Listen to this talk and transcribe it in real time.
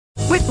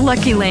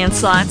Lucky Land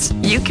Slots,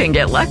 you can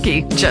get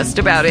lucky just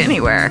about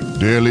anywhere.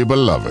 Dearly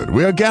beloved,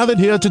 we are gathered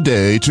here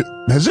today to...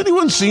 Has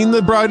anyone seen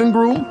the bride and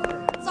groom?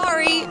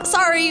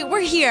 Sorry, we're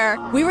here.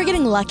 We were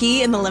getting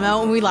lucky in the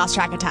limo and we lost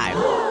track of time.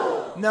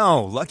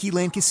 No, Lucky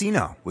Land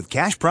Casino, with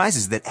cash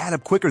prizes that add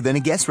up quicker than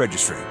a guest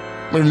registry.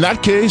 In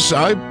that case,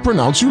 I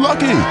pronounce you lucky.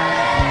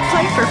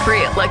 Play for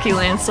free at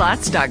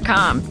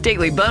LuckyLandSlots.com.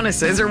 Daily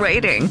bonuses are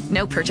waiting.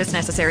 No purchase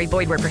necessary.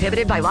 Void where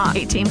prohibited by law.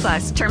 18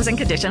 plus. Terms and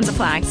conditions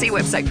apply. See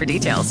website for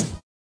details.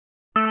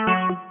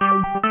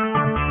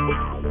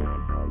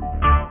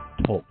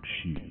 Talk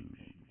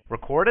shoes.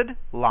 Recorded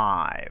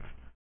live.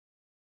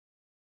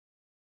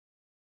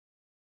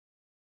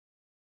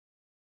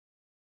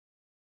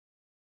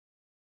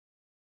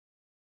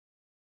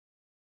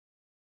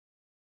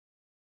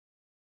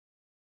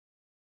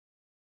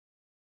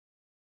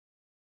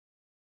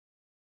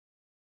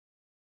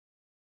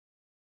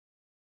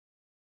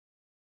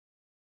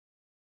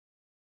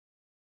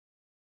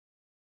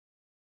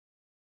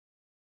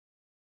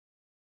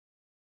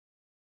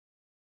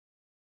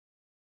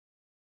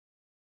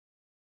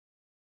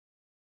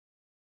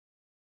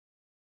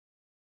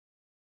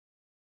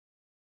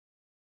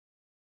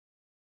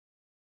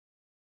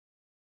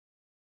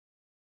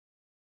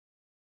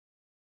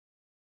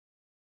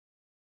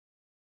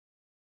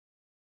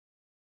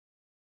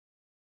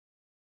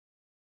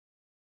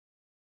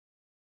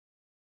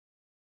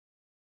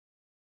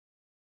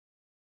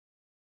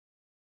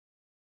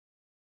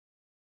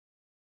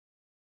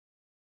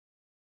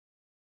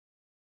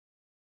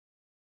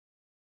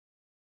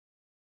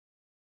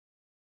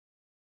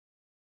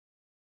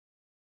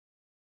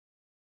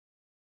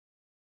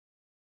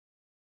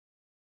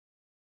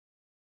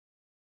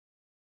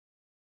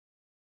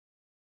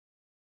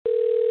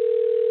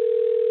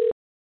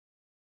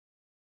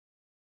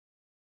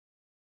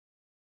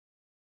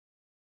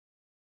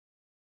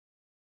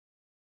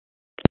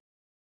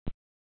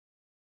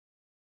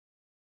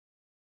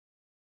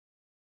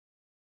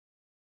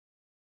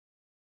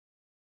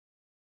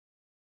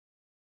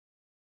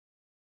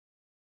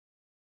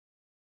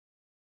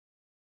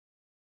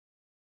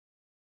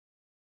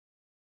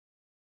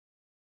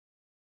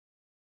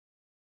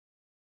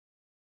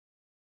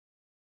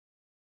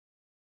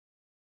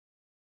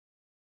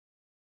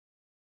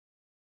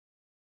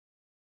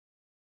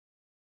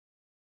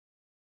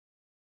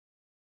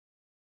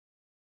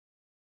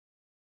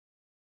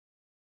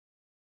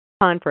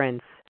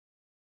 Conference.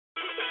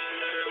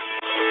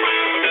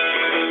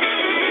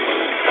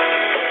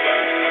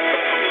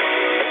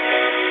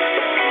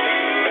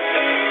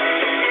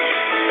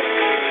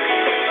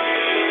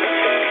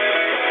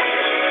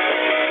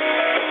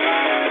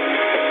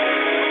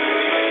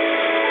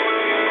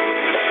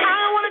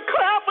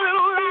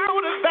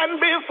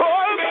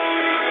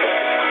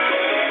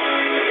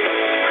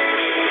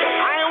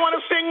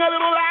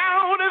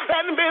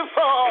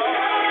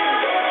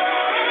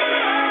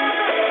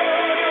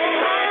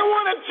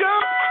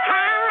 Jump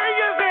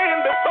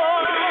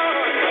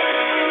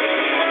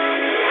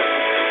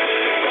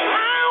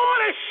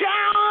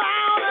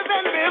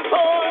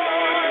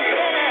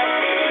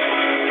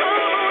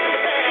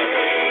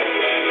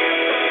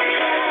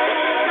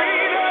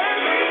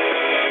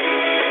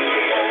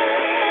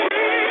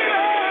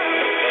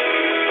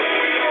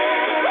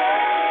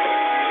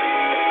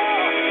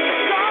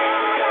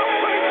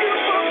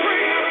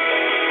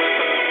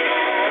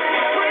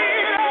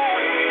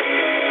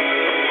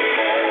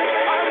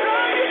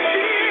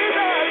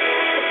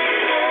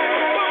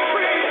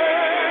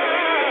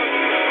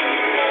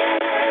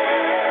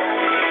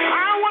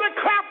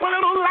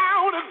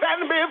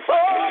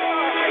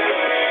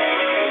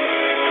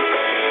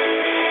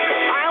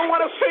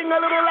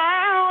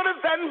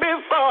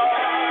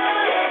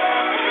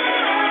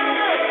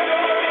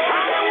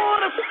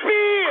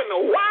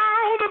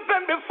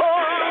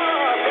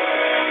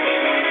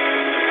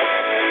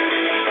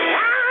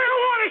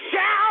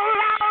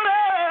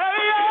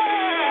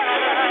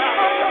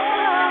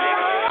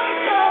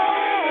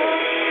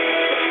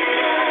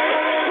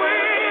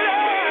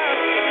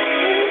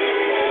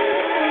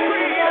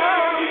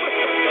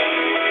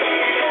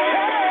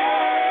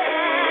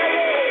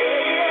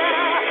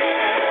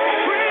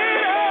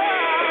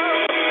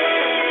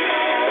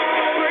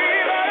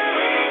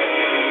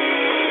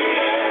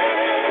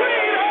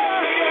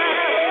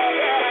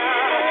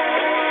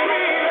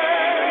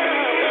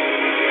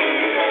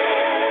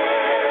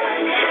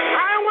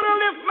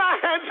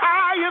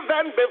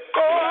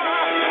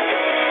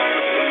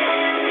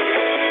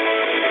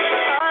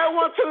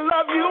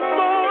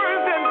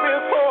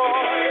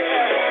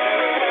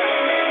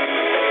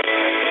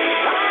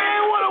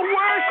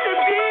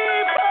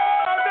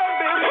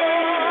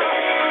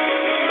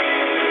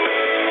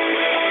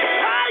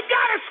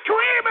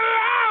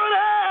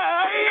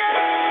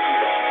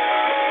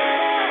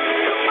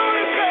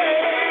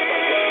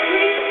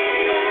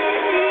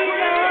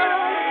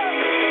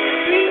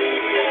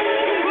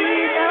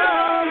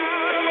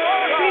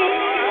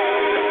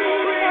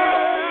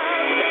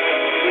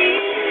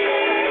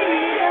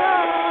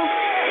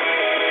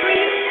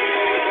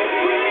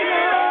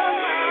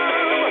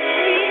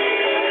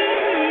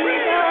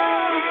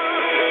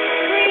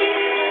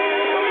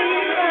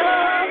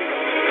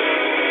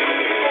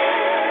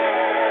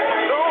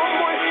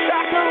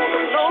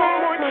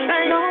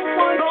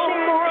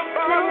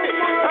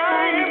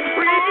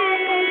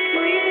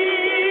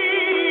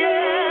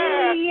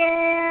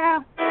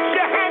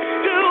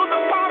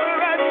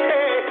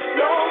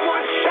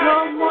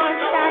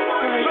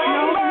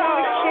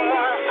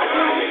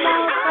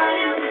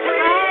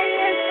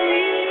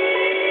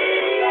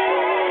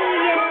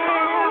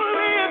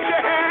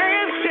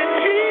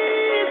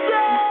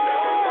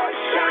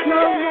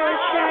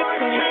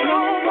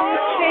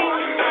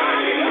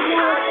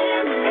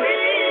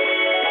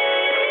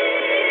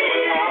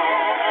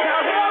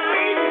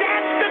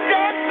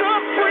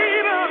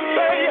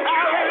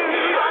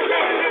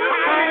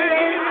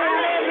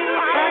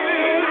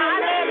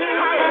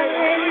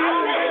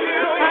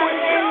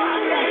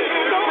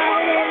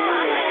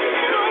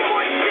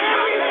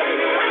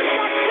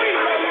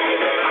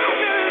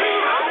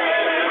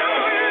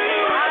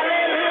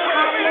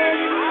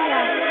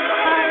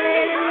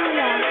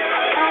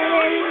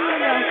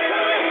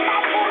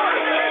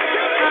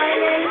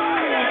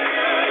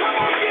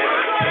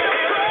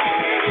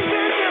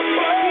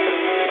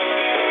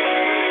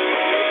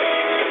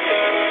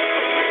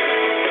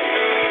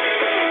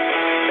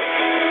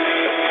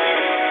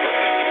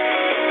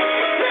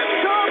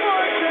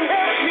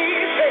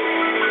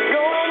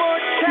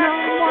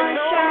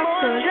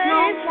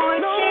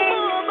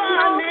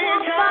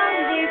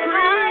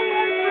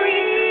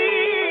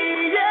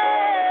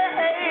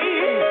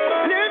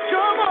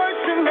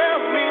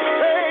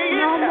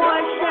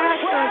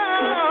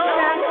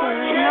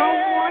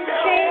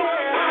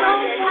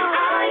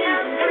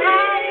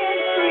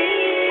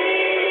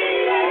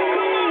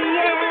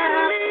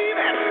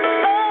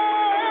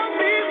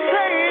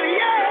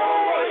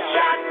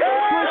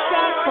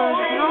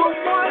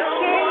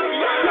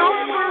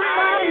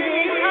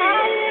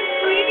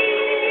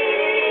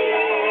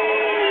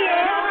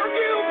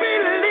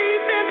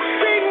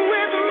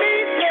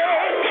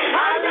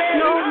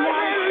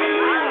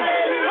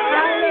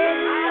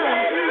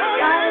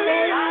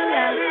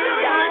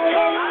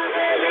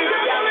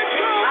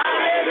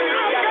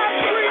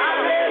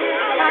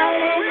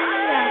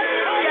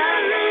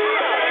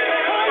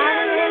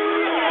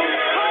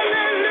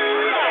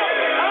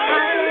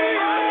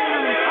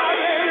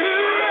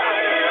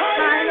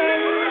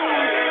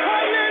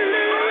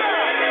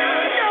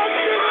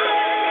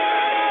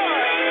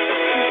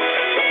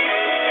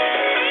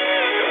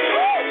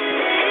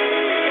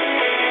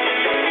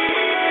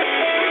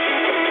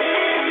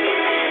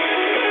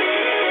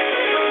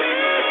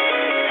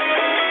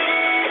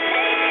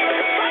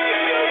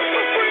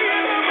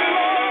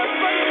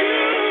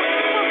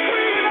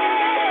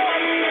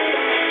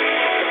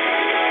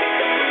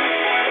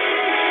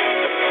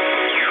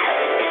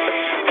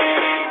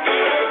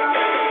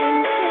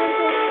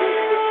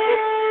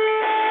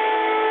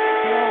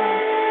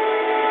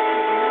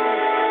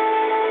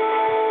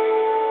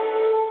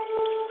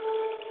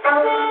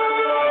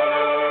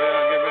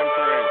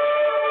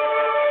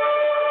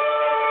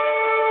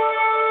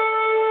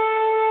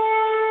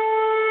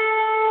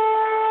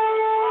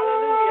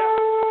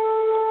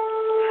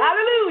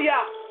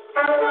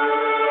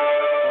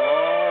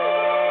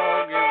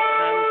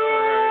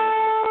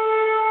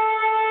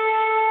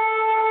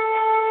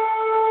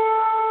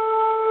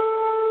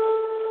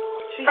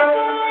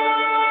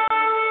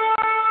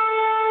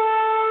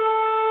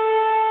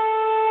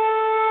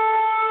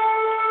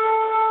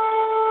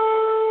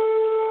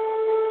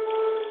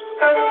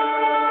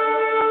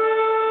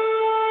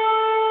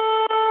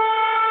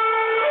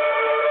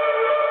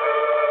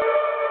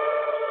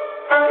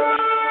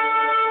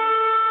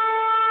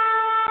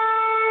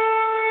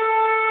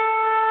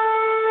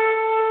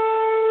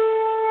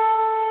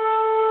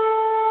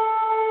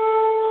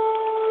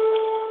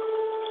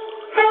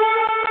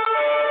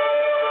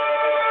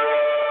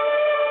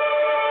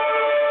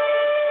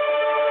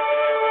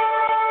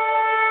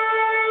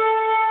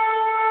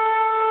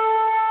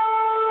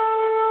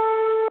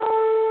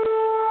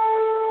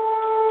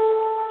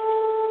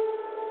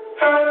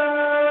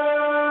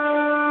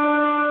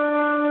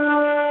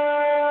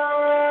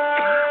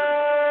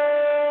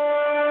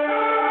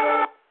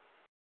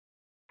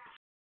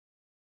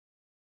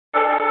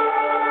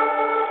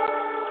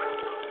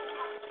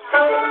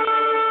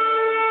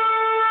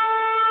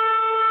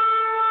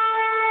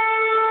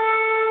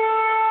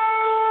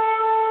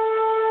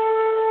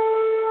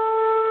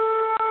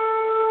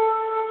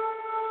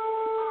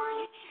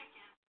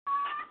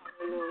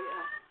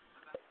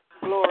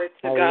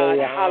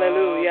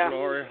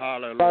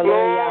Hallelujah.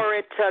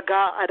 Glory to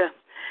God.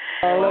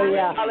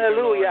 Hallelujah.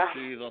 Hallelujah.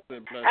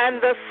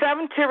 And the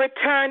 70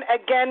 returned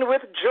again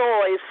with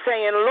joy,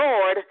 saying,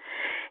 Lord,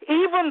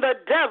 even the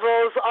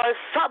devils are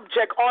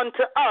subject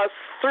unto us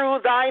through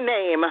thy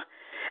name.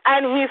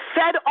 And he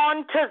said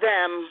unto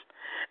them,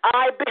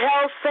 I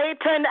beheld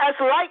Satan as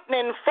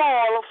lightning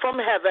fall from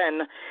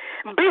heaven.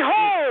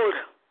 Behold,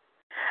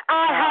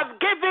 I have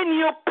given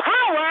you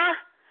power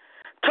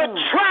to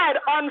tread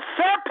on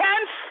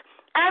serpents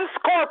and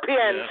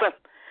scorpions,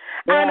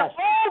 and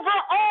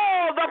over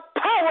all the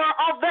power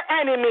of the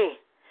enemy,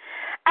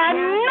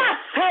 and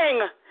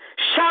nothing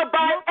shall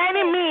by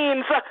any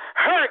means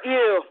hurt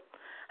you.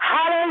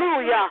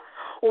 Hallelujah.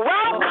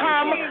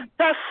 Welcome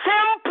to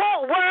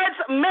Simple Words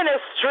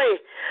Ministry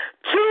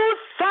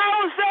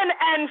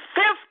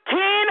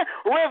 2015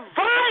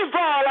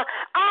 Revival.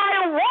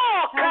 I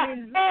walk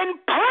in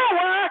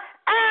power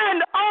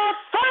and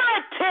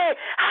authority.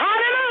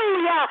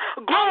 Hallelujah.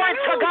 Glory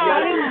to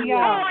God.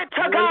 Glory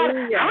to God.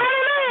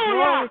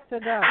 Hallelujah.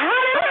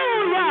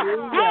 Hallelujah.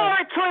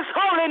 Glory to his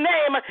holy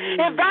name.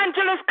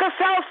 Evangelist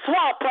Cassell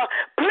Swap,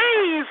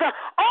 please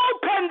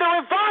open the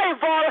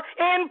revival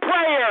in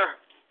prayer.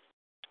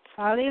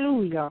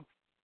 Hallelujah.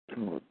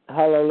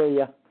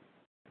 Hallelujah.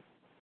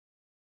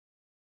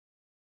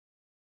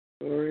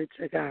 Glory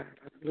to God.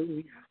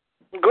 Hallelujah.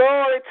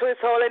 Glory to his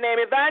holy name.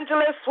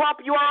 Evangelist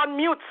Swap, you are on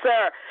mute,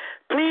 sir.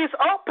 Please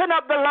open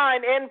up the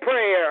line in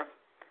prayer.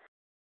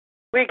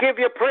 We give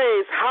you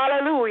praise.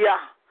 Hallelujah.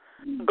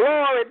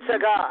 Glory to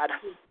God.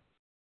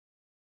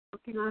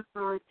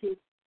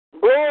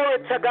 Glory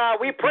to God.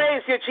 We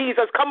praise you,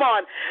 Jesus. Come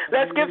on.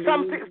 Let's give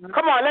some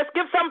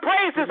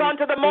praises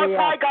unto the Most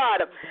High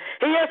God.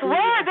 He is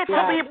worthy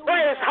to be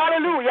praised.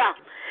 Hallelujah.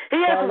 He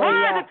is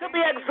worthy to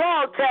be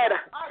exalted.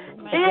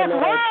 He is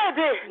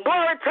worthy.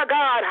 Glory to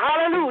God.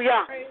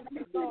 Hallelujah.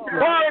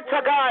 Glory to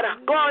God.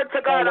 Glory to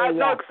God. I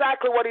know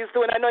exactly what he's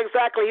doing. I know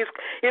exactly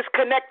he's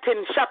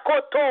connecting.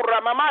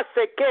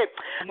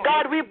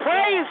 God, we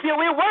praise you.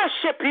 We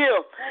worship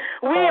you.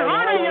 We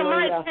honor you,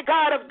 mighty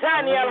God of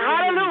Daniel.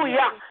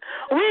 Hallelujah.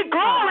 We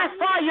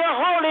glorify your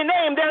holy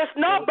name. There is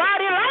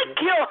nobody like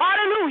you.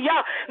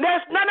 Hallelujah.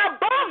 There's none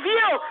above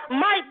you,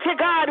 mighty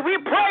God.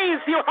 We praise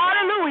you.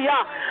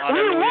 Hallelujah.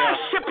 We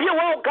worship you,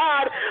 oh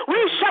God.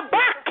 We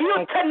shabak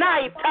you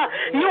tonight.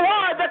 You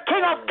are the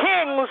King of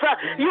Kings.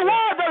 You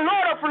are the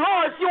Lord of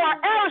Lords. You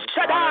are El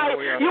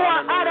Shaddai. You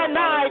are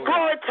Adonai.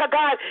 Glory to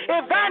God.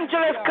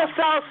 Evangelist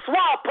Cassell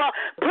Swap,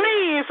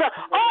 please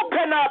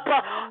open up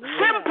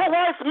Simple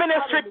Words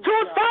Ministry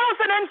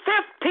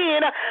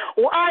 2015.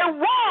 I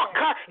walk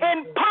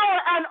in power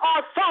and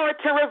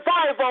authority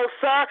revival,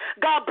 sir.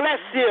 God bless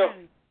you.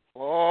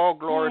 Oh,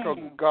 glory to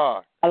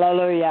God.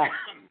 Hallelujah.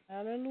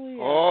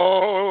 Hallelujah.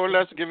 Oh,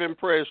 let's give him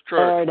praise, church.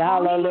 Lord,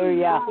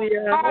 hallelujah.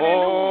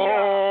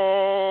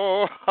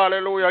 Oh,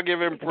 hallelujah.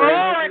 Give him praise.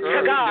 Glory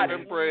to God. Give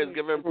him praise.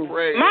 Give him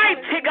praise.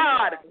 Mighty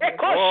God.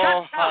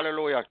 Oh,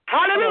 hallelujah.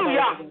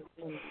 Hallelujah.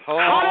 Oh,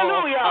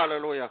 Hallelujah.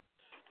 Hallelujah.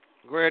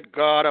 Great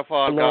God of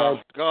all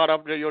gods, God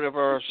of the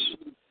universe,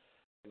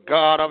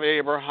 God of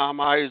Abraham,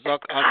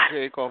 Isaac, and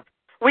Jacob.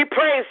 We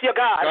praise you,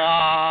 God.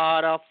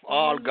 God of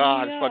all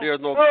gods, for there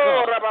is no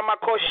God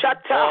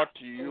but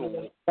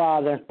you.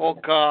 Father. Oh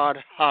God,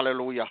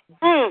 hallelujah.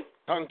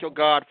 Thank you,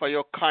 God, for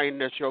your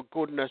kindness, your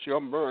goodness, your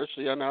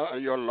mercy, and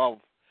your love.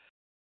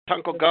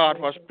 Thank you, God,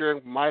 for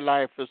sparing my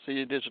life to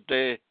see this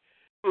day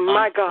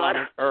my on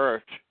planet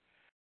Earth.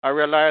 I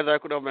realize I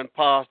could have been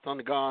passed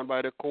and gone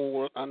by the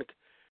cold and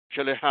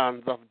chilly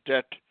hands of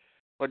death,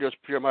 but you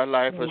spare my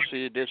life to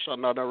see this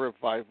another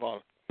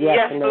revival.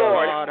 Yes,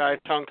 Lord. God, I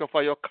thank you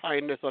for your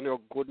kindness and your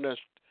goodness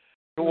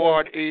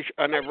toward each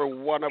and every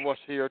one of us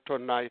here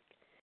tonight.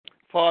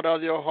 Father,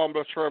 as your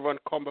humble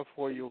servant come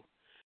before you,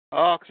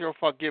 I ask your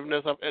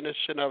forgiveness of any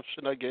sin I've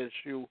sinned against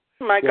you.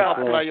 My God.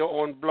 Apply your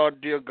own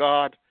blood, dear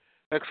God,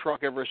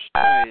 extract every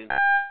stain.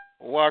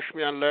 Wash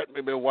me and let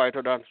me be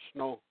whiter than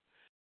snow.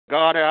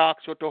 God, I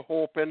ask you to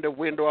open the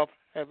window of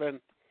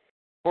heaven.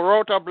 Pour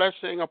out a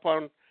blessing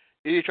upon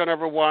each and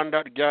every one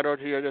that gathered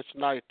here this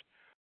night.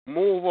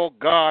 Move, oh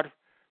God,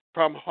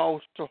 from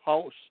house to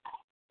house.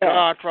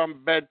 God,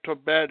 from bed to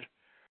bed.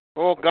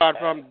 Oh God,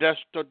 from desk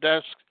to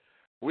desk.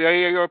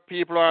 Where your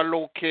people are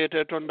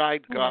located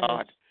tonight,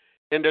 God,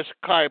 in the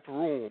Skype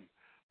room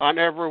and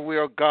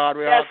everywhere, God,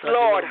 we ask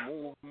that you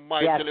move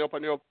mightily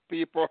upon your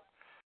people.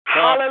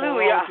 God,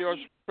 pour out your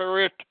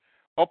spirit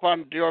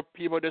upon your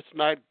people this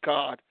night,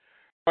 God.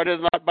 For it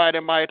is not by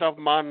the might of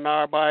man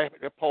nor by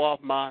the power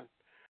of man,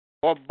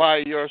 but by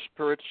your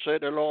spirit,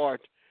 said the Lord.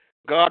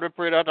 God, we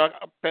pray that a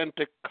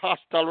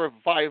Pentecostal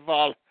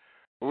revival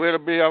will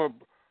be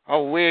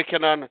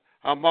awakening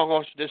among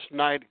us this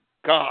night,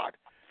 God.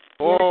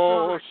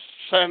 Oh,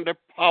 send the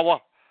power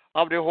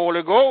of the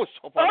Holy Ghost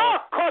upon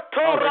us.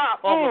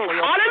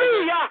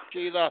 Hallelujah.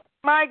 Jesus.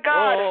 My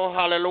God. Oh,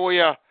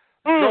 hallelujah.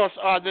 Just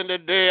as in the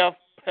day of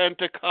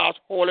Pentecost,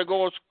 Holy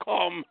Ghost,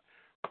 come.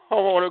 Come,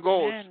 Holy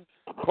Ghost. Amen.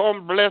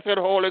 Come, blessed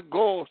Holy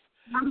Ghost.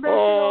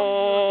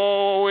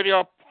 Oh, with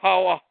your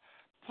power.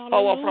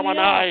 Power from an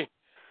eye.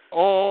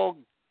 Oh,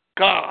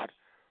 God.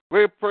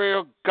 We pray,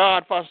 oh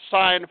God, for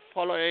sign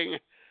following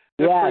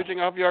the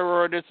preaching of your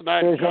word this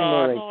night,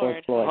 God.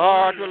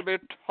 Heart will be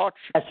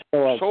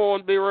touched,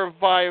 soul be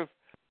revived.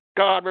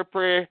 God, we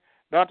pray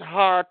that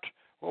heart,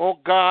 oh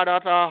God,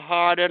 that our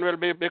hardened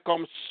will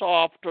become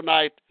soft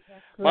tonight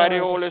by the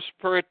Holy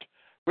Spirit.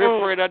 We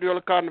pray that you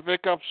will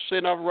convict of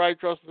sin, of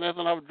righteousness,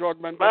 and of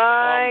judgment.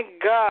 My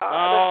God.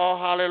 Oh,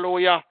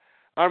 hallelujah.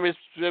 And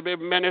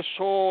many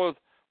souls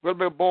will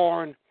be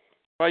born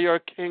by your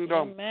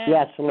kingdom. Amen.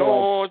 Yes,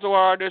 Lord. Those who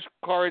are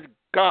discouraged,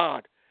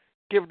 God,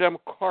 give them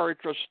courage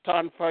to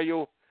stand for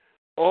you.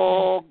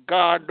 Oh,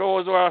 God,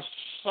 those who are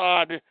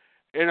sad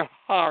in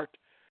heart,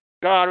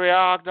 God, we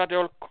ask that you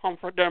will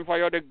comfort them, for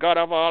you are the God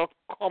of all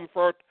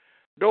comfort.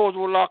 Those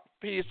who lack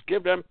peace,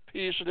 give them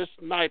peace this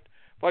night,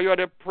 for you are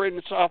the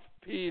Prince of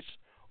Peace.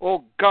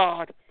 Oh,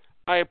 God,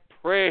 I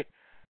pray,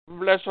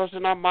 bless us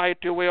in a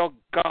mighty way, oh,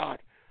 God.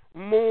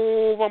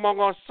 Move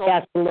among us,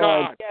 oh,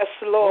 God. Yes,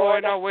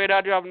 Lord. Oh, in a way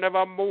that you have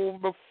never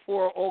moved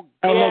before, oh,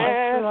 God.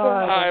 Yes,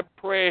 Lord. I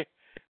pray,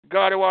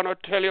 God, I want to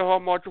tell you how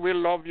much we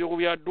love you,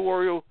 we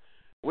adore you,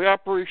 we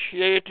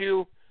appreciate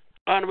you,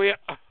 and we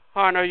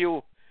honor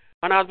you.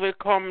 And as we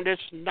come this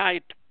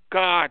night,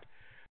 God,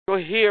 to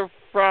hear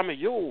from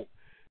you,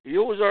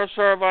 use our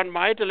servant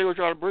mightily, which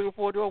shall bring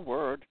forth your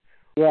word.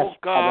 Yes, oh,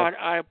 God,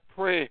 I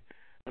pray,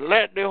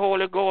 let the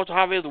Holy Ghost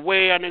have his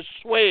way and his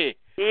sway.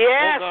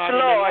 Yes, oh, God,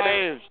 Lord. in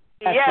the lives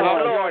yes, of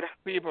Lord. your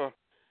people.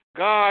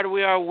 God,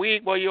 we are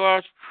weak, but you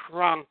are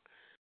strong.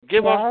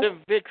 Give us the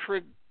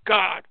victory,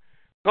 God.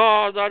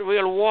 God, that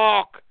we'll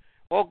walk,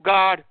 oh,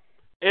 God,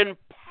 in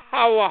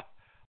power.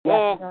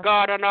 Oh,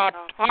 God, and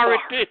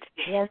authority.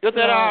 Yes, you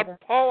said our Lord.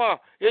 power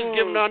is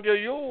given unto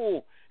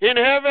you in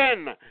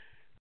heaven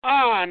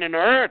and in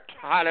earth.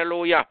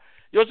 Hallelujah.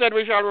 You said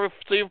we shall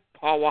receive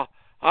power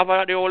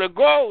after the Holy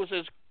Ghost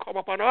is come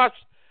upon us.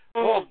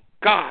 Oh,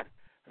 God,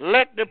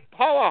 let the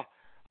power,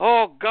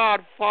 oh,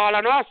 God, fall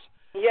on us.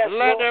 Yes,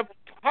 let Lord. the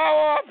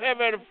power of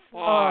heaven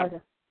fall.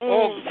 Lord.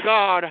 Oh,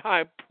 God,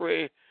 I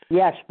pray.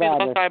 Yes, Jesus,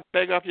 Father. I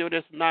beg of you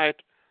this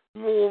night,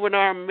 move in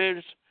our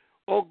midst.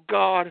 Oh,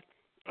 God,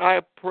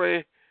 I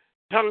pray.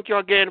 Thank you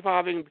again for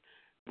having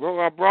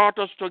brought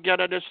us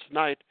together this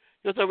night.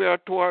 You said we are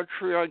 2 or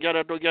 3 are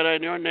gathered together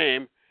in your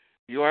name.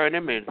 You are in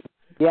the midst.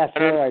 Yes,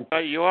 and Lord.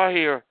 You are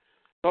here.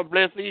 So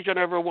bless each and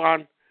every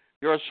one.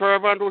 Your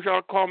servant who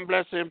shall come,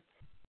 bless him.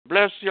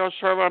 Bless your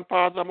servant,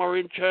 Pastor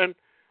Maureen Chen,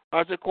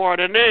 as the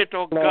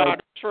coordinator,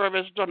 God,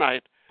 service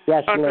tonight.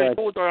 Yes, and Lord.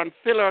 use her and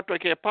fill her to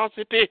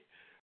capacity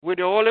with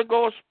the Holy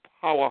Ghost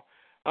power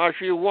as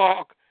she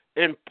walk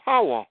in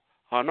power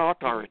and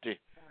authority.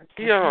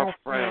 Hear her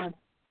prayer.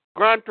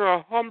 Grant her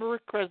a humble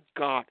request,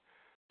 God.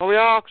 So we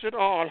ask it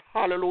all,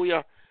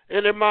 hallelujah,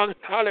 in the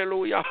magnificent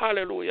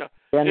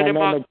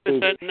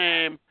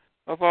name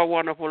of our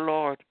wonderful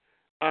Lord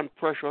and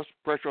precious,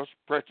 precious,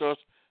 precious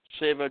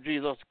Savior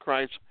Jesus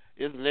Christ.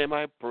 In His name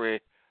I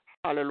pray.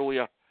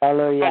 Hallelujah.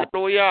 Hallelujah.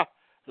 Hallelujah.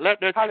 Let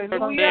the church say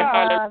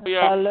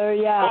hallelujah.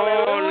 Hallelujah.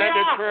 Oh, let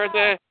the church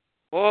say,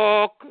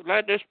 oh,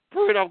 let the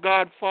Spirit of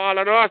God fall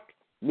on us.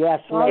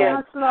 Yes, Lord.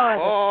 Yes, Lord.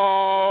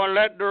 Oh,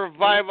 let the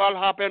revival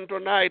happen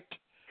tonight.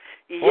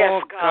 Yes,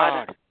 oh,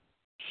 God.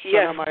 Send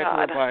Yes, a mighty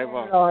God.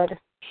 revival. Lord.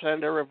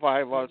 Send a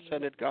revival.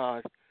 Send it,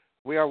 God.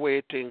 We are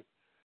waiting.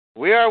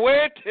 We are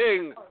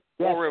waiting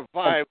to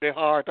revive the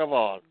heart of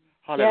all.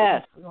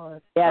 Hallelujah. Yes,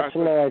 Lord. Yes,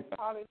 Lord.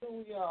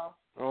 Hallelujah.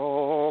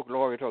 Oh,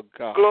 glory to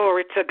God.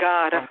 Glory to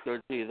God. Thank you,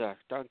 Jesus.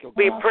 Thank you, God.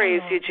 We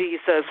praise you,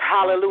 Jesus.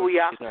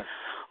 Hallelujah. Thank you, Jesus.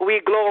 We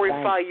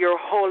glorify your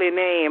holy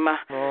name.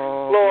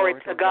 Oh, glory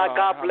to God.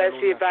 God bless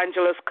you, Hallelujah.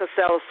 Evangelist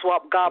Cassell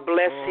Swap. God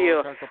bless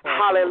you. Thank Pastor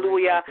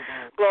Hallelujah. Maureen. Thank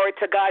you, Glory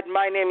to God.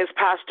 My name is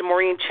Pastor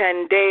Maureen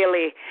Chen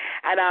Daly,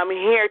 and I'm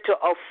here to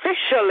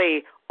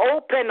officially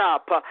open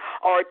up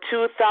our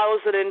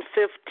 2015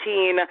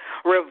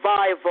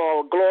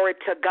 revival. Glory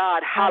to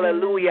God.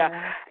 Hallelujah.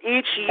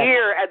 Each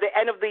year, at the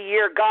end of the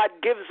year, God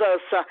gives us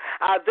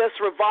this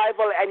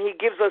revival, and He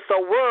gives us a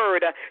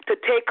word to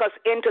take us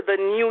into the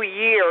new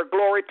year.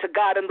 Glory to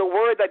God. And the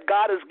word that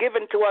God has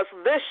given to us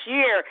this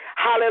year,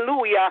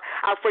 hallelujah,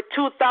 for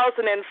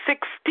 2016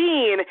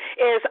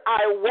 is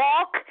I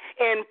walk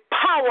in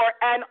power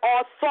and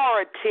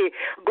authority.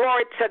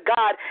 Glory to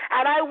God.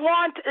 And I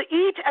want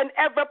each and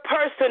every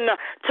person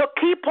to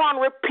keep on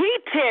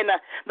repeating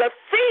the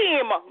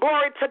theme,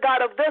 glory to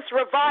God, of this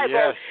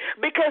revival.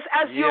 Because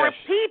as you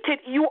repeat it,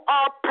 you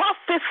are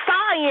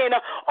prophesying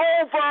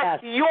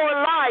over your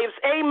lives.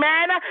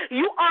 Amen.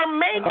 You are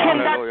making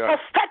that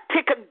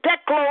prophetic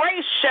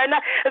declaration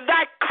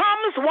that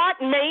comes what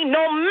may,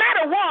 no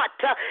matter what,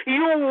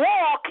 you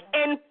walk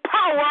in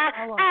power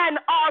and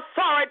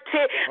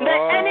authority. The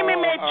enemy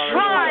may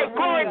try,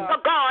 glory to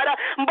God,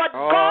 but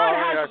God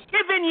has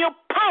given you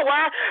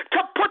power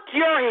to put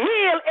your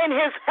heel in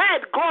His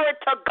head. Glory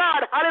to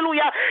God.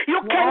 Hallelujah. You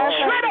can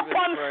tread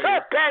upon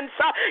serpents.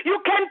 You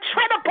can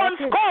tread upon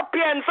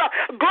scorpions.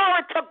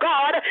 Glory to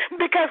God,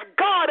 because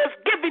God has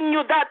given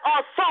you that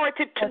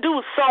authority to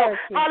do so.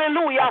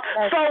 Hallelujah.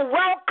 So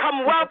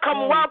welcome.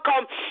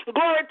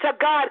 Glory to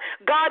God.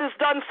 God has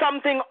done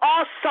something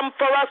awesome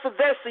for us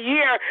this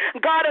year.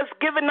 God has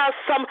given us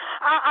some,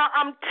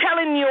 I'm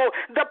telling you,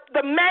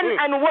 the men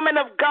and women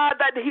of God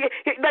that he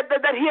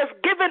has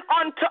given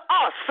unto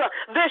us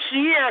this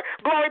year.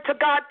 Glory to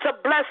God, to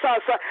bless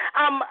us.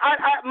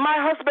 My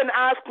husband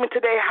asked me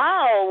today,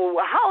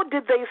 how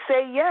did they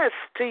say yes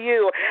to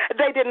you?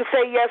 They didn't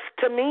say yes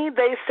to me.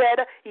 They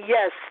said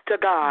yes to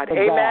God.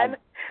 Amen.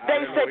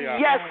 They said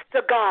yes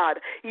to God.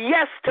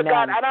 Yes to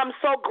God. And I'm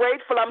so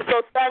grateful. I'm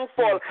so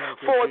thankful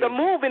for the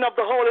moving of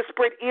the Holy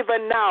Spirit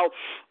even now.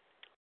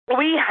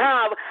 We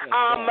have,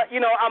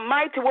 a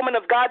mighty woman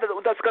of God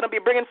that's going to be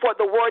bringing forth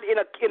the word in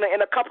a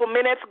couple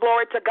minutes.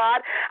 Glory to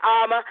God.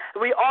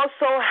 We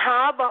also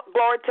have,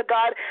 glory to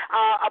God,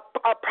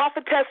 a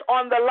prophetess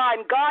on the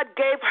line. God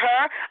gave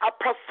her a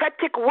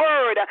prophetic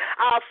word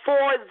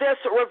for this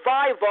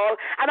revival,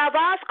 and I've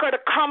asked her to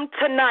come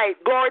tonight,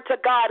 glory to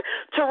God,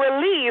 to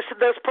release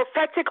this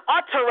prophetic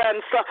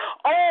utterance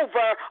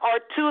over our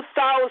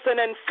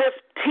 2015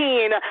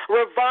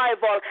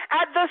 revival.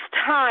 At this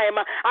time,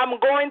 I'm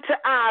going to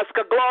ask,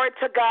 glory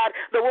to God,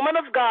 the woman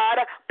of God,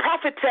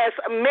 Prophetess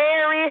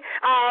Mary,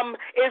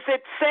 is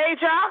it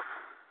Saja?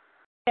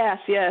 Yes.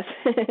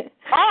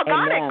 Oh,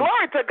 got it.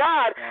 Glory to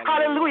God.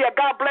 Hallelujah.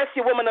 God bless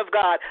you, woman of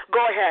God.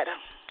 Go ahead.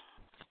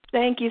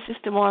 Thank you,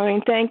 Sister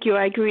Maureen. Thank you.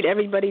 I greet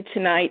everybody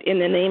tonight in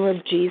the name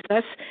of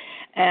Jesus.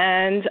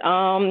 And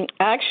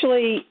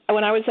actually,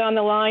 when I was on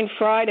the line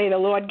Friday, the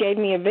Lord gave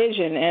me a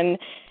vision,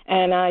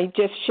 and I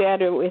just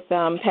shared it with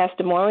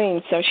Pastor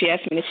Maureen, so she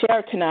asked me to share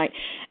it tonight.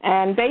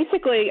 And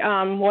basically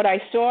what I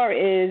saw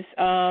is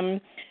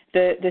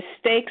the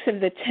stakes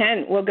of the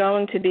tent were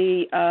going to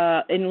be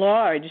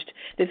enlarged.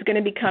 There's going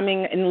to be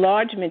coming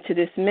enlargement to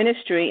this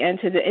ministry and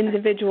to the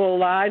individual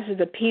lives of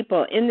the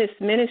people in this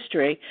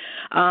ministry.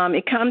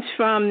 It comes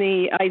from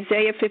the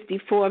Isaiah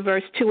 54,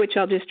 verse 2, which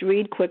I'll just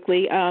read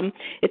quickly.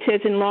 It says,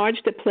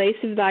 enlarge the place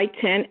of thy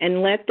tent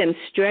and let them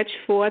stretch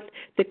forth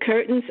the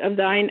curtains of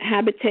thine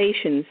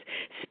habitations.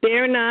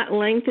 Spare not,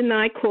 lengthen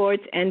thy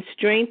cords, and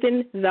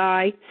strengthen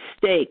thy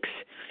stakes.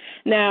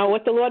 Now,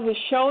 what the Lord was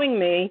showing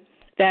me,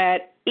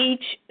 that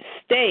each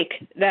stake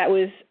that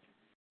was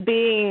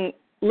being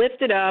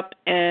lifted up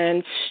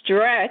and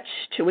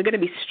stretched, we're going to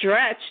be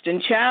stretched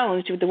and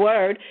challenged with the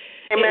word,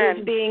 Amen. It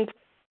was being put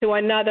to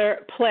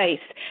another place.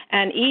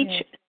 And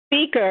each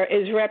speaker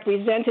is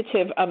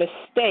representative of a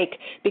stake,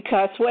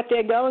 because what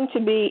they're going to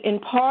be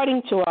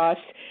imparting to us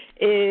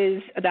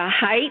is the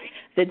height,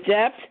 the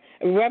depth,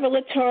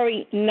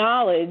 revelatory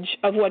knowledge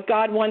of what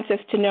God wants us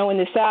to know in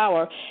this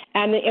hour.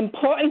 And the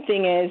important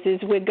thing is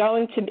we're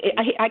going to be,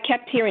 I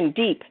kept hearing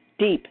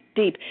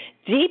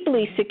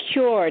deeply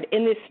secured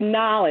in this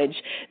knowledge.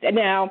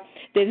 Now,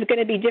 there's going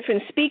to be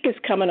different speakers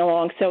coming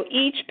along, so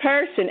each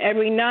person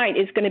every night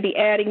is going to be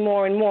adding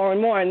more and more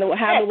and more. And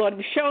how the Lord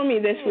was showing me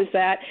this was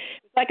that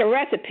it's like a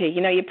recipe.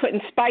 You know, you're putting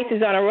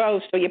spices on a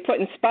roast, or you're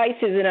putting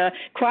spices in a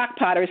crock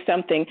pot or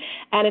something,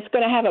 and it's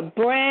going to have a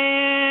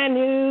brand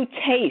new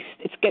taste.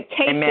 It's going to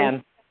taste.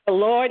 Amen. The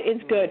Lord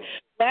is good.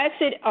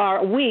 Blessed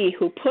are we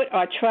who put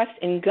our trust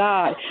in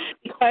God,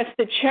 because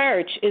the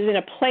church is in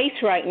a place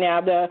right now.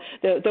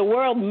 The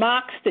world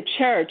mocks the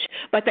church,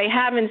 but they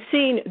haven't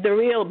seen the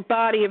real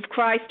body of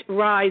Christ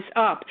rise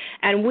up.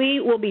 And we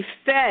will be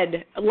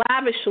fed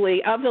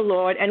lavishly of the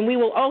Lord, and we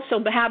will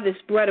also have this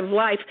bread of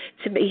life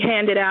to be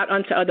handed out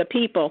unto other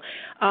people.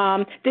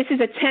 This is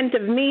a tent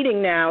of meeting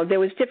now. There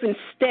was different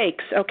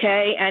stakes,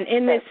 okay? And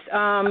in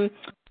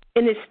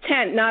this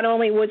tent, not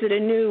only was it a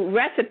new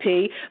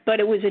recipe,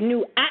 but it was a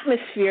new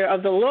atmosphere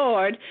of the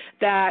Lord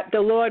that the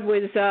Lord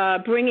was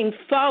bringing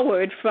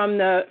forward from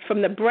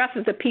the breath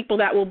of the people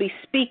that will be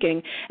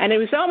speaking. And it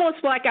was almost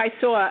like I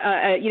saw,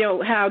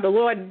 how the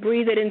Lord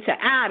breathed it into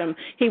Adam.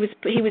 He was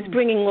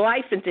bringing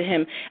life into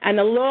him. And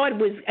the Lord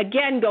was,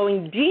 again,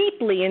 going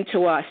deeply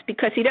into us,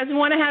 because he doesn't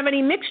want to have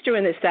any mixture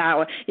in this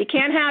hour. He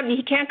can't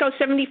go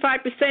 75%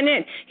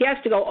 in. He has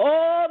to go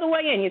all the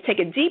way in. You take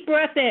a deep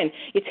breath in.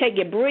 You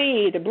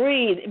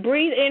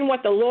breathe in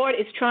what the Lord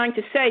is trying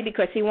to say,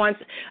 because he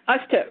wants us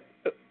to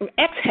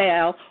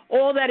exhale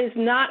all that is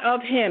not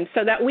of him,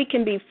 so that we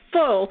can be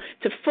full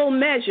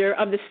measure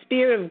of the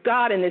Spirit of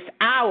God in this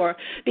hour,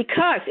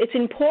 because it's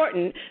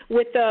important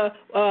with the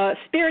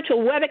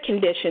spiritual weather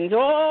conditions,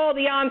 all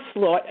the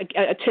onslaught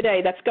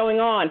today that's going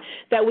on,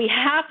 that we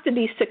have to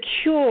be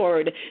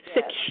secured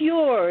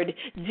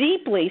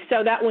deeply,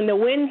 so that when the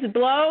winds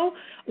blow,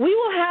 we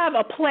will have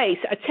a place,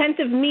 a tent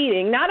of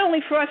meeting, not only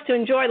for us to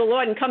enjoy the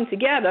Lord and come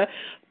together,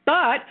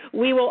 but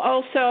we will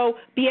also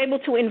be able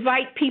to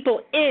invite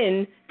people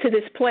in to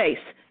this place,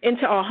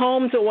 into our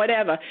homes or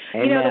whatever.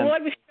 Amen. You know, the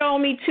Lord was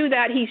showing me, too,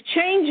 that he's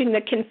changing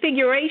the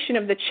configuration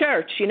of the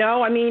church, you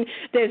know. I mean,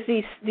 there's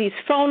these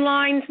phone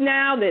lines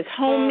now, there's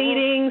home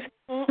meetings.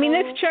 I mean,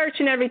 there's church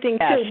and everything,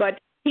 too, but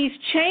he's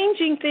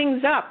changing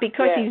things up,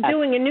 because he's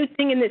doing a new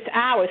thing in this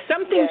hour.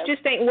 Some things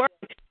just ain't working.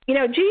 You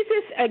know,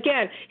 Jesus,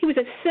 again, he was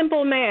a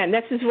simple man.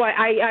 This is why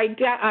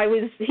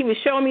he was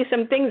showing me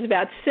some things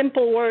about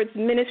simple words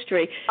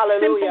ministry.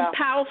 Hallelujah. Simple,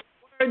 powerful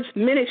words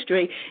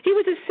ministry. He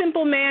was a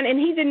simple man, and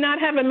he did not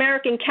have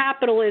American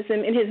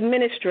capitalism in his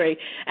ministry.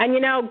 And,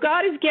 you know,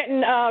 God is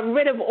getting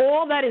rid of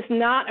all that is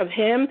not of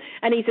him,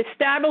 and he's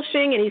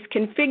establishing and he's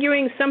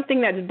configuring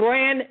something that's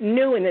brand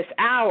new in this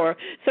hour.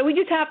 So we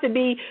just have to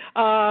be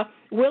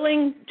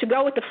willing to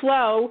go with the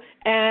flow,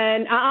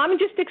 and I'm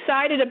just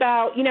excited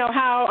about, you know,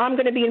 how I'm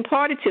going to be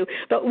imparted to.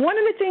 But one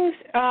of the things,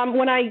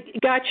 when I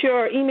got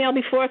your email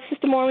before,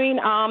 Sister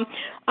Maureen, I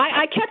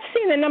kept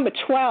seeing the number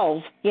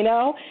 12, you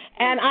know,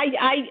 and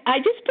I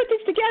just put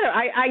this together.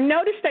 I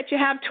noticed that you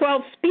have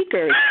 12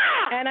 speakers,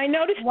 and I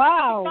noticed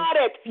wow. You got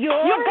it.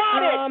 Your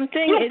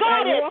thing is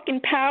I walk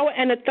in power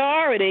and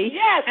authority,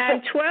 yes.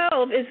 and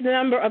 12 is the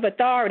number of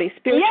authority,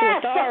 spiritual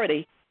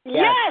authority.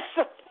 Yes.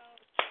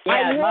 This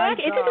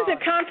is a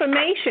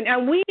confirmation,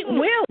 and we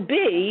will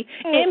be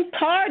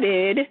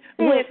imparted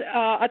with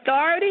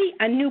authority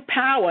and new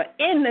power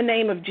in the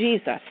name of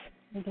Jesus.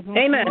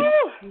 Amen.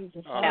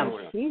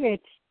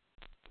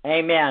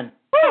 Amen.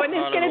 Oh, and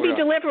there's going to be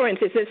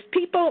deliverances. There's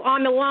people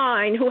on the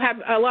line who have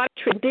a lot of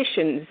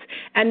traditions,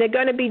 and they're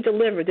going to be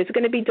delivered. There's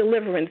going to be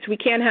deliverance. We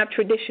can't have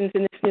traditions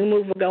in this new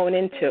move we're going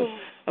into.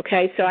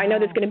 Okay, so I know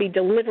there's going to be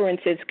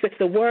deliverances because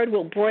the word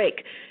will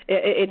break.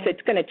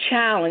 It's going to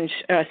challenge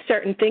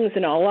certain things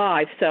in our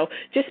lives. So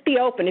just be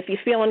open. If you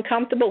feel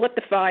uncomfortable, let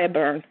the fire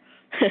burn.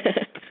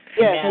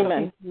 Yes.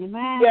 Amen.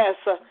 Yes.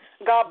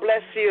 God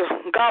bless you.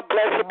 God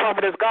bless you,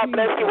 Prophetess. God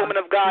bless you, woman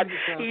of God.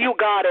 You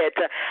got it.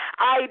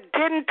 I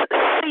didn't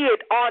see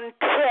it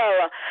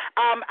until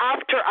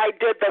after I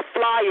did the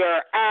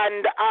flyer,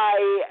 and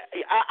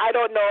I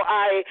don't know.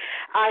 I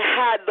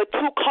had the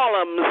two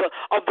columns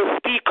of the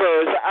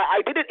speakers. I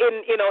did it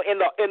in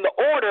the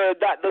order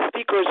that the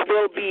speakers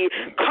will be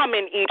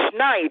coming each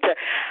night,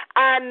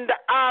 and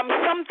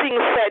something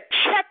said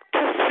check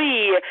to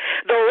see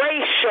the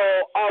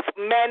ratio of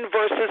men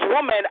versus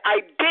women. I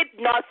did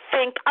not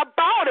think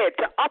about it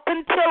up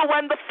until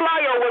when the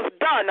flyer was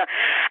done,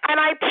 and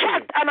I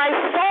checked and I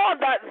saw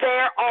that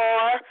there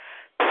are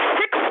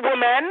 6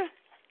 women,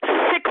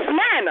 6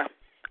 men.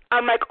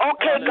 I'm like,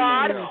 okay,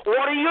 God,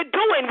 what are you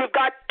doing? We've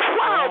got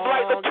 12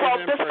 like the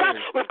 12 disciples.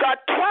 We've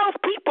got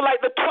 12 people like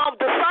the 12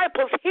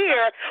 disciples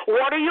here.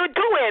 What are you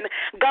doing?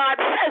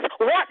 God says,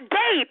 what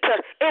date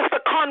is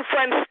the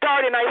conference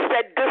starting? I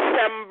said,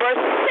 December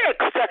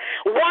 6th.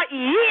 What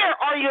year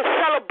are you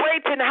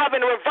celebrating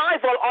having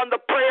revival on the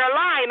prayer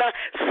line?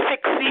 6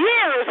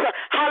 years.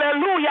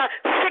 Hallelujah.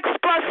 6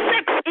 plus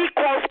 6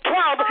 equals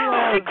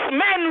 12. 6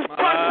 men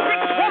plus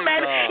 6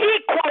 women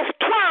equals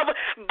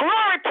 12.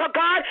 Glory to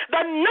God.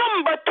 The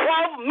number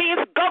 12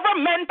 means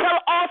governmental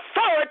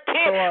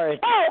authority.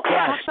 Folks,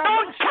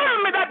 don't tell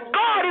me that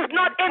God is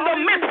not in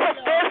the midst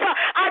of this.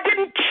 I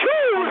didn't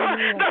choose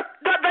the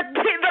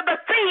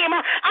theme.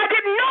 I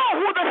didn't know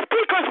who the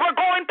speakers were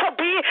going to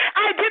be.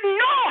 I didn't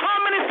know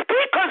how many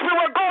speakers we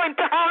were going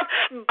to have.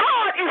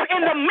 God is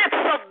in the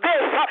midst of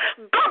this.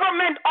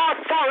 Government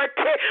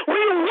authority.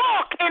 We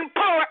walk in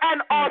power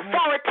and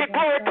authority.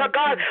 Glory to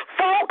God.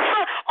 Folks,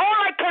 all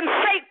I can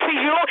say to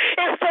you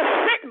is to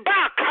sit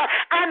back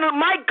and,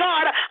 my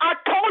God, I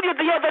told you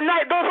the other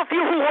night, those of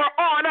you who were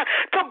on,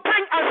 to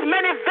bring as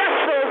many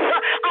vessels.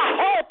 I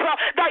hope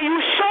that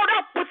you showed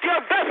up with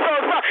your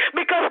vessels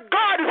because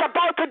God is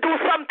about to do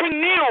something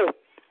new.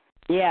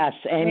 Yes,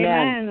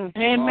 amen.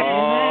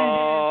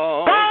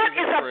 God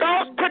is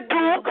about to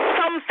do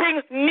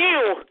something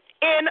new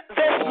in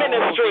this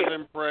ministry.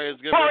 Glory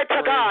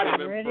to God.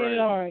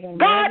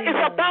 God is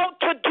about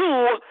to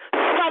do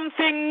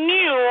something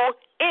new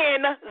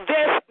in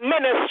this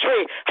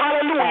ministry.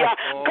 Hallelujah.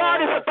 God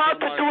is about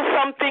to do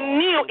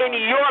something new in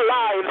your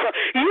lives.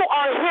 You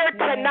are here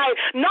tonight,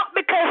 not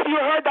because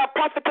you heard that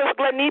Prophetess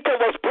Glennitta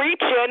was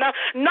preaching,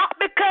 not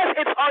because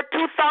it's our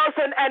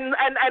 2015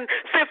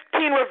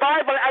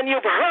 revival and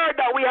you've heard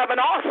that we have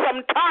an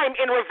awesome time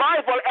in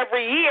revival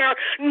every year,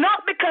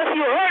 not because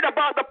you heard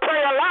about the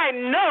prayer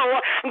line.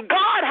 No,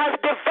 God has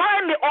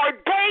divinely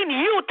ordained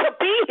you to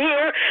be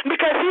here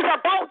because he's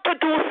about to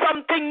do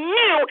something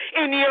new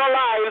in your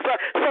lives.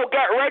 So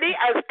get ready,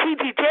 as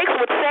P.D. Jakes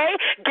would say,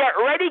 get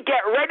ready,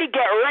 get ready,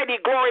 get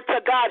ready. Glory to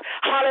God.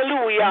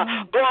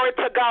 Hallelujah. Glory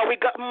to God. We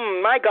got,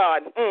 my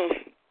God.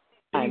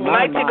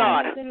 Mighty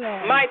God.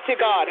 Mighty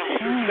God.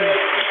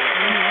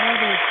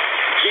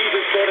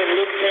 Jesus said in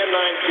Luke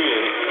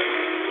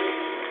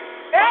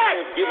 10:19, I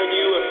have given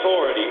you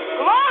authority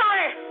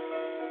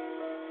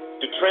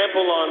to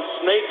trample on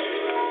snakes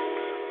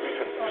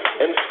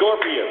and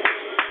scorpions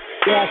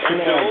and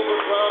to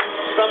overcome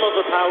some of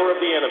the power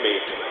of the enemy.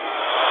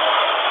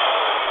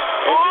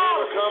 And to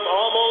overcome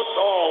almost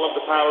all of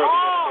the power of the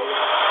enemy.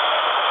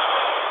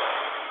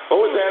 What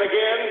was that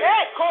again?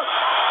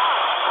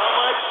 How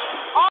much?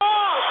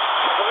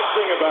 Let's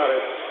sing about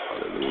it.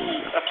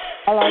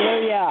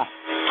 Hallelujah.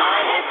 I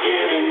have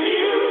given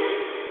you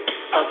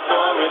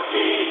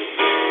authority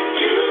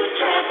to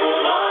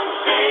trample on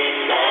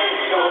snakes and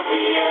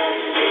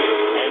scorpions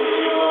and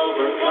to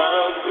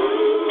overcome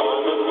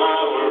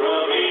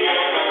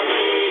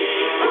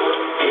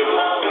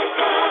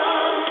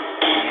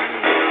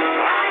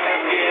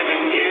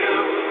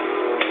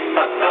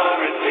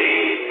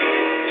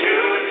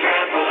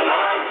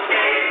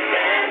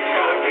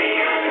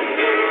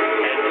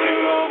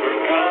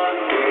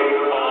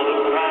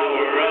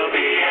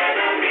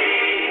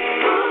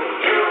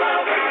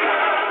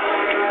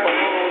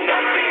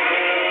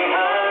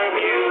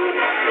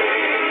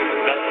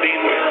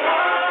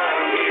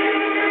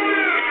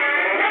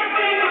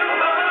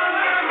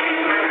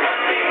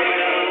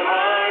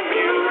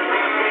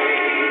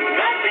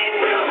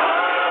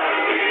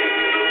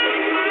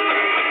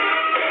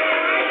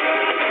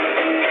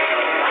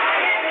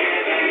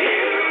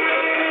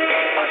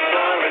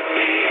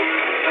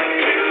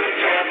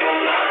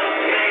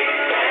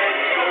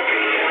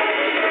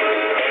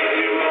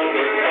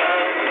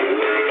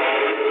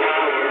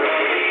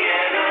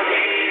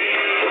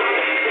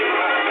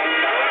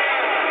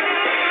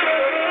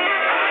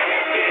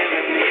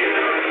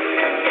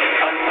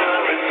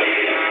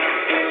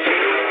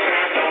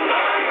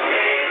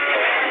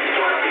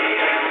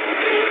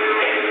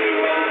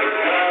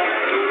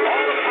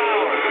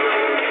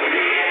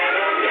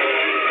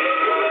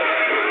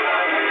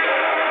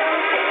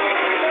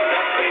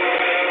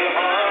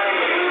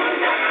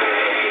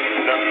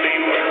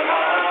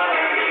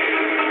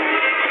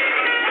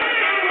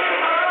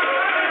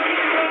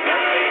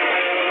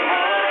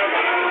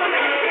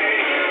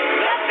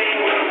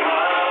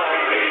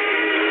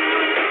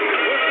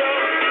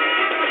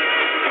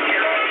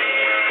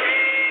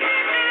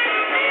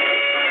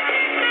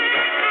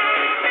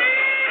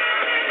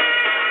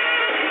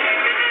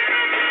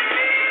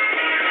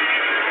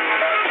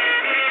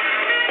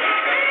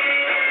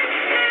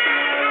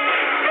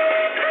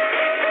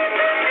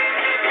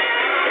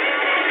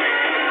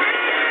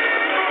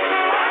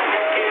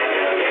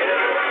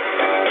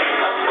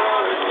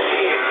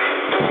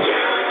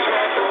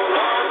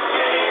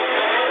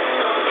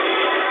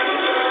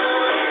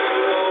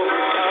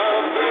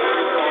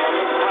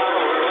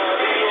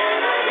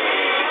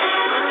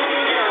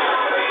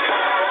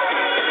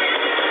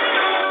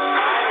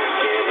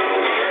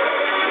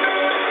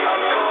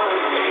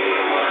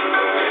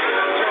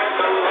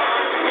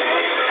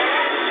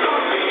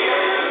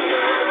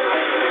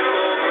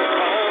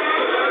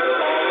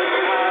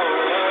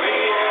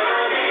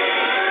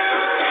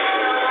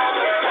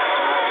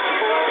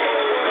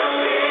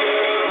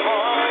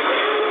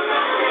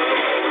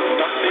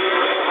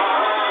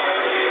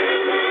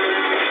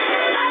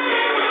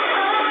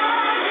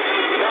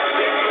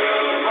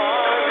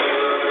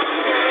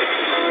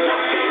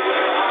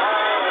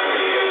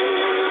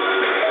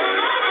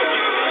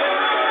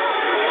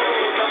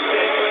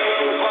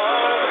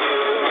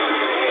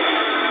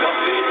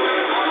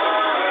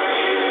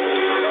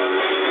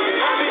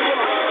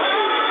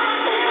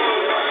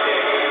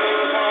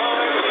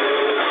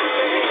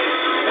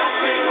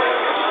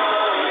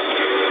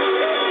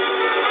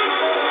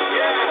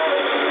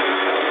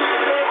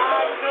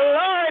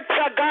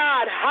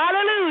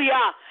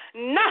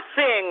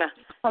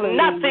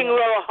Nothing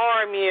will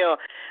harm you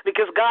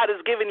because God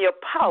has given you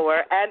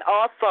power and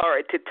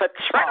authority to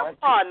tread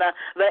upon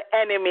the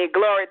enemy.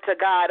 Glory to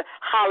God.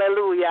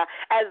 Hallelujah.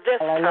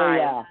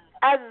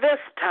 At this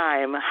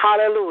time,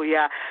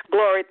 hallelujah,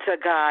 glory to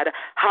God,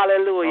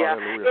 hallelujah.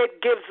 It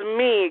gives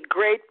me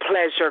great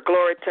pleasure,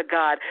 glory to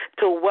God,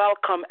 to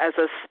welcome as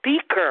a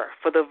speaker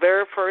for the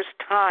very first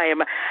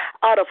time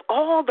out of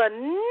all the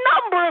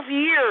number of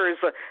years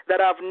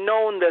that I've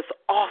known this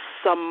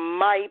awesome,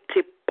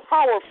 mighty,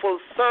 powerful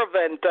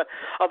servant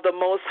of the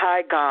Most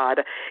High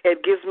God.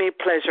 It gives me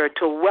pleasure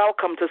to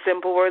welcome to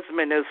Simple Words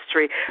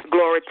Ministry,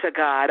 glory to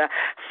God,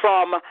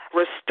 from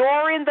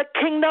Restoring the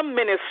Kingdom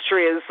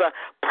Ministries,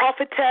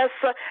 Prophetess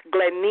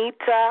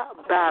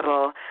Glennitta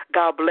Battle.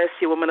 God bless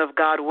you, woman of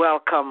God.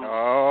 Welcome.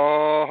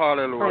 Oh,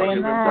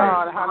 hallelujah.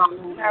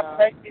 God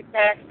bless you,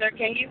 Pastor.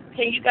 Can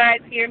you guys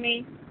hear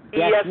me?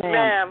 Yes,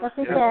 ma'am.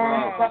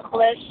 God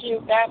bless you.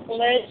 God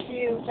bless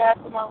you,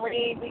 Pastor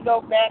Marie. We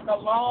go back a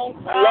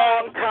long time.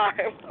 Long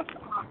time.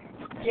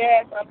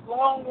 Yes, a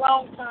long,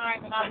 long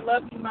time. And I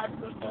love you, my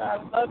sister. I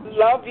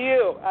love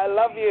you. I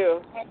love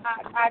you. And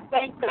I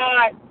thank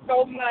God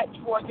so much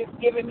for just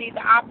giving me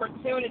the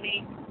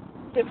opportunity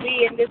to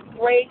be in this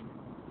great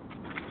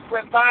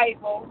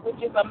revival,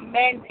 which is a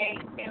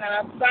mandate and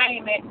an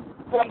assignment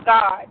from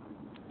God.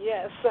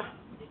 Yes.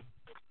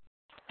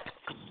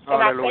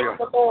 And I thank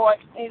the Lord.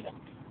 And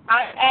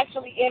I'm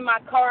actually in my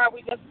car.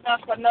 We just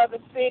left another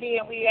city,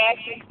 and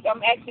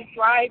I'm actually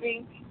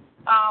driving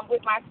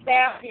with my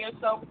staff here.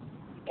 So,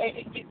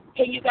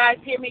 can you guys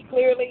hear me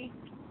clearly?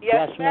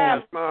 Yes,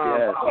 ma'am.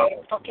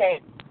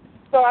 Okay.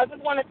 So I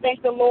just want to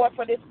thank the Lord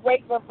for this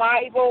great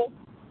revival.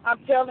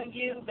 I'm telling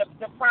you,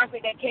 the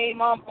prophet that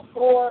came on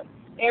before,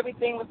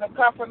 everything was a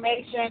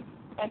confirmation.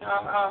 And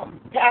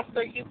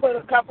Pastor, you put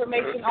a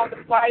confirmation on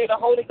the flyer. The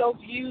Holy Ghost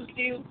used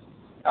you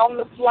on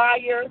the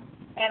flyer,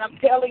 and I'm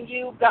telling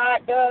you, God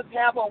does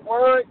have a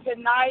word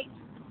tonight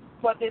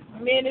for this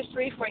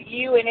ministry, for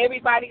you and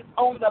everybody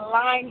on the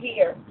line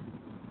here.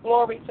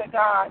 Glory to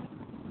God.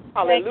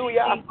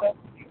 Hallelujah.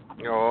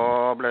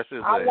 Oh, bless His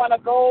name. I want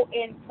to go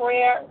in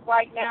prayer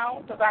right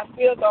now because I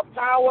feel the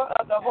power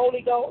of the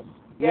Holy Ghost.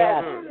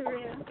 Yes.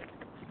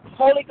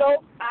 Holy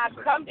Ghost, I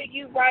come to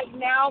you right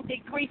now,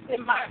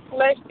 decreasing my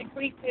flesh,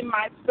 decreasing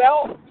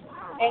myself,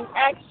 and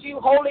ask you,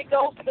 Holy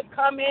Ghost, to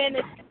come in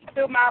and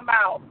through my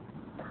mouth.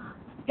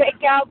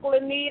 Take out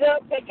Glennitta,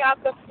 take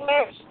out the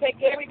flesh, take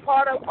every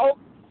part of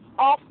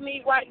off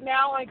me right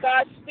now, and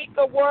God, speak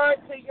a word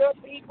to your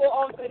people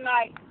on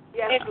tonight.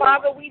 Yes, and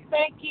Father, we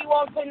thank you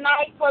on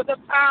tonight for the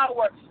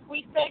power.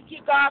 We thank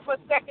you, God, for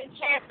second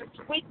chances.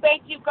 We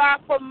thank you,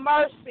 God, for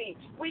mercy.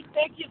 We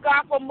thank you,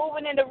 God, for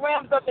moving in the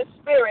realms of the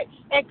Spirit.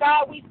 And,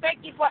 God, we thank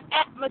you for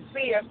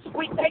atmospheres.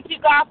 We thank you,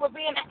 God, for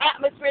being an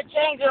atmosphere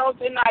changer on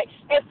tonight.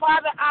 And,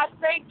 Father, I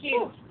thank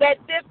you that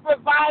this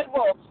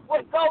revival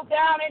will go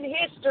down in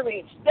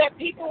history, that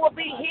people will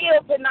be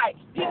healed tonight.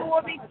 People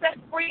will be set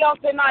free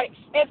on tonight.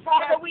 And,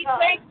 Father, we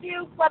thank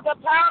you for the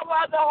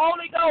power of the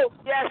Holy Ghost.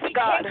 Yes, we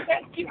God.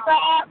 Thank you,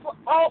 God, for,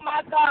 oh,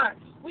 my God.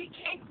 We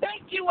can't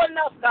thank you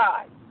enough,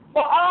 God,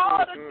 for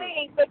all the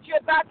things that you're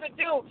about to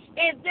do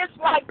in this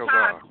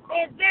lifetime,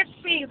 in this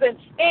season,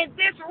 in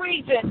this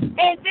region,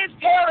 in this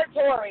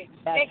territory.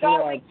 And,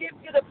 God, we give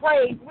you the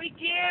praise. We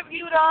give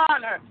you the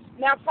honor.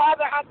 Now,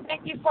 Father, I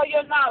thank you for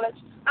your knowledge.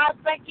 I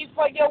thank you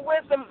for your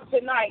wisdom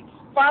tonight.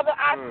 Father,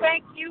 I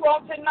thank you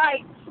on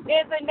tonight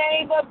in the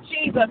name of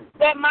Jesus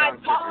that my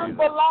tongue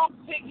belongs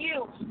to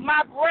you.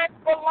 My breath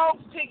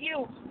belongs to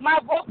you.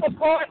 My vocal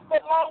cords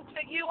belong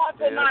to you on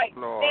tonight.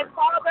 Yes, and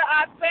Father,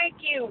 I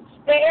thank you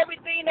that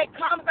everything that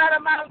comes out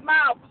of my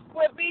mouth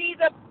will be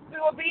the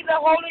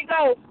Holy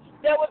Ghost.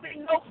 There will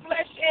be no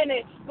flesh in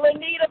it.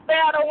 Glennitta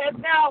Battle has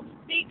now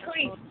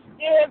decreased.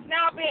 It has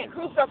now been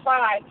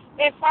crucified.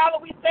 And Father,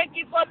 we thank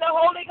you for the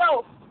Holy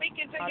Ghost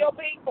speaking to your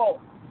people.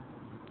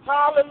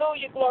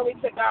 Hallelujah, glory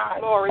to God.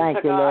 Glory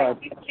to God.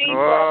 Thank you, Jesus.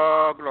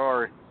 Oh,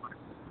 glory.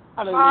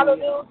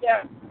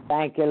 Hallelujah.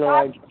 Thank you,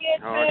 Lord.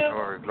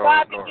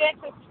 God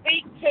began to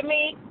speak to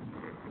me,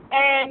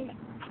 and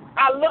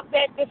I looked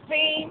at the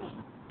theme,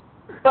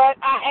 but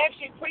I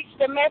actually preached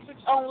the message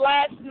on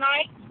last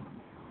night,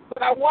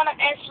 but I want to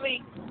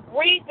actually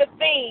read the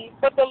theme,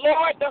 but the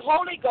Lord, the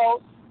Holy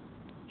Ghost,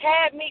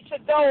 had me to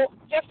go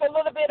just a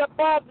little bit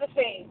above the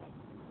theme.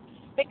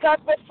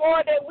 Because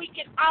before that we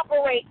can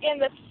operate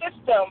in the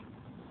system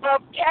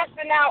of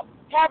casting out,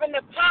 having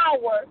the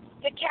power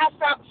to cast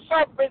out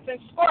serpents and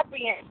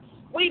scorpions,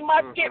 we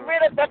must get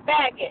rid of the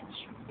baggage.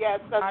 Yes,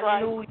 that's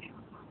right.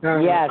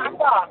 Yes. My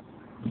God.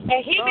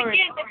 And he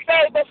began to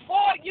say,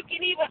 before you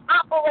can even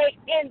operate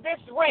in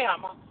this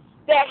realm,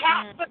 there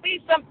has to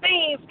be some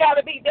things got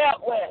to be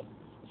dealt with.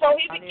 So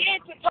he began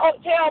to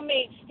tell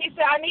me, he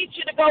said, I need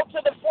you to go to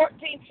the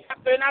 14th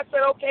chapter. And I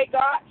said, okay,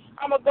 God,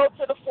 I'm going to go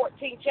to the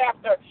 14th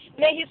chapter. And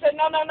then he said,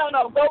 no,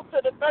 go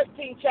to the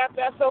 13th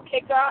chapter. I said,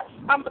 okay, God,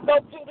 I'm going to go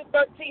to the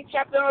 13th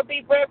chapter. I'm going to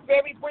be very,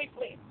 very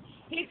briefly.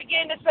 He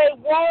began to say,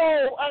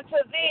 woe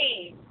unto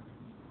thee,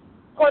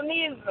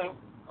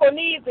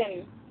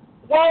 Cornelian,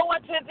 woe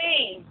unto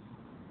thee,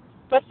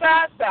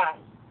 besides that.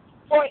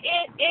 For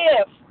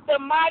if the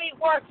mighty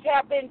works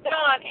have been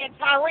done in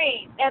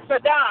Tyre and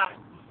Sidon,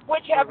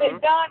 which have been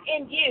done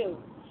in you,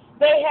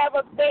 they are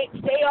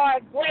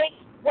a great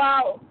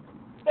while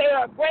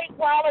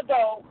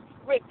ago,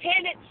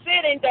 repented,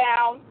 sitting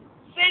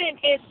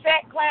in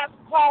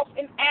sackcloth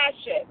and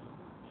ashes,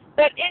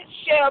 that it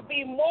shall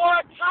be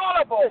more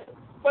tolerable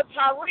for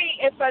Tyre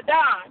and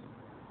Sidon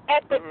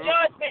at the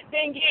judgment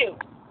than you.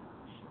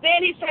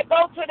 Then he said,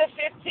 go to the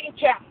 15th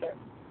chapter.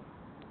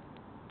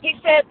 He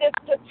said that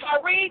the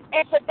Tyre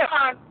and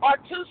Sidon are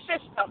two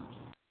systems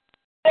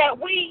that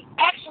we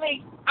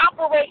actually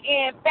operate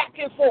in back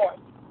and forth.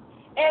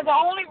 And the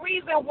only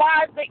reason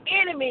why the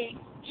enemy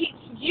keeps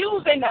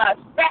using us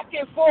back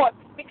and forth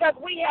because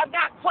we have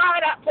not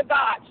cried out to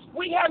God.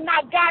 We have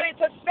not got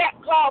into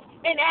sackcloth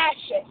and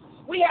ashes.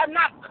 We have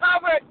not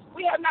covered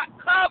the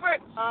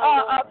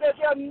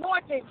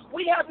anointing.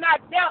 We have not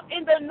dealt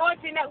in the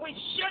anointing that we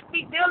should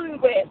be dealing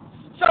with.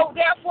 So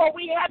therefore,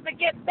 we have to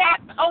get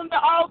back on the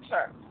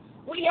altar.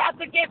 We have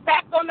to get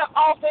back on the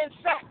altar in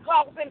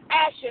sackcloth and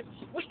ashes.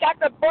 We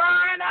got to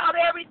burn out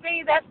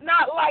everything that's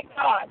not like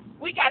God.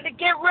 We got to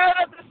get rid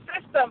of the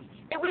systems.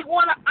 And we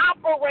want to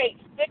operate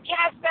to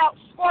cast out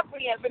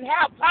scorpions and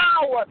have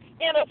power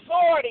and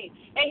authority.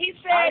 And he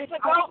said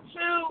go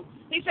to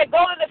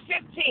the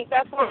 15th.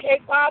 That's okay,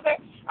 Father.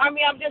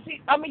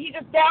 He's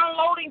just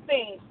downloading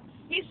things.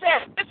 He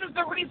said this is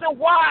the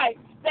reason why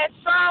that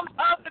some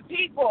of the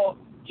people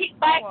keep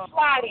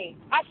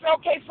backsliding. I said,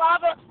 okay,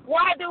 Father,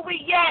 why do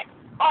we yet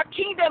are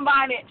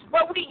kingdom-minded,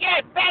 but we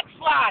yet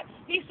backslide?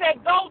 He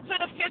said, go to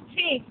the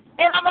 15th,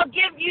 and I'm going to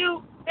give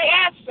you the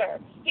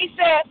answer. He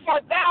said,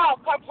 for thou,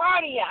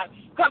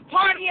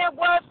 Capernaum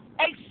was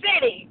a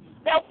city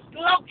that was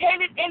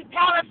located in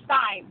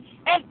Palestine,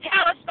 and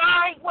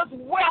Palestine was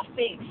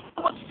wealthy.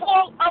 It was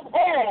full of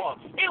oil.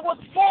 It was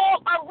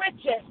full of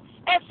riches.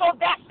 And so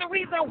that's the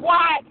reason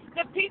why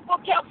the people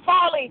kept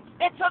falling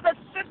into the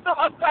system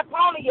of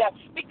Capernaum,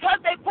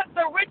 because they put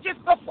the riches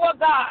before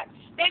God.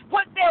 They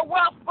put their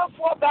wealth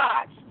before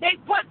God. They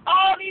put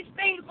all these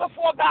things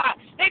before God.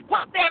 They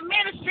put their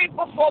ministry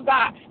before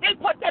God. They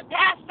put the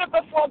pastor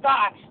before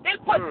God. They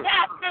put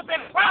pastors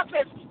and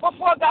prophets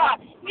before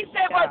God. He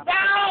said, but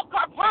thou,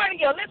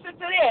 Capernaum, listen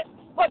to this,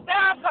 but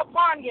thou,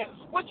 Capernaum,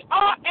 which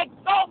art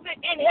exalted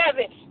in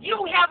heaven, you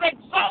have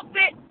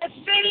exalted the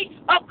city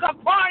of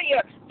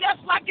Capernaum,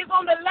 just like it's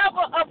on the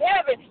level of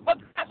heaven. But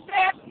God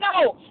says,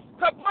 no,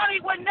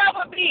 Capernaum would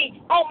never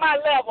be on my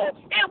level.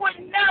 It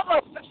would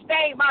never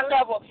sustain my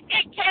level.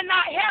 It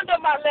cannot handle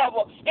my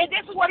level. And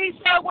this is what he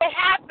said will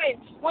happen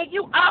when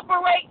you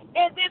operate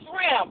in this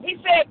realm. He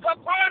said,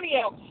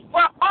 Capernaum,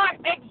 for art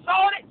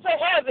exalted to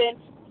heaven,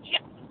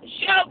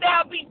 shall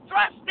thou be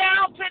thrust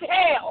down to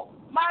hell.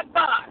 My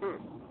God.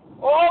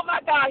 Oh, my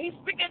God. He's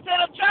speaking to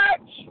the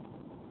church.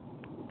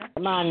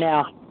 Come on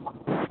now.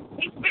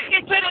 He's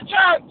speaking to the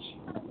church.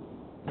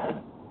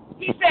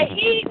 He said,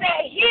 he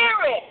that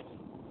heareth,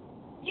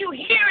 you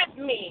heareth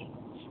me,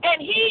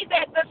 and he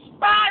that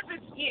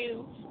despises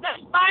you,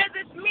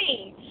 despises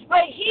me.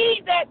 But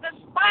he that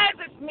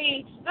despises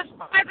me,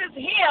 despises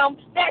him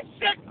that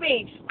sent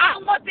me. I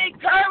want to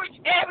encourage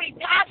every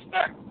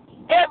pastor,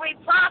 every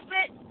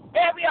prophet,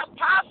 every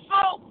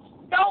apostle.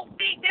 Don't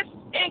be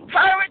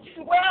discouraged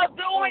and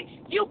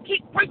well-doing. You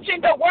keep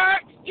preaching the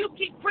word. You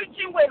keep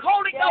preaching with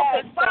Holy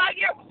Ghost and fire.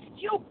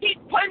 You keep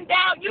putting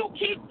down. You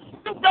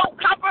don't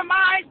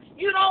compromise.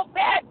 You don't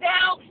back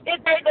down.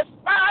 If they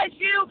despise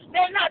you,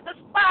 they're not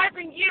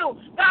despising you.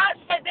 God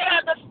said they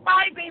are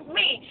despising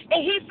me.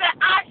 And he said,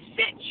 I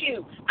sent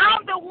you.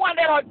 I'm the one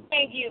that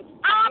ordained you.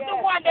 I'm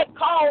the one that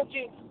called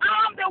you.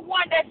 I'm the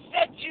one that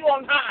set you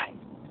on high.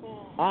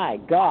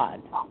 My God.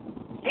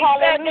 He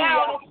said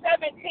down in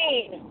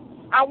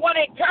 17, I want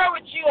to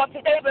encourage you on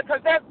today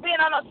because there's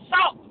been an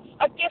assault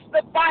against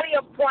the body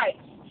of Christ.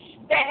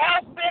 There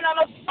has been an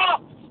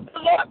assault. The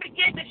Lord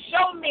began to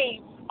show me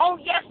on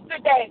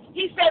yesterday.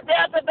 He said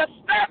there's a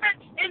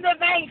disturbance in the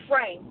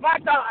mainframe. My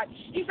God.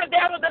 He said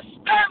there's a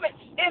disturbance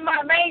in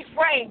my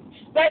mainframe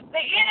that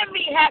the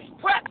enemy has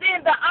pressed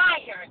in the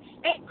iron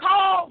and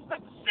caused the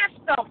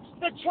system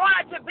to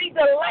try to be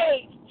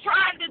delayed,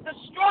 trying to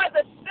destroy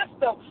the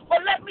system.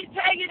 But let me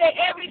tell you that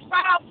every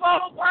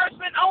fivefold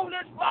person on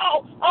this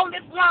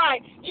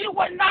line, you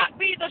will not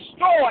be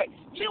destroyed.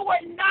 You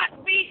will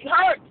not be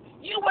hurt.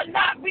 You will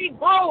not be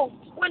bruised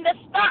when the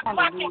stock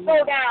market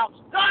go down.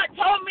 God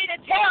told me to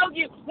tell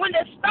you, when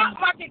the stock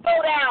market go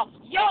down,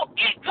 your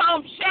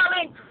income shall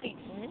increase.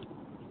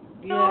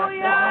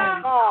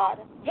 Hallelujah.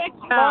 God.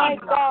 My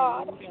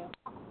God.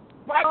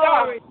 My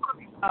God.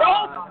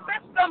 Those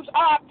systems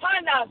are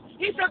upon us.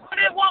 He said,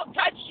 but it won't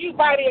touch you,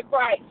 body of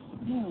Christ.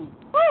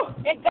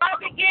 And God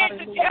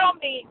began to tell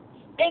me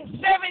in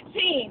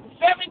 17,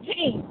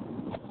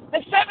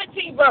 the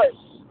 17th verse.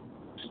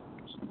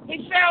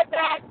 He said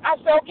that, I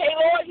said, okay,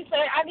 Lord. He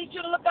said, I need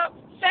you to look up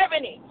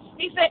 70.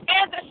 He said,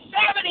 and the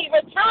 70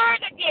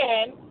 returned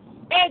again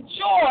in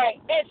joy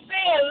and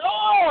said,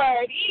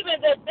 Lord, even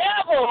the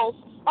devils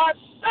are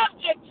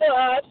subject to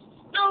us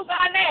through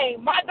thy name.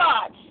 My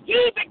God. He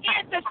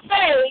began to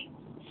say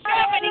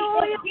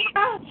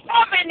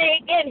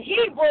meaning in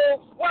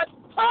Hebrew was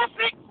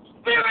perfect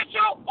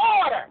spiritual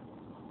order.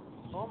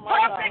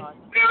 Perfect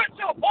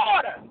spiritual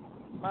order.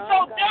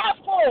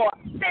 Therefore,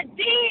 the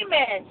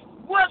demons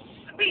will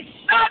be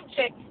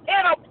subject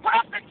in a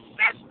perfect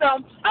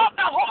system of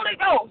the Holy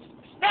Ghost.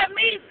 That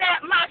means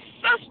that my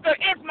sister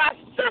is my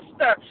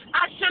sister.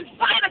 I shouldn't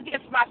fight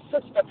against my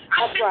sister.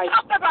 I shouldn't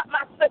talk about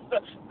my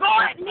sister.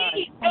 God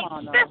needs a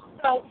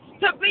system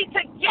to be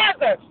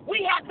together.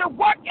 We have to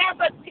work as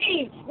a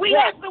team. We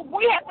have to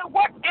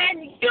work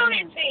in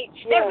unity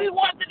if we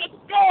want to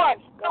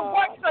destroy the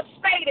works of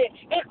Satan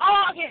and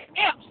all his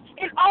imps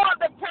and all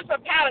the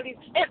principalities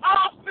and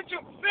all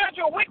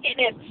spiritual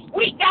wickedness.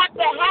 We got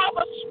to have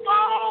a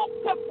strong,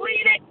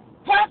 completed,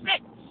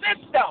 perfect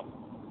system.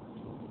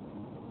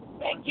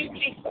 Thank you,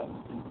 Jesus.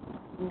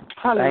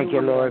 Thank you,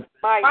 Lord.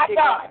 My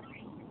God.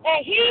 And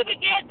he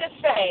began to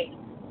say,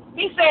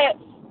 he said,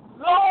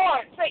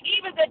 Lord, say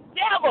even the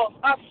devils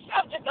are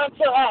subject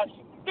unto us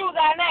through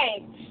thy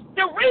name.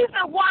 The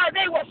reason why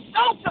they were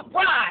so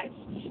surprised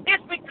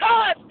is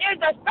because in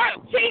the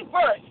 13th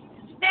verse,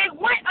 they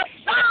went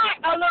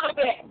aside a little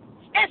bit.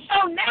 And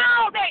so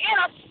now they're in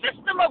a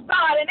system of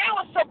God, and they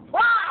were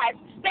surprised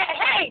that,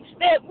 hey,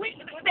 that we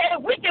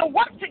can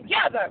work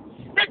together.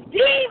 The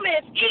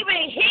demons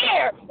even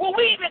hear when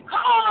we even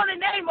call on the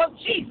name of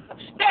Jesus.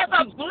 There's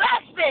a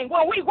blessing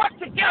when we work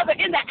together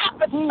in the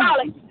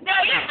apostolic.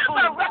 There is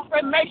a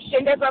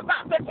reformation that's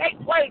about to take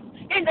place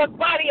in the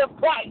body of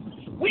Christ.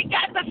 We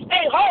got to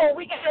stay whole.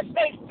 We got to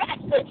stay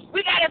fasted.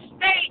 We got to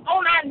stay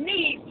on our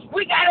knees.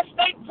 We got to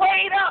stay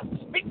prayed up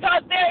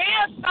because there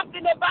is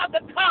something about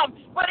to come,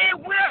 but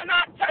it will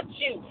not touch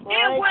you.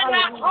 It will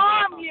not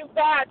harm you,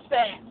 God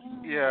says.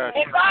 Yes.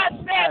 And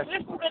God says,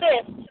 listen to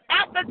this.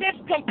 After this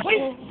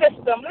complete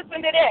system, listen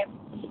to this.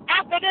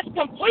 After this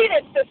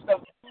completed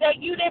system,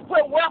 that you didn't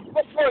put wealth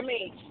before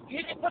me.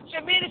 You didn't put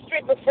your ministry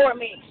before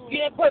me.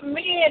 You didn't put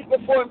men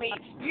before me.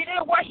 You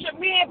didn't worship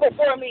men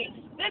before me.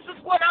 This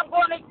is what I'm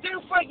going to do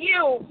for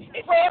you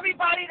and for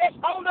everybody that's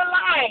on the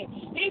line.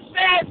 He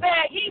said,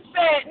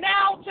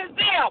 now to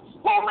them,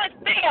 who is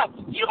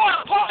them? You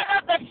are part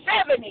of the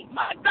 70.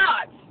 My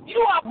God, you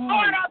are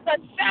part of the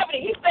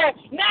 70. He said,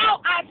 now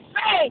I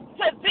say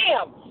to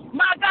them,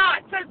 my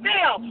God, to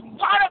them,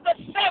 part of the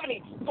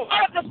 70,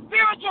 part of the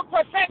spiritual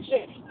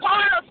perfection,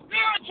 part of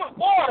spiritual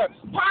order,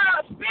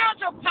 part of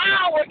spiritual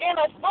power and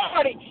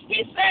authority.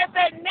 He says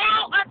that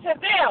now unto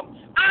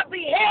them I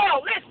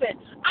beheld,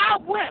 listen,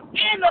 I went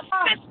in the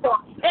system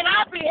and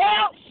I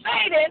beheld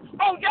Satan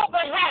on your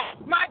behalf,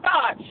 my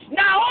God.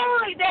 Not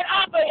only that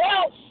I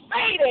beheld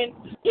Satan,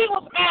 he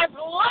was as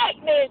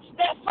lightning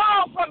that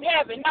fell from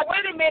heaven. Now,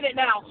 wait a minute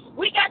now.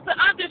 We got to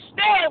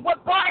understand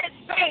what God is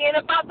saying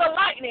about the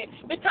lightning,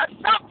 because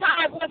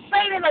sometimes when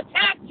Satan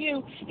attacks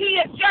you,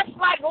 he is just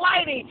like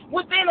lightning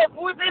within a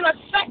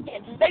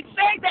second. They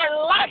say that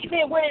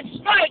lightning, when it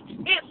strikes,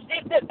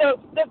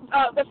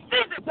 the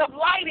physics of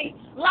lightning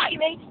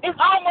is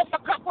almost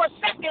a couple of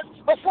seconds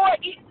before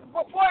it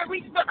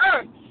reaches the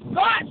earth.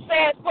 God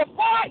says,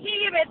 before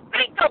he even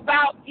think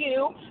about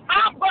you,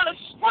 I'm going to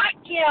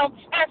strike him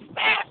as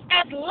fast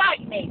as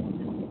lightning.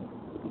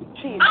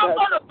 Jesus. I'm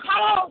going to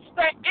cause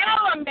the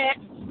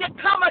elements to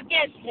come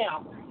against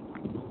him.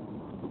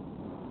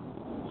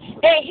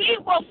 And he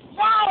will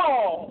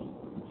fall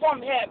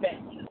from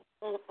heaven.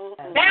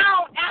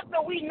 Now,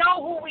 after we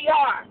know who we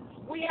are,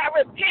 we have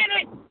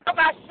repented of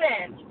our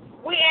sins.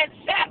 We in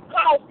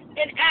sackcloth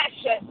and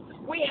ashes.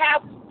 We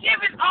have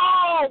given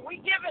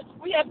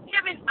we have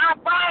given our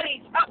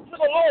bodies up to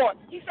the Lord.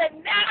 He said,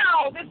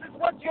 now this is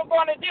what you're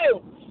going to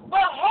do.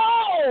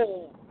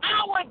 Behold,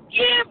 I will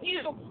give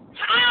you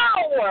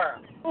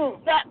power.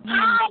 That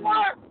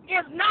power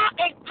is not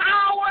a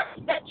power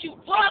that you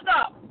plug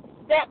up.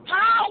 That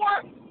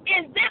power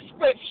in this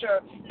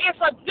scripture is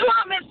a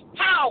dunamis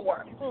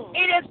power.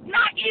 It is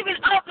not even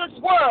of this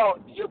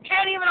world. You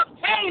can't even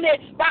obtain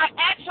it by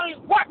actually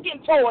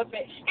working towards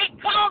it.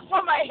 It comes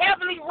from a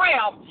heavenly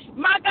realm.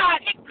 My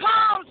God, it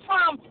comes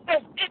from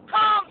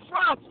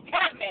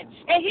heaven.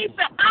 And he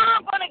said,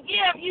 I'm going to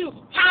give you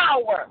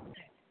power.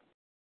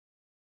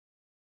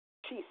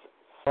 Jesus.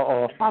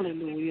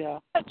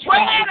 Hallelujah. To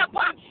tread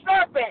upon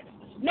serpents.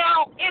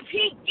 Now, if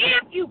he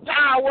gives you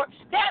power,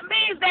 that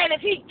means that if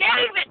he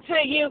gave it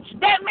to you,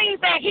 that means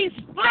that he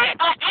split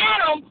an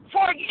atom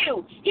for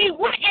you. He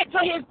went into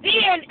his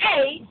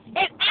DNA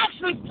and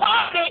actually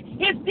parted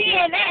his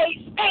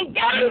DNA and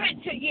gave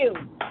it to you.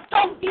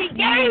 So he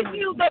gave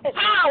you the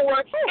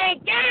power and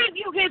gave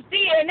you his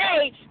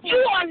DNA. You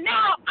are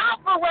now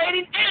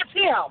operating as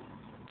him.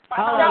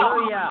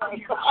 Hallelujah.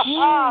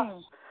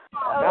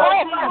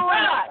 Oh, my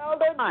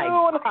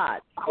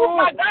God. Oh,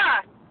 my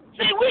God.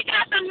 See, we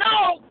got to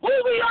know who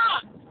we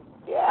are.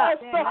 Yes.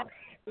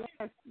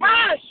 We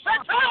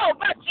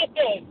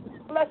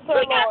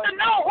got to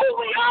know who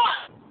we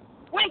are.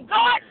 When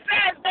God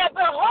says that,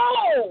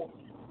 behold,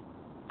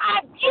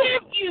 I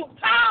give you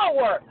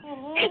power.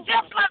 It's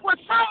just like when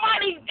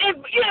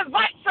you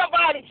invite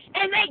somebody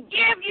and they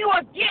give you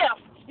a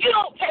gift. You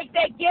don't take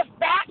that gift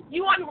back.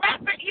 You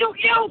unwrap it. You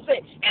use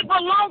it. It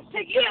belongs to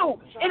you.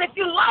 And if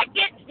you like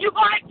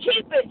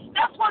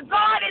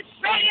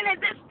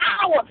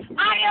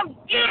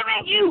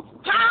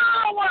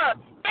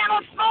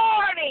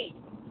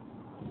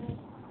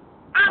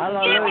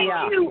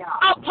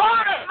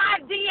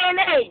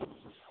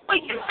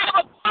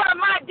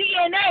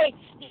DNA,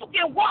 you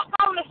can walk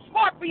on the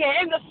scorpion,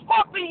 and the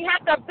scorpion you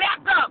have to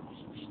back up.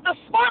 The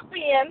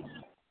scorpion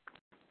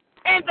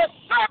and the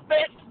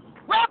serpent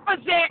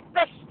represent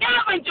the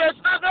scavengers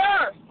of the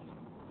earth.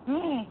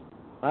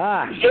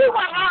 You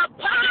will have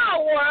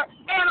power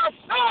and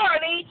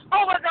authority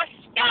over the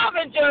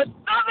scavengers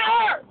of the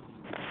earth.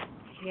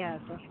 Yes.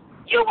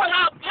 You will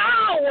have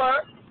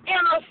power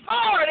and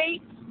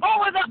authority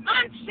over the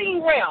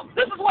unseen realm.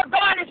 This is what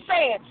God is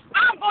saying.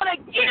 I'm going to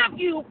give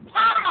you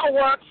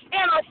power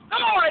and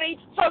authority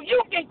so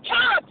you can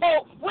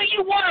catapult when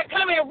you want to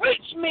come and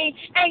reach me,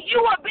 and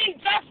you will be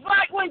just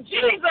like when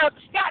Jesus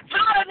got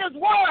tired of this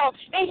world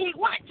and he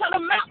went to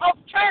the Mount of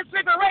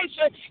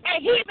Transfiguration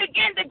and he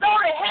began to go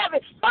to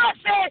heaven. God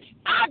said,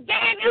 I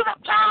gave you the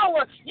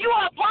power. You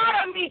are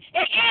part of me,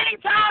 and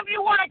anytime you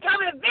want to come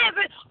and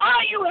visit,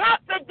 all you have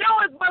to do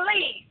is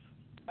believe.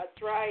 That's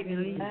right.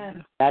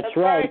 That's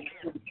right.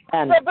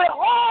 So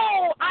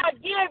behold, I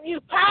give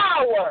you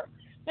power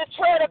to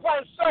tread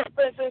upon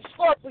serpents and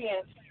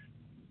scorpions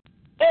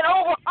and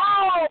over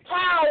all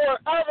power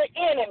of the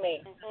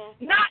enemy.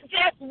 Not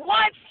just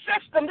one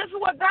system. This is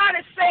what God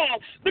is saying,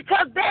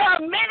 because there are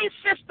many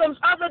systems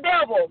of the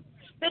devil.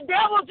 The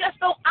devil just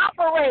don't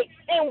operate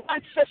in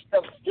one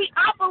system. He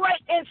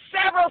operates in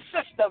several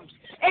systems.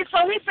 And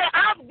so he said,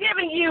 I'm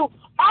giving you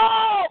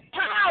all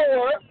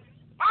power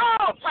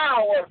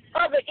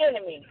of the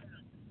enemy.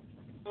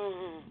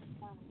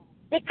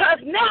 Because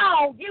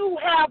now you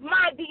have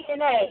my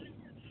DNA.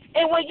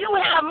 And when you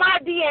have my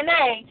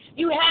DNA,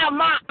 you have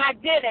my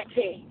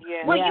identity.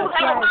 Yeah. When you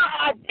have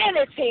my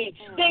identity,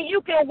 then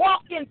you can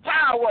walk in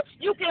power.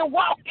 You can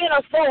walk in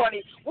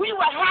authority. We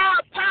will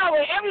have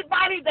power.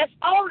 Everybody that's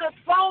on the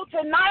phone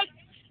tonight,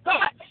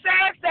 God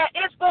says that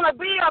it's going to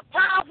be a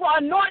powerful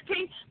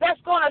anointing that's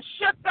going to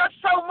shift us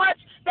so much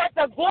that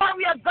the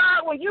glory of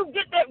God, when you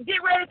get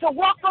ready to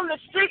walk on the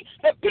street,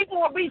 that people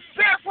will be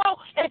fearful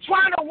and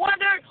trying to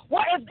wonder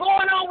what is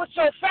going on with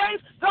your face.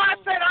 God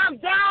said, I'm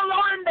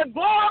downloading the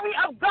glory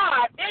of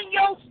God in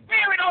your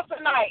spirit on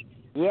tonight.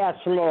 Yes,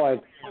 Lord.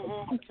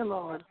 Thank you,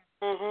 Lord.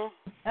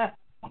 And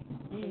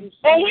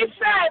he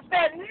says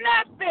that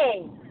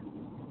nothing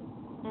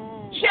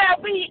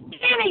shall be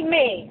any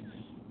means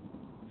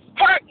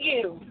hurt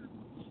you.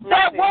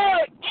 That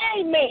word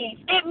any means,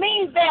 it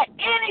means that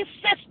any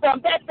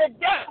system that the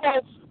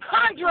devil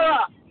conjure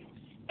up,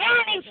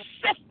 any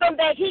system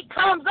that he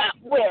comes up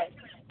with,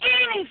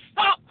 any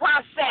thought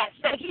process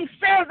that he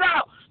sends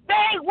out,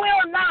 they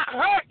will not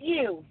hurt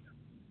you.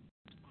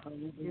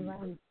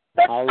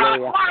 The stock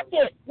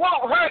market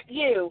won't hurt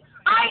you.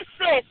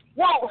 ISIS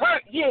won't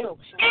hurt you.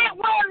 It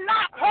will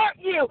not hurt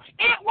you.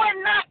 It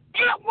will not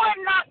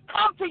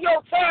come to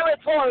your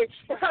territory,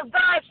 because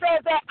God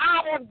says that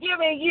I have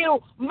given you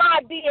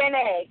my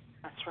DNA.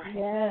 That's right.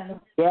 Yeah.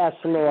 Yes,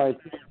 Lord.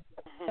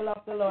 I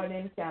love the Lord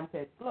in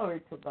campus.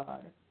 Glory to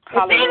God.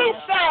 Then he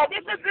said,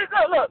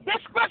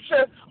 this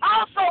scripture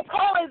also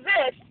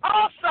coexists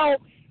also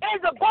in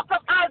the book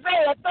of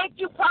Isaiah. Thank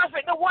you,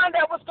 prophet, the one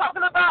that was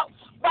talking about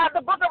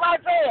the book of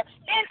Isaiah.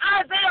 In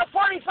Isaiah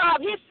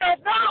 45, he says,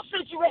 now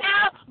since you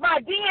have my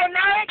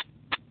DNA,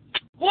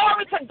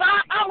 glory to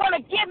God, I'm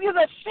going to give you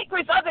the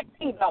secrets of the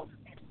kingdom.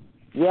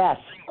 Yes.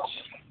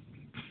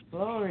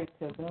 Glory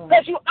to God.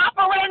 Because you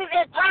operated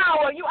in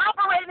power, you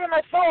operated in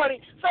authority.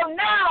 So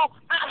now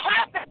I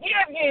have to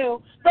give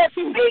you the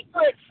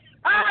secrets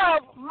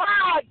of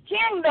my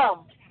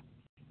kingdom.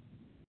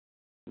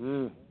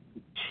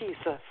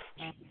 Jesus.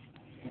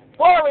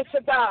 Glory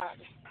to God.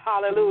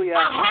 Hallelujah.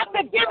 I have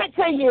to give it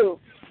to you.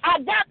 I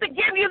got to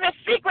give you the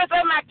secrets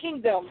of my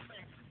kingdom.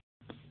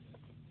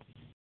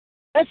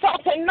 And so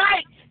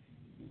tonight,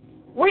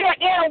 we are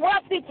in a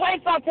wealthy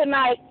place on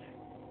tonight.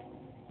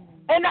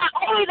 And not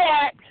only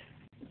that,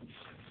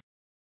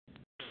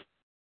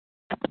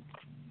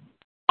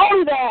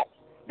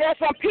 there's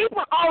some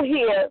people out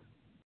here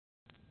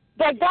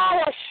that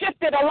God has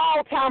shifted a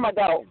long time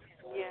ago.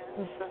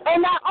 Yes.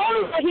 And not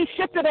only that he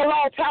shifted a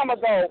long time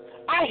ago,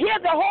 I hear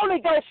the Holy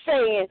Ghost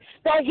saying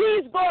that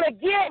he's going to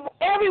give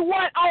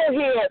everyone out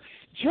here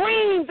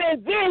dreams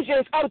and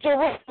visions of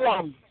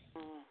Jerusalem.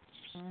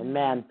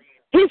 Amen.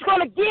 He's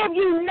going to give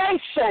you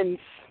nations.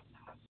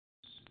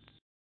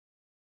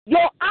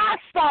 Your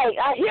eyesight.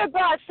 I hear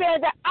God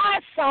saying the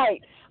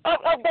eyesight of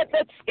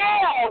the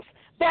scales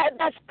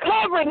that's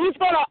covering. He's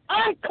going to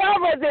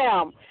uncover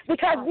them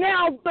because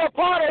now they're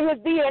part of his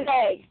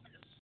DNA.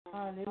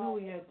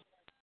 Hallelujah.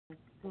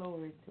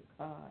 Glory to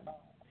God.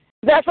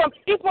 There's some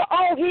people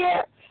out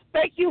here,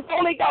 thank you,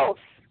 Holy Ghost,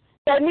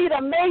 that need a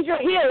major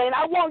healing.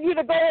 I want you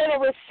to go in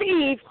and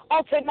receive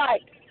on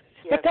tonight.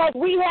 Yes. Because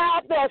we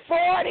have the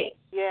authority.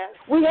 Yes.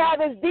 We have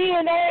his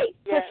DNA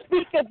yes. to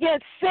speak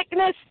against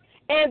sickness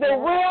and the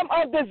realm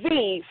of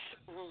disease.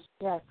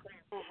 Yes.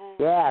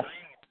 Yes.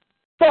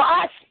 So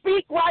I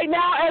speak right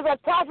now as a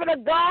prophet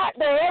of God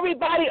that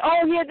everybody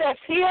on here that's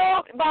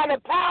healed by the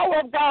power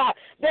of God,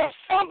 there's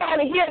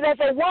somebody here, there's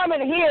a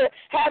woman here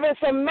having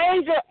some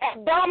major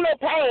abdominal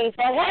pains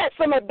or had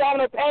some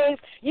abdominal pains.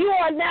 You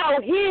are now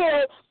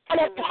healed by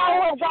the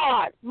power of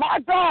God. My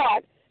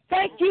God,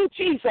 thank you,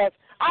 Jesus.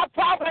 I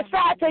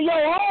prophesy to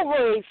your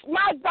ovaries,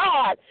 my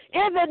God,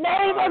 in the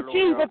name of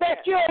Jesus,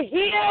 that you're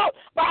healed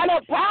by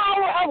the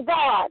power of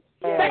God.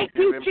 Thank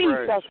you,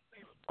 Jesus.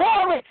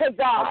 Glory to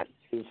God.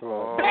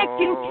 Thank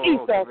you,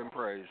 Jesus.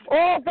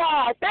 Oh,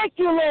 God. Thank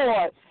you,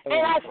 Lord. And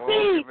I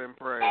see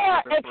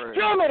lower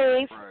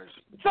extremities.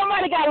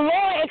 Somebody got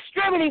lower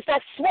extremities,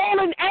 that's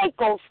swollen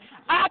ankles.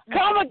 I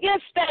come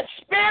against that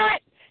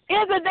spirit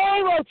in the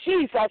name of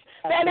Jesus,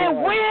 that it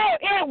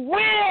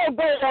will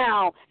go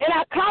down. And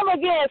I come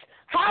against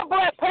high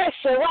blood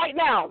pressure right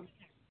now.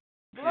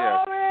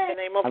 Glory. In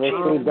the name of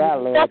Jesus.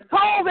 That's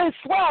causing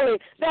swelling.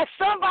 There's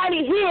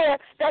somebody here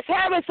that's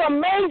having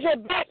some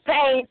major back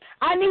pain.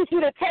 I need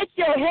you to take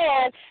your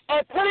hand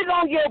and put it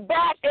on your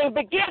back and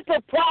begin to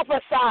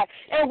prophesy.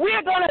 And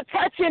we're going to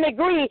touch and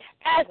agree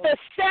at the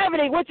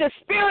 70, which is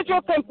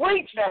spiritual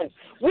completion.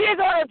 We're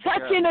going to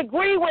touch and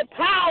agree with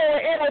power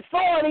and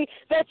authority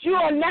that you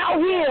are now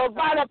healed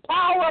by the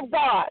power of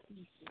God.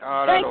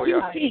 Thank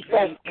you,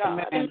 Jesus.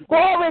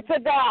 Glory to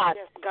God.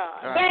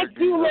 Thank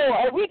you,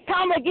 Lord. We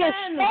come against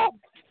stroke.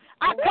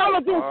 I come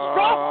against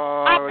stroke.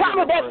 I come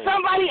against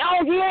somebody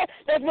out here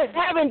that's been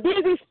having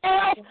dizzy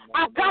spells.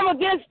 I come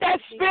against that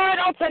spirit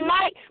on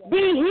tonight.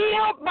 Be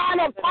healed by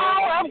the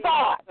power of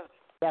God.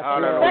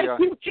 Thank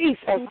you,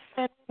 Jesus.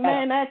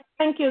 Amen.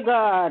 Thank you,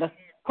 God.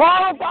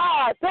 Oh,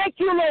 God. Thank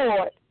you,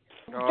 Lord.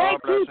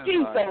 Thank you,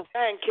 Jesus.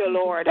 Thank you,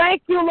 Lord.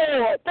 Thank you,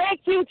 Lord.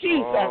 Thank you,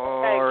 Jesus.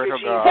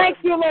 Thank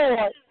you,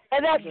 Lord.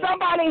 And there's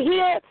somebody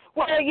here,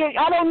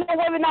 I don't know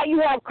whether or not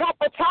you have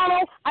carpal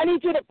tunnel. I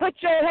need you to put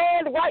your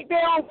hand right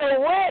there on the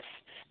wrist,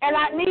 and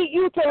I need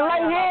you to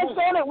lay hands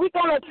on it. We're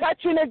going to touch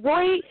and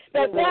agree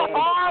that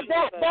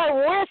that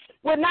wrist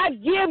will not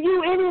give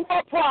you any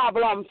more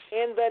problems.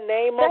 In the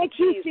name of Jesus. Thank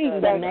you,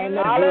 Jesus.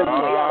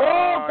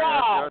 Oh,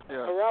 God.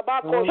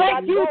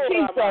 Thank you,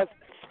 Jesus.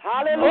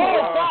 Hallelujah.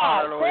 Oh,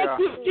 God. Thank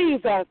you,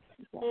 Jesus.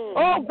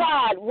 Oh,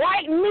 God.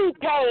 Right knee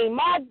pain.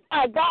 My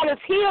God has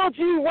healed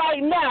you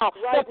right now.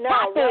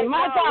 My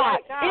God.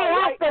 It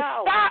has to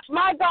stop,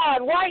 my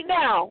God, right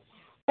now.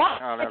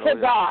 To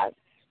God.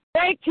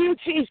 Thank you,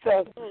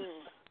 Jesus.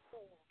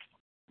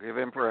 Give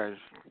him praise.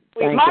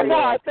 My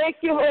God. Thank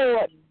you,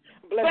 Lord.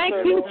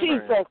 Thank you,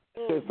 Jesus.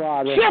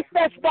 Shift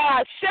us,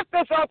 God. Shift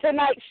us on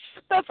tonight.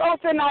 Shift us on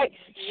tonight.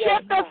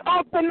 Shift us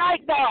on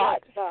tonight, God.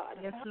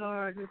 Yes,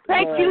 Lord.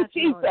 Thank you,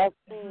 Jesus.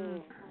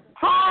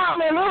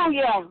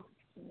 Hallelujah.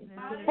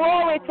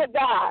 Glory to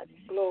God.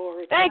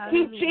 Thank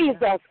you,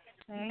 Jesus.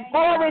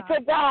 Glory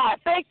to God.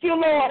 Thank you,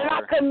 Lord. And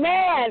I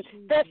command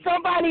that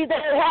somebody that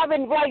is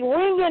having like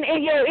ringing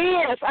in your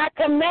ears, I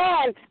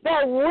command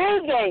that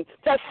ringing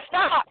to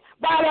stop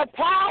by the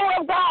power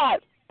of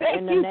God.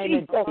 Thank you,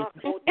 Jesus.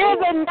 In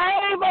the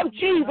name of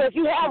Jesus,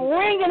 you have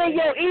ringing in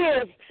your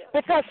ears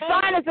because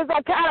sinuses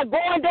are kind of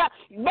going down.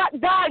 But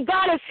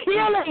God is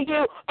healing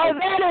you of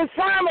that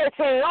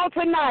infirmity on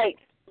tonight.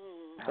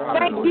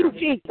 Thank you,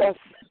 Jesus.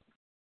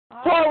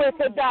 Glory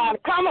to God.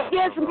 Come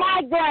against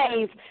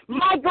migraine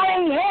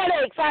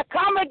headaches. I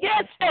come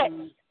against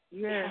it.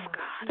 Yes,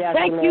 God.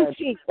 Thank you,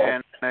 Jesus.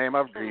 In the name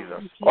of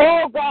Jesus.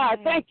 Oh, God.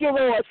 Thank you,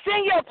 Lord.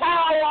 Send your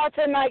power on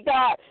tonight,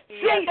 God.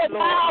 Send your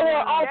power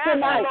on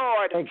tonight.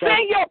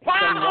 Send your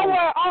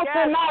power on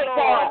tonight,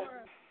 God.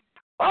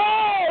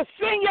 Oh,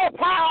 send your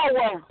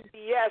power.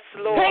 Yes,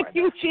 Lord. Thank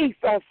you,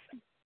 Jesus.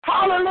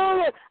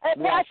 Hallelujah.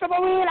 And Pastor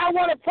Marine, I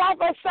want to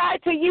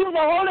prophesy to you. The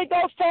Holy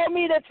Ghost told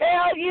me to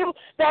tell you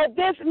that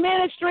this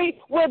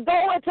ministry will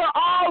go into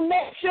all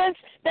nations,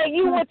 that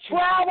you will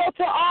travel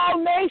to all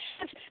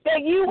nations,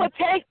 that you will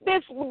take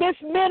this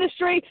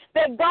ministry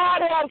that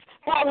God has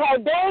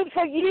ordained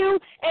for you,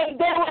 and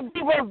there will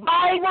be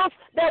revivals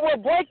that will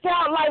break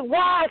out like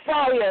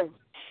wildfire.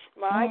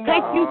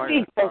 Thank you,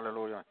 Jesus.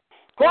 Hallelujah.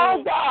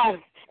 Oh,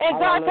 God. And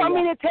God told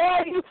me to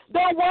tell you,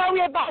 don't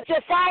worry about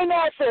your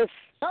finances.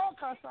 Oh,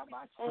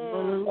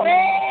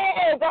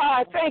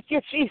 God, thank you,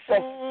 Jesus.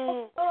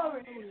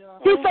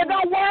 He said,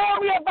 don't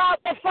worry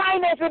about the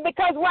finances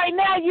because right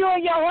now you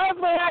and your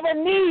husband have a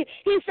need.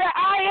 He said,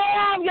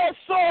 I am your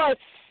source.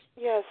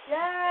 Yes.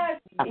 Yes.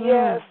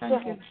 Yes.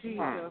 Thank you,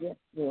 Jesus.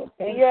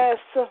 Yes.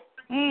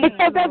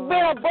 Because there's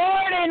been a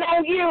burden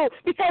on you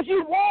because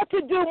you want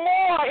to do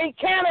more in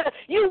Canada.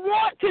 You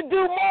want to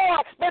do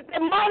more, but the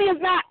money is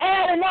not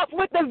adding up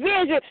with the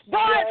vision.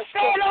 God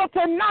said on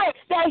tonight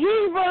that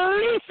He's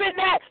releasing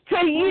that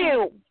to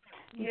you.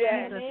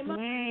 Yes.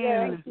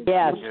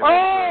 Yes.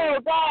 Oh,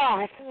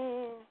 God.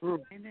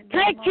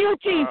 Thank you,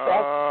 Jesus.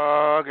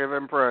 Oh, give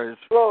Him praise.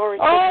 Glory.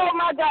 Oh,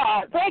 my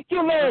God. Thank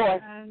you,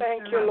 Lord.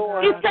 Thank you,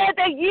 Lord. He said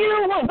that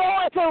you were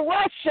going to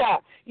Russia.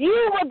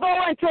 You were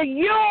going to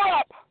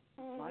Europe.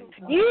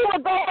 You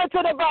were going to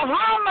the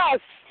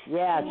Bahamas.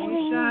 Yes.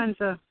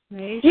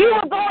 You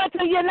were going to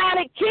the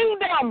United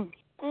Kingdom.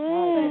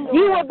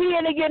 You will be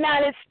in the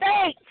United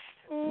States.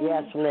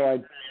 Yes,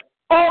 Lord.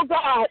 Oh,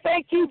 God.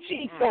 Thank you,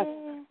 Jesus.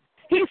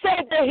 He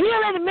said the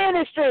healing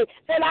ministry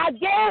that I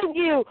gave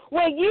you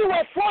when you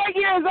were 4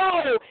 years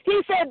old,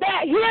 he said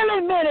that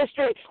healing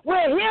ministry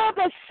will heal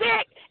the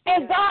sick,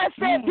 and God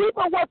said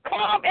people will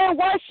come and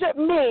worship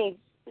me.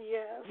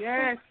 Yes.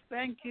 Yes.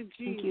 Thank you,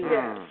 Jesus.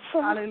 Yes.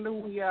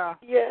 Hallelujah.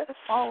 Yes.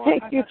 Oh,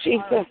 Thank you,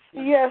 Jesus.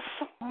 Yes.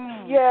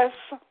 Yes.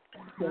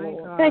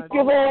 Thank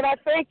you, Lord. I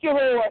thank you,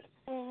 Lord.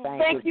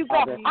 Thank you,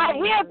 God. I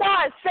hear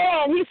God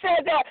saying, He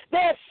said that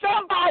there's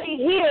somebody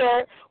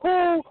here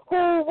who is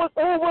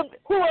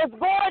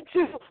going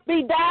to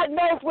be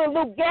diagnosed with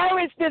Lou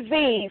Gehrig's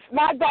disease.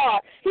 My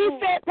God. He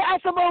said,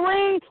 Pastor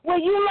Maureen,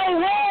 when you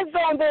lay hands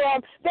on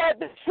them, that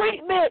the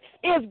treatment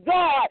is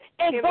God,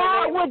 and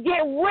God will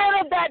get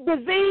rid of that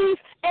disease,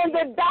 and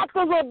the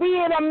doctors will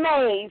be in a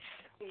maze.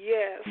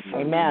 Yes.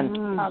 Amen.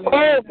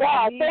 Oh,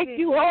 God. Thank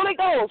you, Holy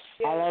Ghost.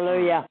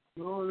 Hallelujah.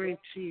 Glory,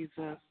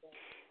 Jesus.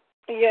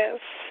 Yes.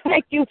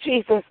 Thank you,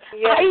 Jesus.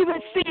 Yes. I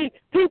even see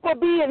people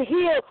being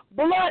healed,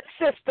 blood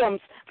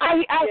systems.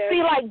 I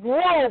see like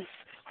growth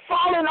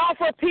falling off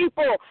of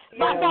people.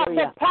 My God,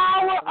 the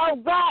power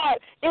of God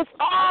is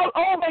all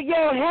over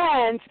your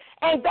hands.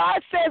 And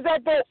God says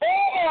that the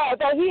oil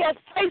that He has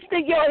placed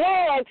in your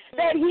hand,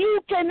 that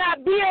you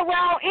cannot be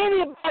around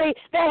anybody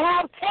that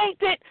have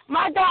tainted,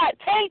 my God,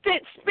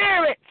 tainted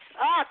spirits.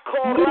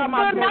 You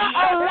will not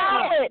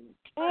allow it.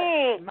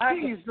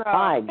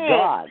 My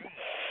God.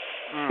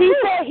 He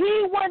said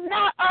He would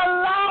not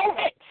allow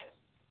it.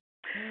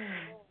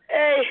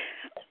 Hey.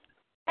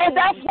 And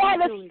that's why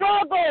the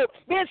struggle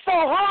is so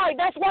hard.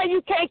 That's why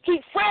you can't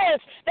keep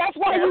friends. That's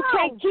why you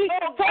can't keep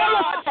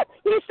fellowship.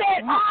 He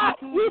said, I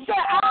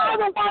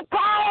the one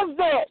caused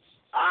it.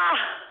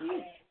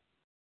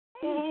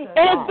 And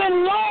it's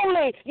been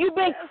lonely. You've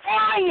been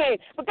crying.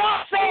 But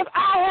God says,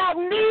 I have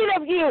need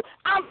of you.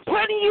 I'm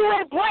putting you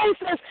in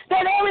places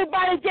that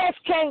everybody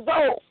just can't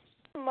go.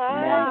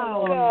 My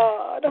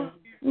God.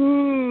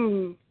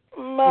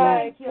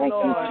 Thank you,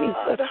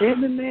 Lord.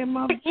 In the name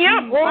of Jesus.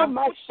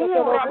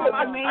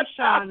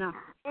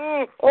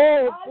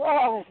 Oh,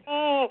 God.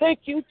 Thank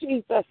you,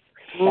 Jesus.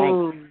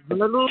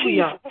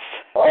 Hallelujah.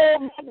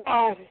 Oh, my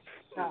God.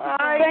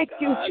 Thank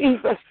you,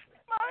 Jesus.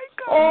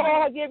 Oh,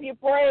 I give you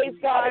praise,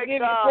 God. I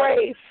give you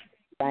praise.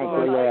 Thank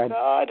you, Lord.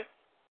 God.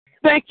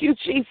 Thank you,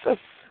 Jesus.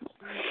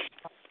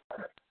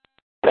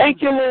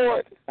 Thank you,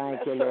 Lord.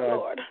 Thank you,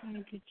 Lord.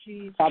 Thank you,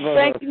 Jesus.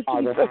 Thank you,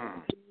 Jesus.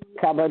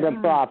 Cover the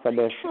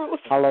prophetess.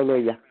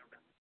 Hallelujah.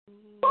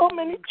 So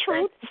many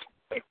truths.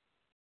 Thank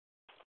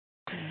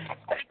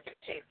you,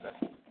 Jesus.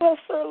 Bless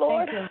her,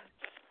 Lord.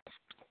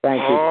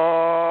 Thank you.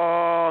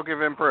 Oh,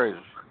 give Him praise.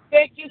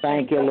 Thank you,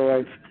 Thank you,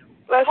 Lord.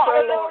 Bless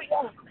her, Lord.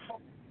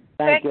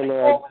 Thank you,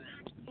 Lord.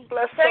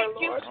 Bless her,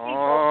 Lord.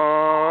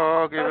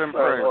 Oh, give Him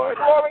praise. Lord.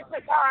 Glory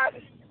to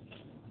God.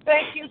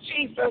 Thank you,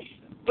 Jesus.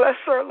 Bless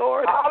her,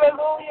 Lord.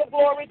 Hallelujah.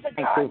 Glory to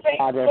God.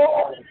 Thank you,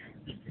 Lord.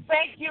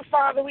 Thank you,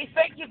 Father. We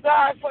thank you,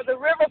 God, for the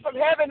river from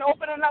heaven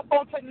opening up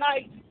on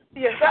tonight.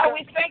 Yes, God,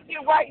 we thank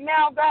you right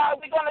now, God.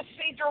 We're going to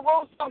see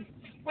Jerusalem.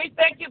 We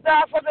thank you,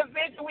 God, for the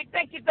vision. We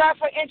thank you, God,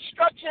 for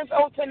instructions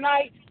on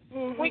tonight.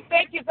 We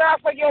thank you,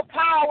 God, for your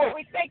power.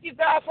 We thank you,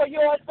 God, for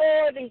your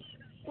authority.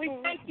 We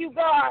thank you,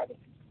 God.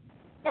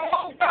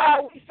 Oh,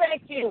 God, we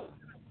thank you.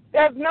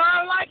 There's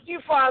none like you,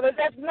 Father.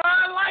 There's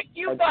none like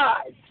you,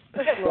 God.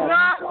 There's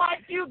none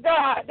like you,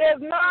 God. There's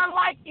none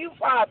like you,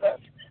 Father.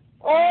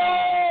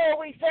 Oh,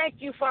 we thank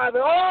you,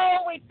 Father.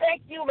 Oh, we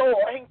thank you,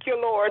 Lord. Thank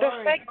you, Lord.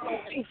 Thank you,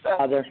 Jesus.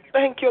 Father.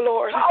 Thank you,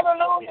 Lord.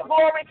 Hallelujah.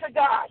 Glory to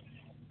God.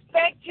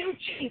 Thank you,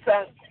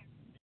 Jesus.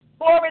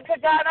 Glory to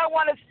God. I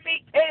want to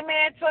speak,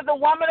 amen, to the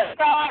woman of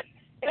God,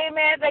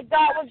 amen, that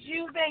God was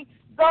using.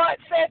 God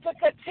said to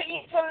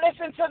continue to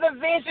listen to the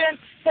vision,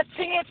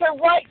 continue to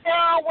write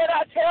down what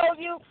I tell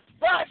you.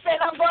 God said,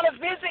 I'm going to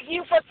visit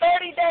you for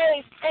 30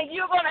 days, and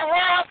you're going to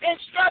have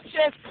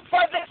instructions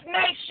for this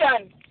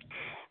nation.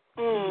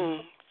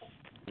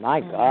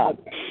 My God.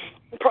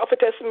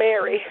 Prophetess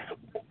Mary.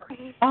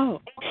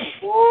 Oh,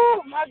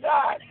 my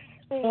God.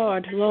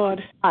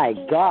 Lord. My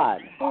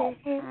God.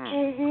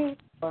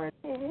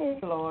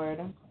 Lord.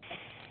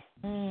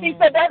 He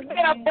said that's been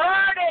a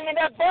burden, and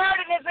that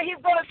burden is that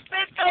he's going to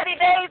spend 30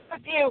 days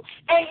with you,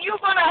 and you're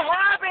going to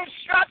have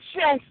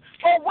instructions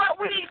for what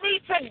we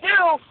need to do,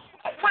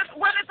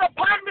 what is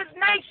upon this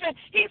nation.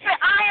 He said,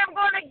 I am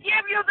going to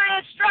give you the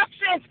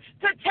instructions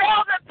to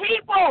tell the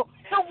people,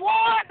 to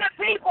warn the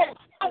people,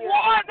 to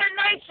warn the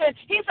nation.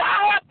 He said,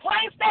 I have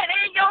placed that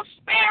in your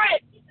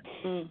spirit.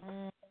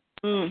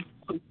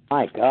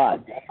 My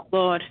God.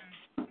 Lord.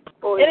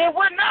 And it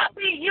would not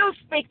be you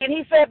speaking.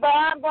 He said, but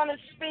I'm going to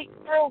speak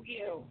through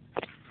you.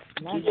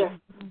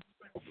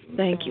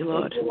 Thank you,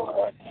 Lord.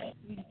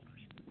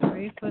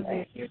 Pray for this.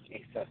 Thank you,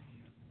 Jesus.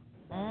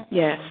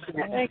 Yes.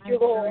 Thank you,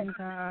 Lord.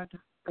 God.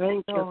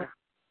 Thank you.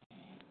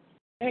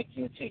 Thank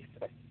you,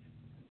 Jesus.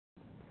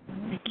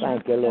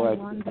 Thank you, Lord.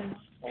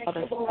 Thank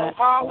you, Lord.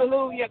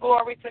 Hallelujah.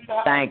 Glory to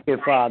God. Thank you,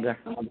 Father.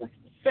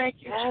 Thank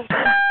you, Jesus.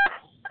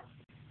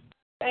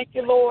 Thank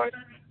you, Lord.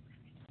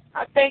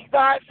 I thank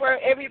God for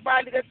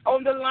everybody that's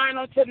on the line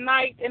on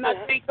tonight, and I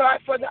thank God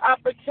for the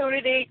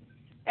opportunity.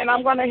 And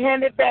I'm going to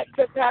hand it back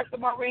to Pastor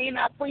Maureen.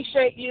 I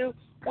appreciate you,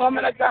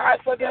 woman of God,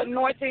 for the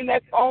anointing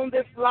that's on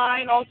this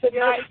line on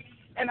tonight.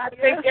 And I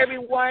thank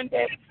everyone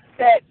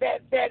that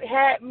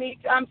had me.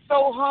 I'm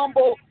so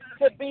humbled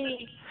to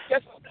be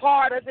just a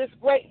part of this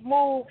great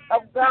move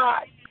of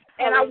God.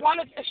 And I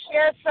wanted to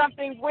share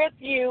something with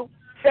you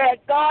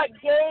that God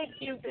gave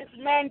you this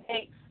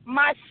mandate.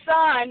 My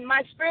son,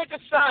 my spiritual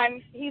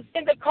son, he's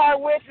in the car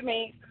with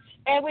me,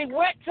 and we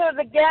went to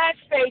the gas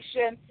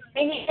station,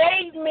 and he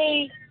gave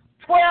me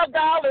 $12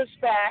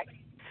 back.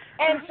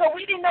 And so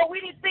we didn't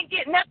think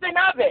nothing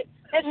of it.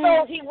 And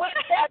so he went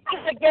back to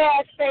the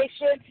gas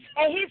station,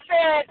 and he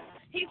says,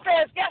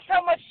 guess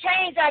how much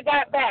change I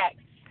got back?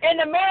 And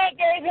the man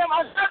gave him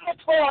another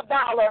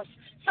 $12.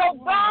 So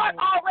God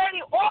already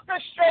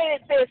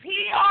orchestrated this.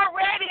 He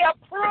already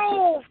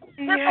approved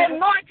this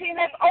anointing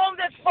that's on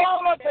this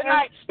phone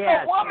tonight.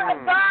 Yes. So, woman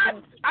of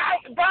God,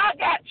 God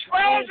got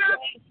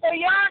treasures,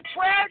 beyond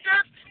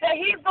treasures,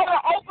 that he's going to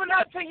open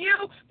up to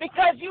you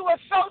because you were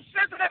so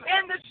sensitive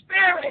in the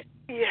spirit.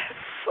 Yes.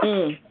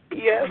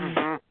 Yes.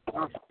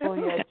 Oh,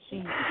 yes,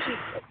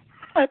 Jesus.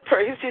 I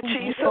praise you,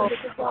 Jesus.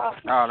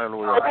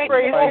 Hallelujah. I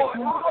praise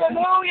you.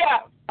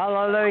 Hallelujah.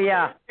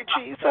 Hallelujah.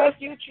 Jesus. Thank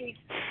you, Jesus.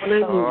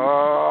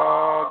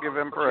 Oh, give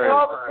him praise.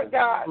 Glory to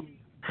God.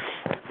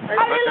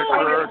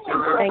 Hallelujah. Give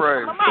him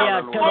praise.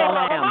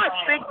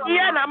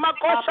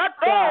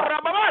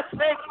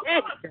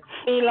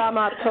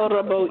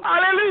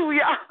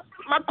 Hallelujah.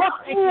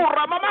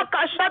 Makokura mama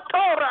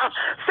kashatora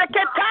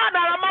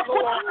seketana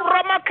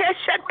makokura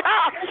makesheta.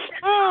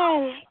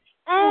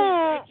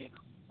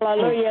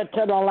 Hallelujah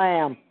to the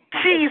Lamb.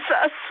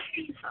 Jesus.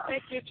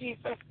 Thank you,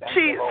 Jesus.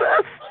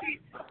 Jesus.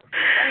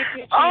 Thank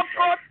you, Jesus.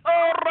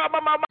 Akotora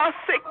mama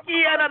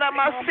sekiana na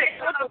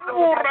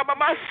masekura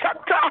mama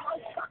shata.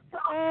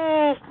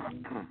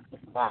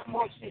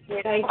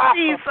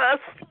 Jesus.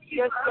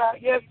 Yes, God.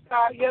 Yes,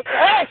 God. Yes, God.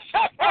 Hey,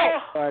 shut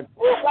up.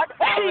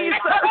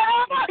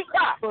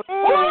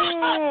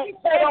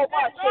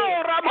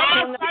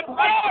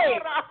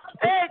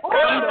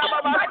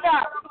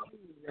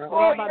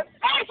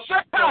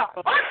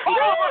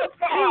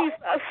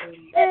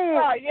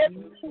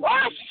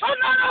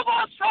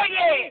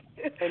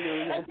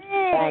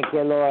 Thank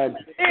you, Lord.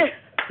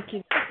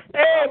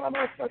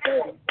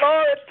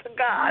 Glory to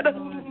God.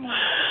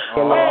 Oh,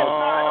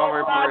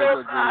 we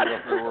praise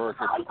Jesus. We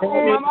worship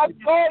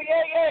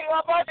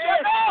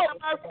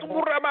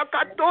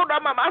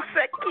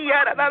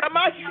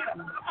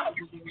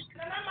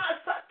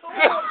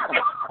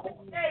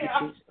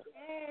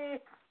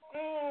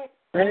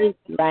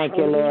Thank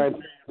you, Lord.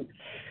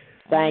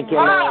 Thank you,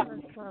 Lord.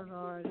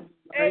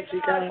 Thank you,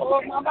 God.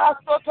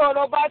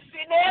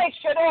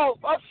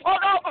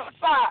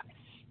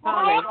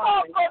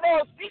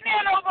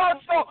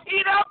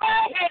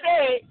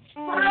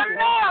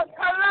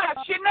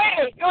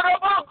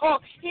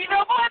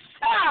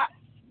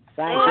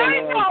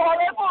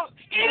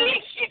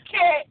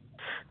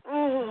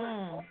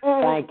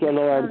 Thank you,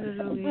 Lord.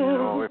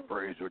 Oh, we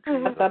praise you,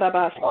 Jesus.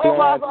 Hallelujah.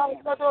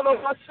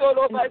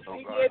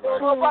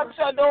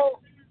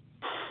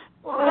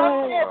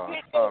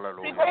 Oh,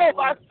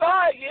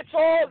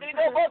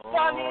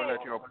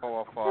 let your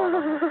power fall on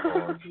us,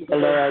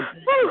 Lord.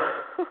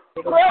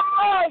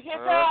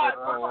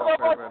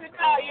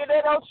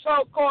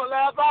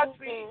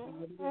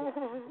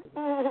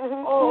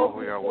 Oh,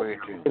 we are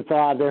waiting.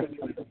 Father.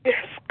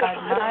 Yes, God.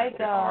 My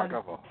God.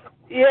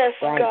 Yes,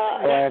 Thank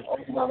God.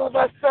 you, Lord.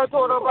 Oh,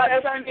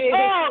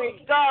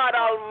 God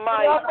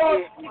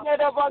Almighty.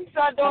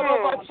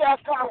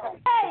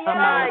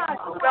 My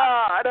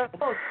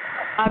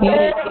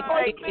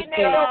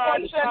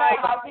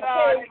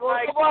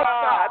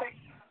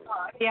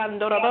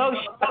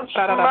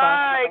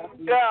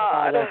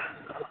God.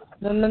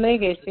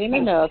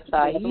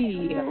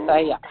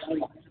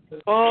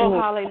 Oh,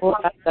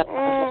 hallelujah.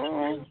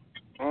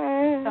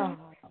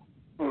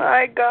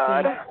 My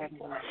God.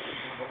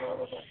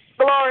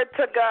 Glory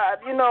to God.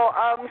 You know,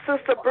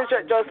 Sister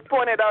Bridget just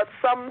pointed out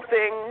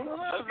something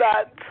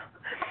that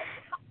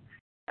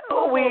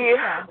we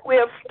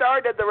have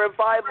started the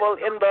revival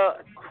in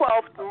the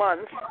 12th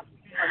month.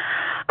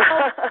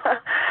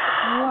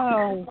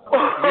 Wow.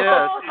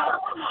 Yes.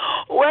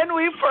 When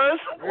we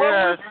first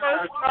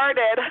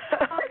started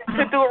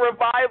to do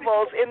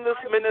revivals in this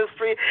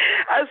ministry,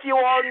 as you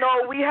all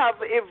know, we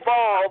have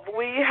evolved.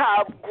 We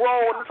have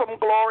grown from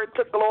glory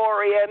to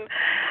glory. And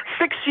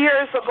 6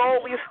 years ago,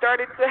 we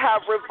started to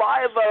have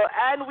revival,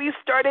 and we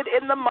started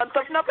in the month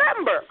of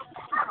November,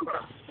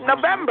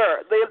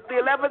 the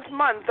 11th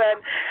month,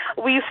 and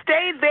we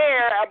stayed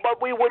there,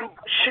 but we would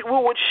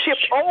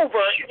shift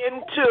over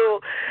into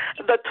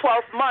the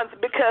 12th month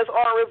because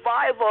our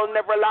revival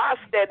never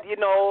lasted,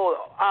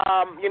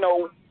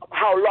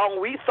 how long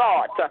we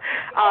thought.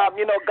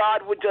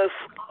 God would just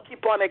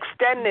keep on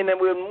extending and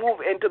we'll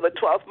move into the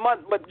 12th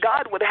month, but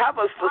God would have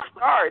us to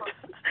start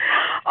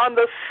on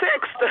the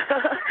 6th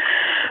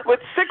with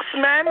 6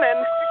 men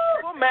and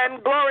 6 women.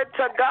 Glory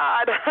to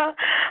God.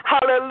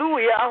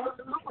 Hallelujah.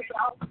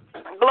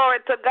 Glory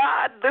to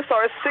God. This is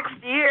our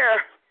 6th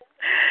year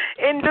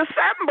in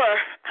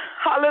December.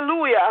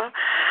 Hallelujah.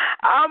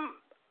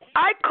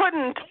 I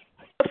couldn't,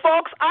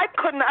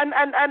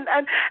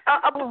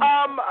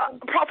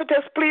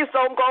 Prophetess, please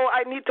don't go.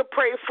 I need to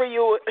pray for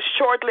you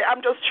shortly.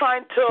 I'm just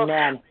trying to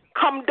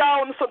come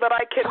down so that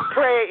I can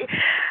pray.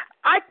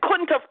 I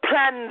couldn't have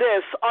planned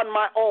this on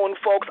my own,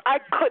 folks. I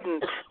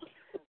couldn't.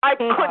 I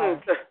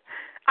couldn't.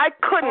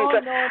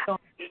 No.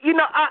 You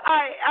know,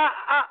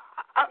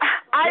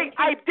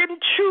 I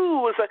didn't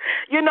choose.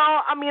 You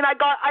know, I mean, I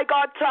got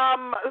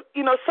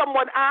you know,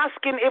 someone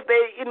asking if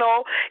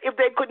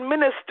they could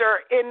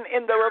minister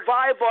in the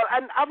revival,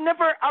 and I've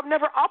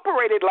never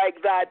operated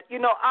like that. You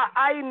know,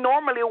 I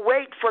normally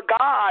wait for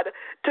God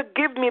to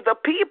give me the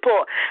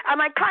people,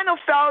 and I kind of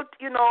felt,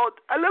 you know,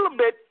 a little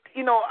bit,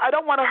 you know, I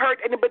don't want to hurt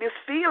anybody's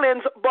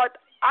feelings, but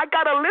I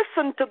gotta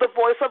listen to the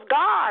voice of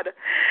God.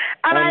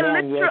 And I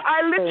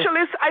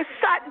literally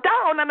sat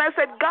down and I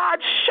said,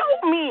 God,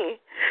 show me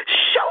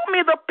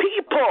the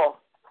people.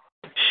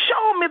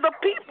 Show me the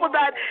people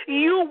that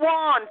you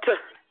want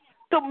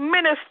to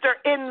minister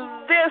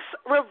in this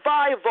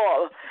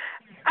revival.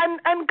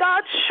 And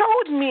God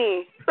showed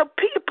me the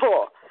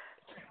people.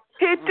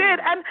 He did.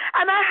 And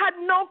I had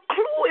no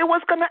clue it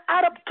was gonna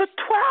add up to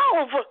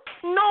 12.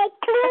 No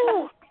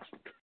clue.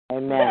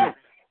 Amen.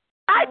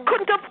 I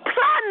couldn't have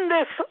planned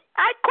this.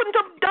 I couldn't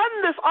have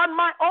done this on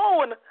my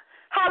own.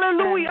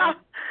 Hallelujah.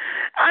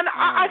 And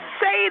I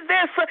say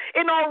this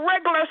in our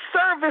regular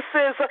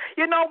services.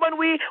 You know,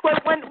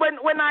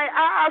 when I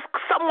ask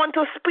someone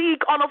to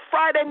speak on a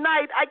Friday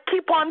night, I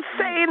keep on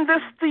saying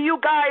this to you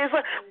guys.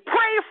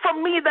 Pray for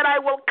me that I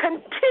will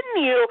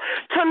continue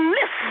to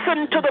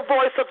listen to the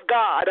voice of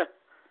God.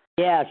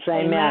 Yes,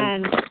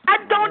 amen. I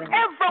don't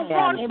ever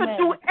want to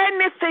do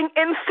anything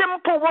in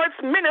simple words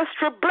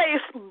ministry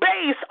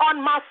based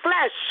on my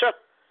flesh.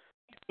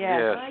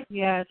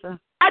 Yes.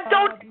 I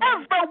don't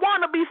ever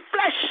want to be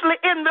fleshly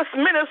in this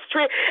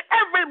ministry.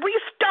 We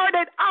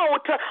started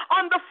out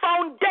on the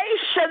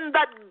foundation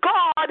that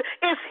God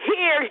is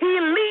here. He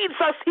leads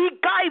us. He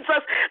guides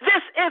us.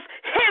 This is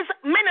His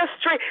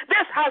ministry.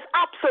 This has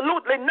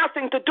absolutely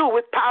nothing to do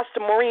with Pastor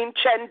Maureen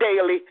Chen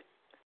Daly.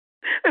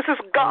 This is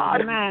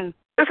God. Amen.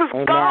 This is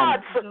Amen.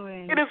 God's.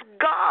 It is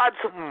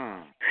God's.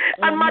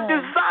 And my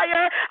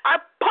desire, I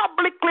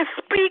publicly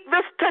speak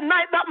this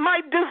tonight, that my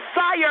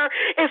desire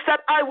is that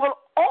I will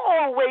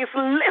always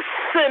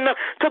listen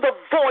to the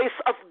voice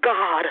of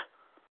God.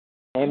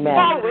 Amen.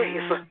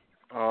 Always.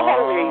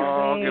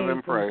 Always. Give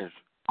Him praise.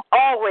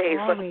 Always.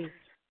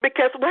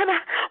 Because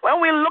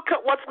when we look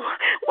at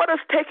what has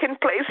taken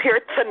place here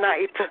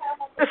tonight,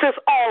 this is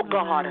all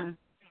God.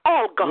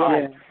 All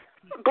God. Yeah.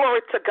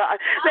 Glory to God.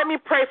 Let me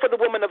pray for the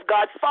woman of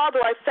God. Father,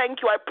 I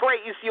thank you. I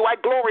praise you. I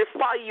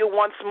glorify you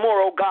once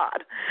more, oh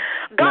God.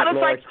 God, as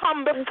I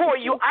come before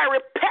you, I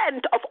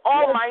repent of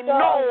all my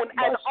known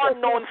and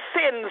unknown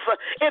sins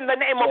in the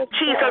name of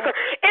Jesus.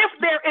 If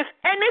there is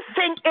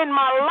anything in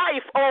my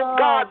life, oh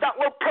God, that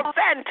will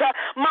prevent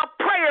my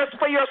prayers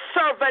for your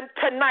servant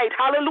tonight,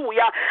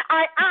 hallelujah,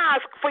 I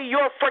ask for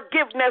your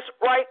forgiveness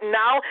right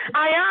now.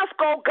 I ask,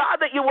 oh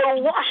God, that you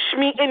will wash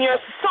me in your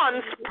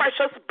Son's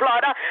precious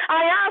blood.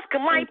 I ask,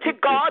 mighty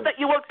God, that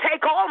you will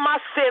take all my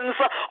sins,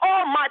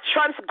 all my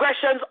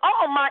transgressions,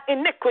 all my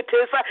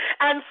iniquities,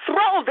 and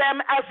throw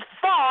them as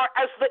far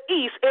as the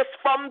east is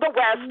from the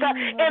west,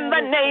 in the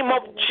name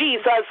of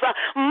Jesus.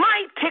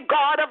 Mighty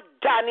God of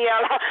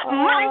Daniel,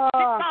 mighty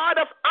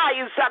God of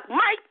Isaac,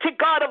 mighty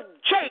God of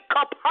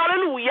Jacob,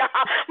 hallelujah,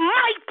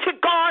 mighty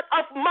God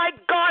of my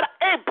God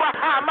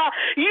Abraham,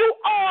 you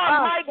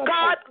are my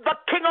God, the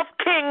King of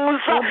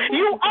Kings,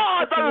 you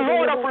are the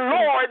Lord of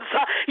Lords,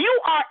 you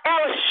are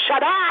El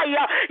Shaddai,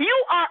 you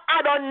are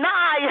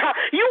Adonai,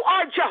 you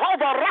are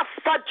Jehovah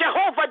Rapha,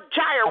 Jehovah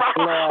Jireh.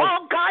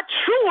 Oh God,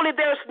 truly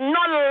there's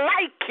none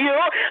like you,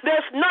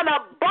 there's none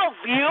above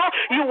you.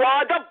 You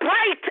are the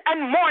bright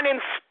and morning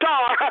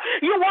star,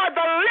 you are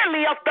the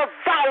lily of the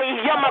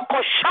valley,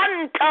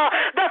 Yamakoshanta,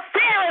 the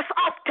fairest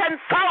of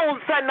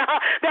 10,000.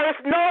 There is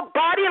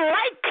nobody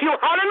like you,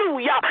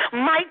 hallelujah.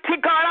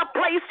 Mighty God, I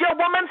place your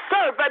woman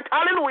servant,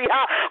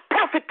 hallelujah,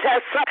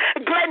 Prophetess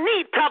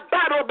Glennitta,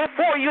 battle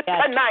before you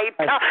tonight.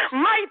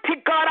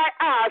 Mighty God, I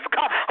ask,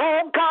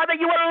 oh God, that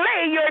you will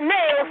lay your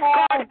nails,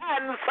 God,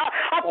 hands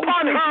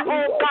upon her,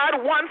 oh God,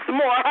 once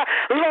more.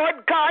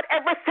 Lord God,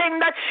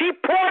 everything that she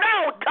poured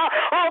out,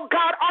 oh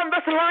God, on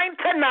this line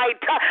tonight,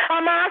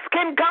 I'm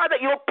asking, God, that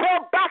you will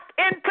pour back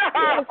into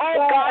her, oh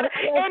God,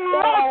 in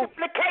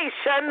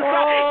multiplications, in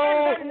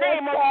the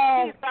name of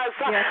Jesus.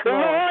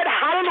 Lord,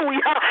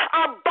 hallelujah,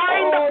 I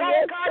bind up,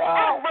 oh God,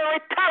 every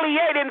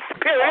retaliating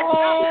spirit,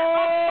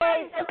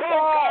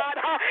 God,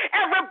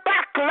 every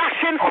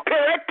backlashing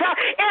spirit,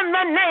 in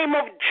the name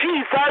of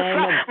Jesus.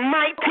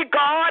 Mighty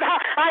God,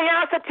 I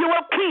ask that you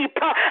will keep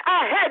a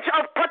hedge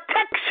of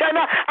protection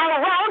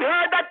around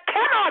her that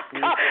cannot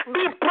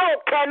be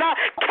broken,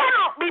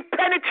 cannot be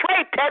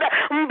penetrated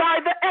by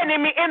the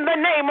enemy, in the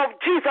name of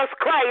Jesus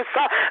Christ.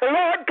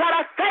 Lord God,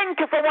 I thank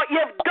you for what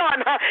you've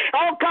done,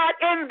 oh God,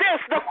 in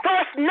this, the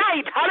first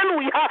night,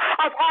 hallelujah,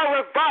 of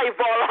our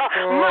revival.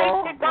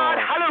 Mighty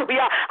God,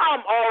 hallelujah,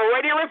 I'm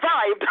already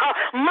revived.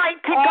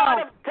 Mighty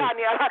God of Daniel,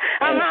 Daniel.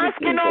 I'm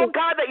asking,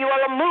 God, that you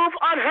will move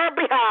on her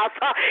behalf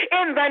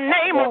in the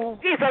name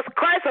of Jesus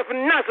Christ of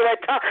Nazareth.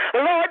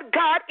 Lord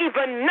God,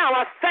 even now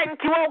I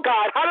thank you,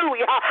 God.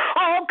 Hallelujah.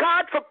 Oh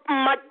God, for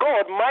my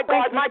God.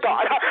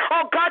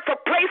 Oh God, for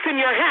placing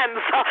your hands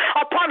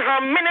upon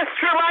her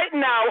ministry right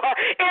now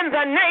in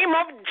the name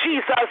of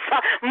Jesus.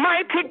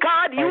 Mighty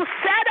God, you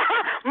said,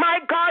 my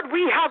God,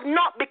 we have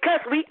not because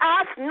we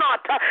ask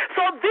not.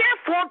 So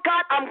therefore,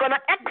 God, I'm going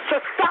to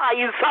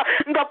exercise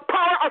the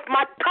power of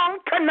my tongue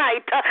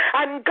tonight.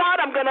 And God,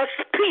 I'm going to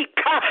speak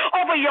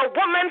over your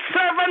woman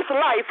servant's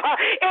life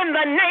in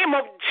the name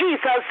of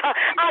Jesus.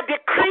 I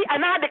decree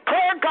and I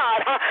declare,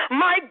 God,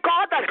 my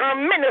God, that her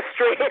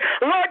ministry,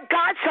 Lord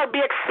God, shall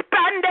be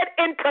expanded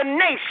into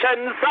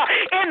nations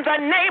in the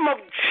name of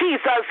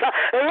Jesus.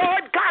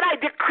 Lord God, I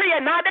decree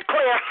and I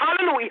declare,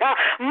 hallelujah,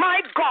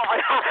 my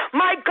God,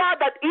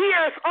 that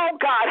ears, oh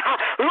God,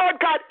 Lord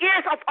God,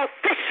 ears of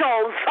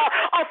officials,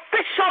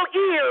 official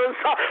ears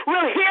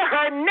will hear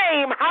her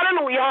name,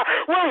 hallelujah,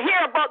 will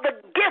hear about the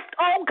gift,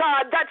 oh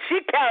God, that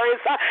she carries,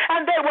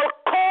 and they will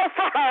call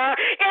for her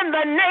in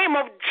the name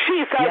of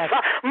Jesus. Yes.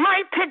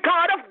 Mighty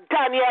God of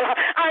Daniel,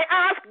 I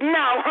ask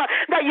now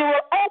that you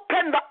will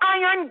open the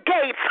iron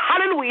gates,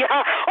 hallelujah,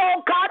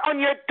 oh God, on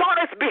your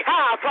daughter's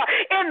behalf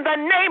in the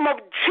name of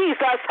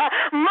Jesus.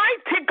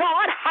 Mighty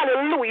God,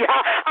 hallelujah,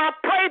 I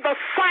pray the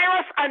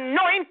Cyrus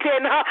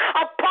anointing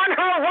upon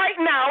her right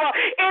now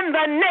in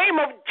the name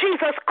of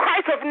Jesus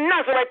Christ of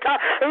Nazareth.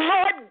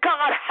 Lord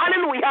God,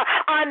 hallelujah,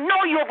 I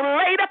know you've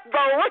laid up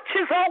the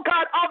riches, oh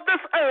God, of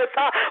this earth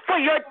for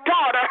your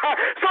daughter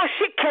so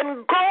she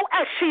can go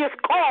as she is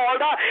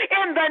called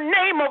in the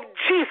name of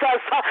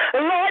Jesus.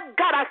 Lord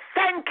God, I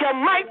thank you,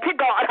 mighty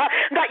God,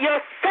 that your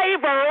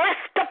favor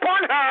rests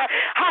upon her.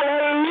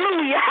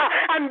 Hallelujah.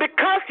 And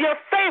because your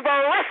favor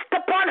rests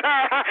upon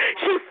her,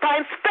 she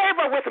finds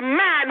favor with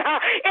man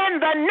in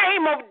the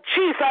name of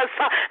Jesus.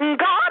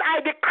 God, I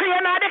decree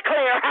and I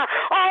declare,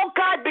 oh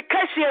God,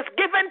 because she has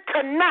given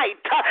tonight,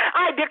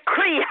 I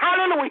decree,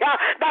 hallelujah,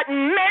 that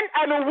men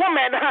and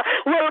women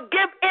will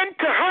give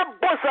into her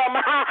bosom.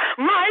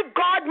 My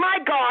God,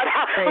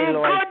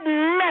 good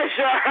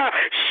measure,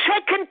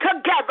 shaken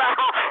together,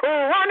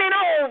 running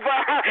over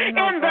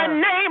in the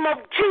name of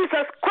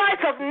Jesus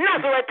Christ of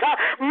Nazareth.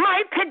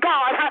 Mighty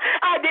God,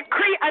 I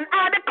decree and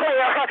I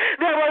declare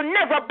there will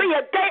never be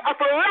a day of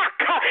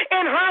lack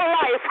in her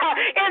life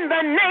in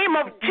the name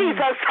of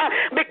Jesus,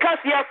 because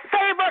your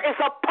favor is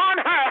upon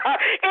her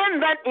in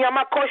the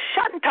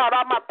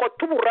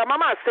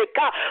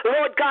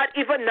Lord God,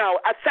 even now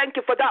I thank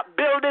you for that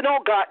building, oh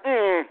God.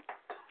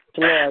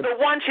 Yes. The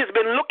one she's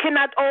been looking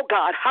at, oh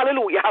God,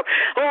 hallelujah.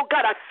 Oh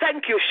God, I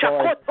thank you,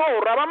 oh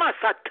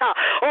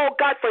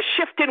God, for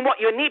shifting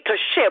what you need to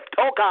shift,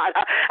 oh God,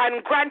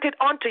 and grant it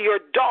unto your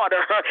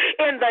daughter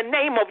in the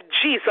name of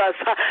Jesus.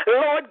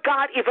 Lord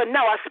God, even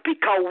now I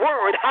speak a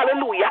word,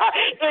 hallelujah,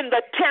 in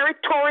the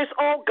territories,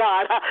 oh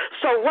God,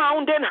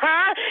 surrounding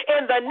her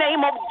in the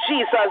name of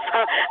Jesus.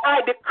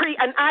 I decree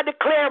and I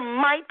declare,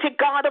 mighty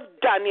God of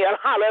Daniel,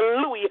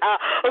 hallelujah,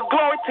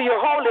 glory to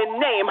your holy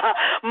name,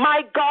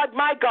 my God,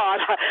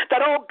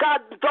 that, oh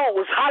God,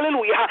 those,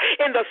 hallelujah,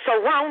 in the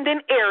surrounding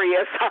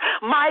areas,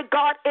 my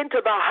God, into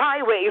the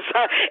highways,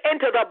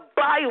 into the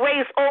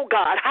byways, oh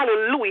God,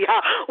 hallelujah,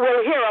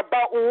 will hear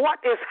about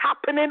what is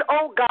happening,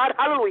 oh God,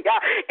 hallelujah,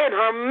 in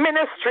her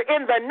ministry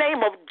in the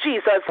name of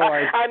Jesus.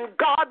 And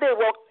God, they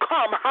will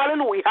come,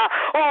 hallelujah,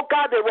 oh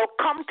God, they will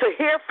come to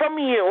hear from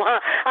you.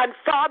 And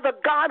Father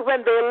God,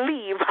 when they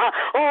leave,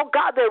 oh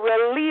God, they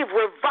will leave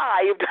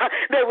revived,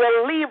 they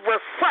will leave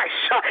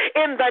refreshed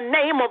in the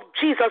name of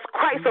Jesus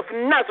Christ of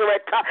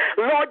Nazareth.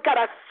 Lord God,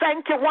 I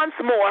thank you once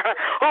more,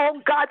 oh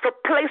God, for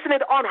placing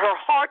it on her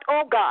heart,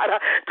 oh God,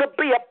 to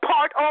be a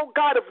part, oh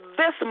God, of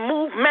this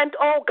movement,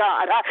 oh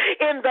God,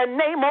 in the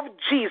name of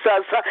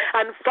Jesus.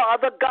 And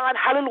Father God,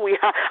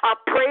 hallelujah, I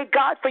pray,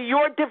 God, for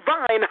your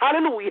divine,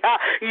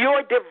 hallelujah,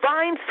 your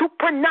divine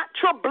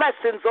supernatural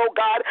blessings, oh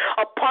God,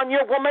 upon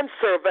your woman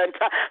servant.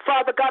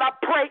 Father God, I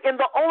pray in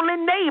the only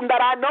name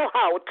that I know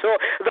how to,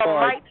 the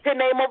mighty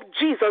name of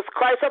Jesus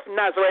Christ of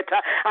Nazareth.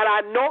 And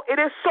I know it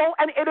is so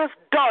and it is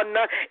done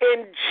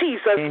in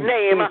Jesus'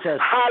 name. Jesus.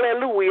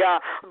 Hallelujah.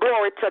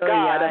 Glory to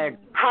God.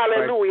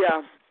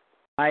 Hallelujah.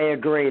 I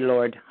agree,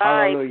 Lord.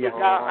 Hallelujah.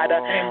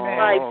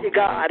 Mighty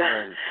God.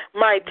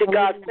 Mighty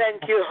God.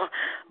 Thank you.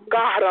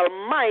 God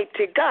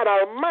Almighty. God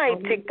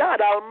Almighty.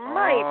 God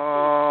Almighty.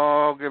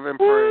 Oh, give him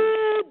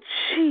praise.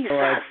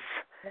 Jesus.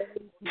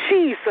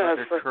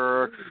 Jesus. The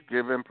church,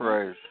 give him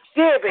praise.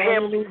 Give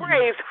him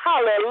praise.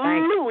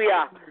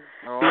 Hallelujah.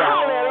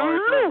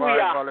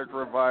 Hallelujah. It's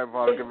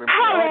revival. Give him praise.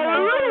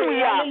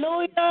 Hallelujah.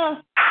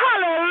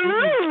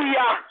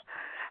 Hallelujah.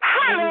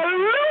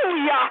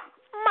 Hallelujah.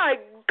 My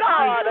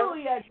God.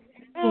 Hallelujah.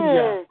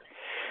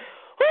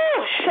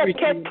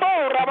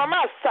 Sheketora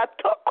mamasa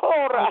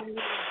tokora.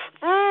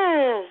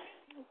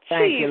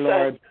 Thank you,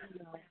 Lord.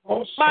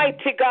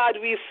 Mighty God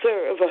we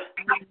serve.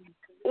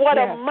 What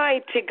a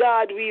mighty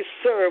God we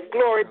serve.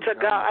 Glory to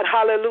God.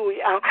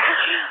 Hallelujah.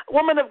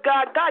 Woman of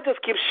God, God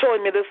just keeps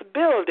showing me this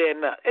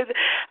building.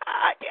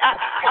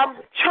 I'm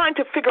trying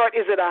to figure out,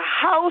 is it a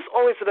house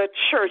or is it a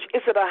church?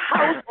 Is it a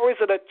house or is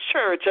it a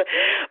church?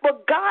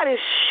 But God is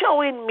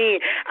showing me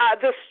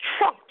the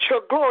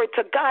structure. Glory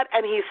to God.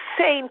 And he's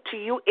saying to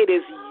you, it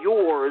is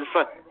yours.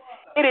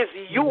 It is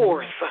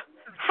yours.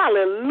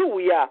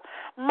 Hallelujah.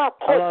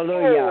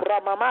 Hallelujah.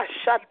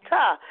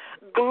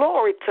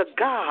 Glory to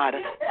God.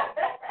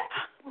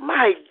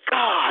 My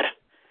God.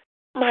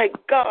 My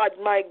God,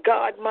 my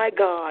God, my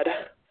God.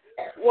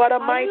 What a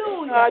mighty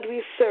God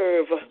we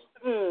serve.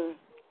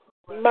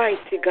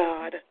 Mighty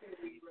God.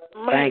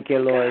 Mighty Thank you,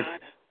 Lord.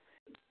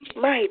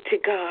 God. Mighty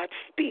God.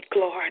 Speak,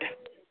 Lord.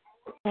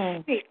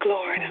 Speak,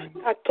 Lord.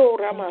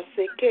 Atora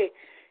maseke.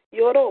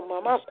 Yoro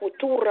mama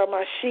kutura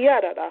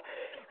mashiara.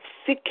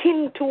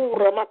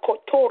 Sikintura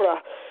makotora.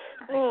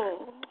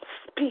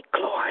 Speak,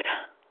 Lord.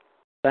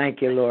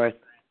 Thank you, Lord.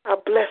 I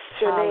bless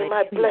your name.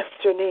 I bless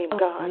your name,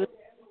 God.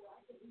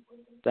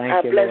 Thank you,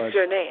 I bless Lord.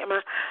 your name.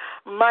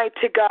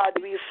 Mighty God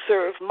we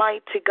serve.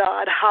 Mighty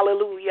God.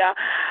 Hallelujah.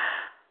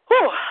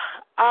 Whew.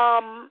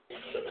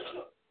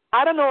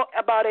 I don't know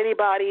about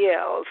anybody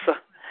else,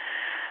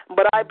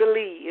 but I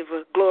believe,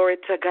 glory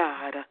to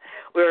God,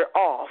 we're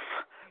off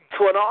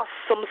to an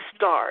awesome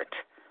start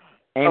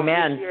of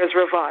this year's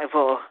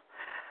revival.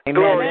 Amen.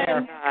 Glory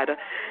to God.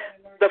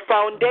 The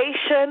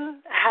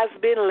foundation has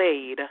been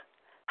laid.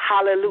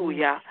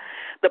 Hallelujah.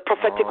 The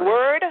prophetic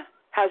word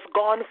has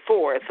gone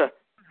forth.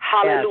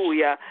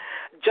 Hallelujah.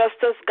 Yes.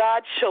 Just as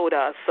God showed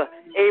us.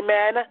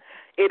 Amen.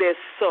 It is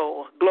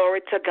so.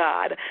 Glory to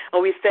God.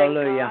 And we thank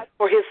God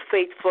for his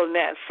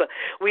faithfulness.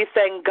 We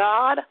thank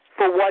God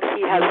for what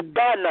he has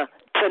done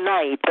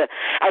tonight.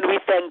 And we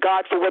thank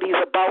God for what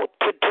he's about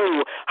to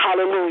do.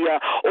 Hallelujah.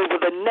 Over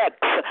the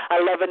next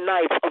 11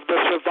 nights of this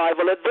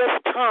revival. At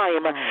this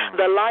time,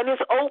 the line is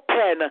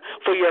open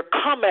for your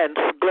comments.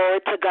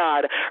 Glory to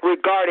God.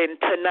 Regarding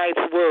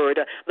tonight's word.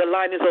 The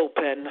line is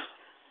open.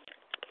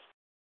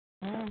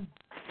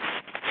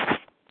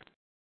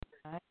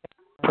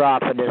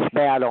 Prophetess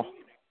battle.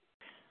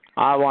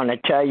 I want to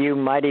tell you,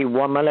 mighty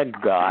woman of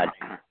God,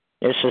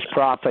 this is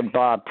Prophet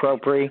Bob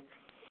Propri.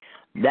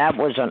 That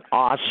was an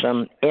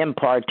awesome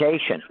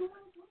impartation.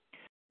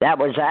 That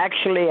was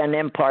actually an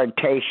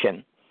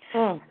impartation.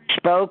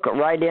 Spoke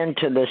right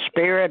into the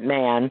spirit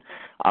man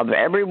of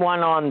everyone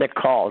on the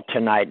call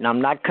tonight. And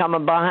I'm not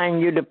coming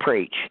behind you to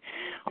preach.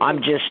 I'm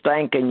just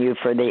thanking you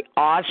for the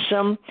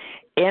awesome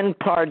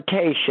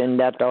impartation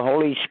that the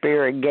Holy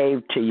Spirit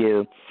gave to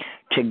you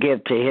to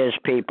give to his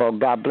people.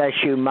 God bless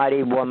you,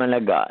 mighty woman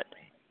of God.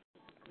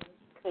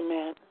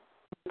 Amen.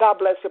 God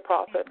bless you,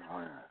 Prophet.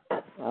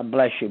 God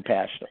bless you,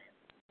 Pastor.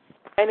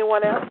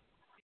 Anyone else?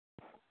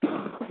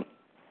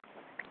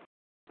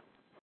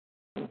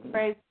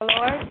 Praise the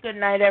Lord. Good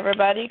night,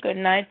 everybody. Good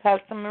night,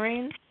 Pastor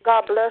Marine.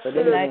 God bless you.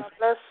 Good night. God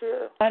bless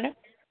you.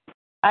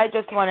 I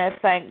just want to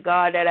thank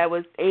God that I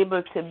was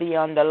able to be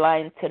on the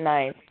line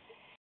tonight.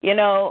 You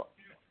know,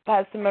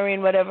 Pastor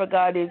Marine, whatever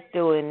God is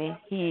doing,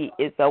 he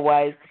is a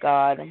wise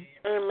God.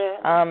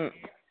 Amen.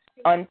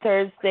 On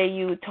Thursday,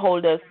 you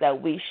told us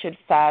that we should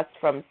fast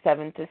from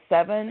 7 to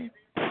 7.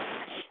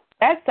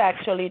 That's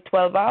actually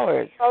 12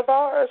 hours. 12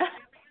 hours.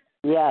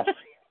 Yes,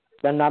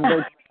 the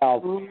number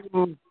 12.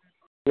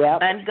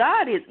 Yep. And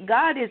God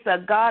is a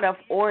God of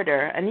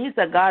order, and he's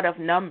a God of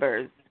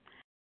numbers.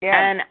 Yeah.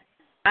 And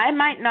I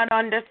might not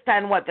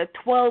understand what the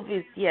 12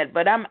 is yet,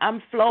 but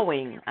I'm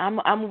flowing.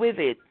 I'm with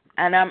it.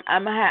 And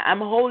I'm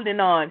holding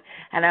on,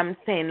 and I'm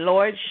saying,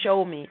 Lord,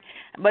 show me.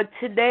 But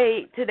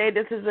today,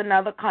 this is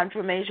another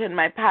confirmation.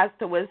 My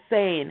pastor was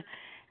saying,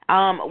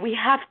 we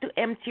have to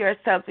empty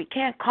ourselves. We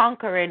can't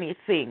conquer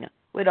anything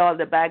with all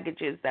the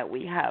baggages that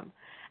we have.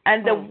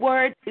 And the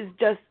word is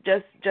just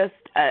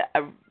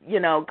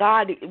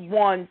God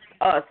wants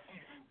us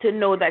to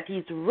know that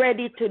he's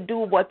ready to do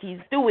what he's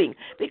doing,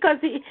 because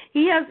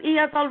he has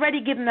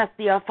already given us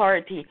the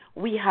authority.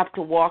 We have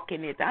to walk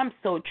in it. I'm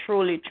so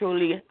truly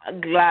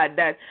glad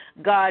that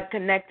God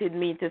connected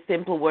me to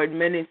Simple Word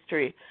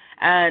Ministry,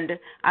 and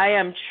I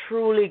am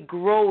truly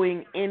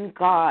growing in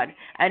God,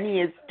 and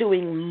he is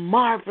doing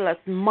marvelous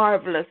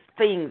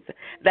things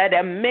that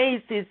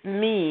amazes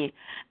me.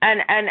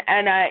 And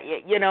I,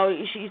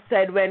 she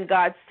said, when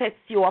God sets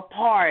you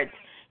apart,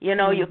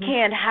 you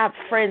can't have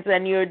friends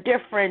and you're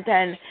different,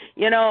 and,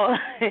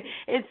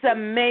 it's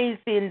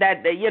amazing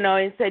that,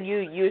 he said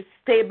you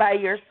stay by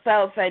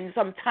yourself, and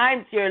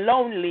sometimes you're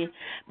lonely,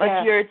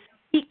 but you're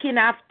seeking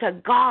after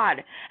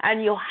God,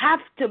 and you have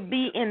to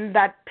be in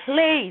that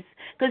place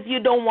because you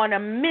don't want to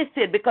miss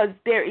it, because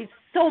there is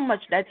so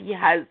much that he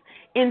has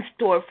in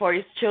store for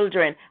his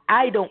children.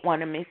 I don't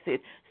want to miss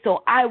it,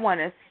 so I want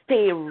to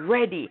stay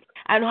ready.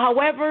 And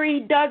however he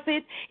does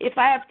it, if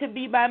I have to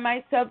be by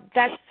myself,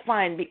 that's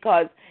fine,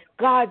 because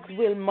God's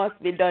will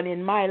must be done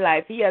in my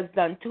life. He has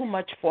done too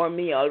much for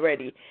me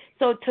already.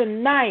 So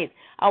tonight,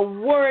 a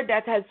word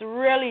that has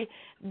really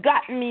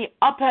got me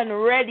up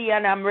and ready,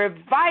 and I'm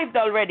revived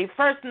already.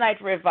 First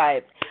night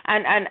revived.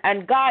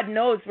 And God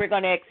knows we're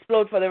going to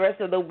explode for the rest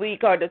of the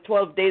week or the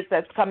 12 days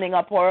that's coming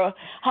up or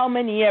how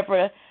many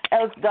ever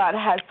else God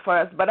has for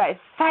us. But I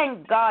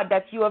thank God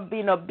that you have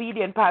been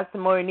obedient, Pastor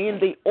Maureen, in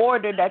the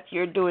order that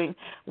you're doing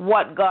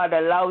what God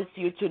allows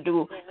you to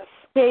do.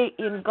 Stay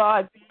in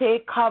God,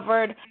 stay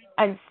covered,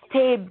 and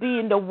stay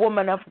being the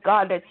woman of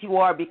God that you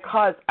are,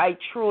 because I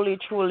truly,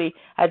 truly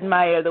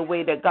admire the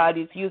way that God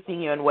is using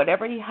you. And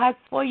whatever He has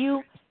for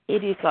you,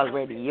 it is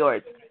already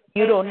yours.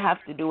 You don't have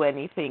to do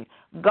anything.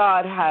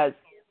 God has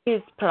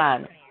His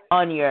plan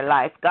on your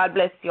life. God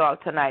bless you all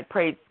tonight.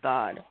 Praise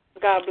God.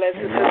 God bless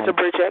you, Sister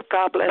Bridget.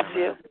 God bless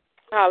you.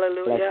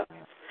 Hallelujah.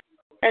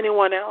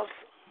 Anyone else?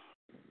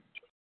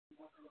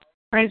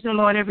 Praise the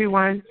Lord,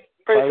 everyone.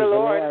 Praise the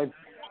Lord.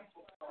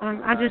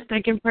 I just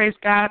thank and praise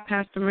God,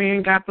 Pastor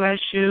Maria. God bless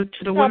you.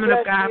 To the women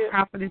of God,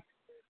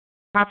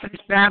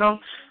 Prophetess Battle.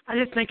 I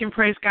just thank and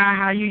praise God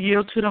how you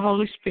yield to the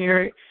Holy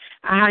Spirit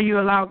and how you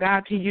allow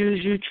God to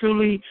use you.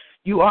 Truly,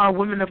 you are a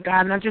woman of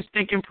God. And I just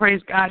thank and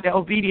praise God that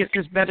obedience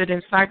is better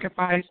than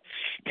sacrifice.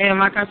 And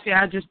like I said,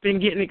 I've just been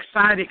getting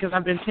excited because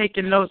I've been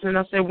taking notes. And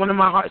I said one of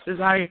my heart's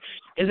desire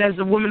is as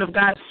the woman of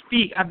God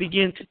speak, I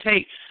begin to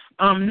take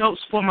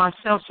notes for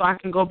myself so I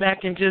can go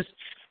back and just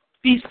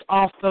feast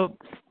off of,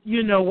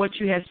 what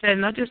you had said.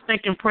 And I just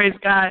thank and praise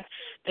God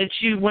that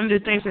one of the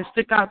things that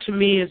stick out to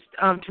me is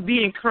to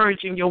be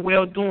encouraged in your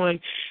well-doing,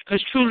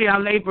 because truly I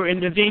labor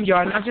in the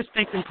vineyard. And I just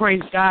thank and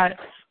praise God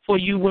for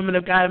you, women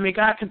of God. May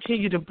God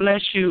continue to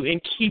bless you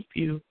and keep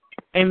you.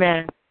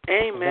 Amen.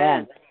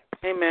 Amen.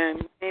 Amen.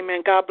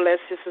 Amen. God bless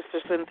you, Sister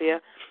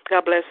Cynthia.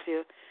 God bless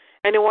you.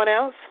 Anyone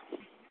else?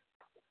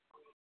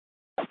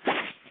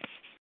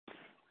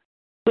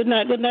 Good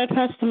night,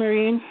 Pastor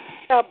Marine.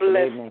 God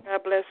bless.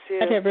 God bless you.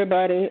 Good night,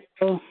 everybody.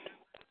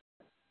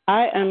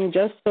 I am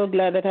just so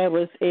glad that I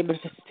was able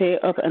to stay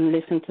up and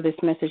listen to this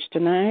message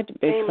tonight,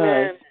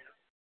 because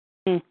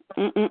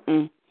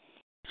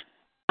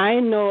I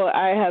know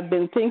I have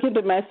been thinking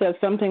to myself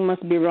something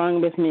must be wrong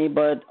with me,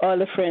 but all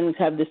the friends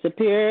have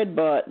disappeared,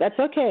 but that's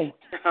okay,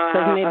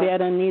 because maybe I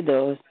don't need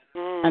those.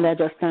 And I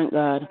just thank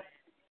God.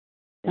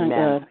 Thank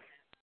God.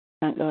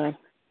 Thank God.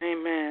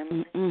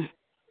 Amen.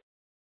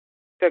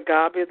 To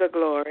God be the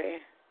glory.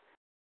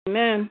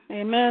 Amen.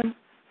 Amen.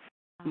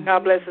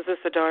 God bless you,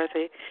 Sister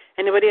Dorothy.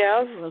 Anybody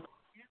else?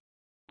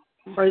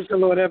 Praise the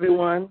Lord,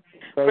 everyone.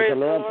 Praise the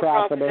Lord,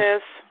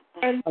 Prophetess.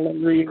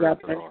 Hallelujah. God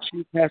bless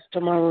you,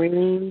 Pastor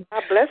Maureen.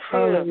 God bless you.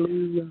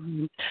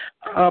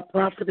 Hallelujah.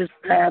 Prophetess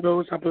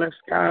Paddles, I bless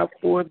God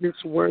for this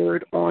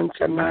word on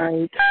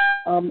tonight.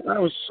 I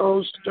was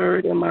so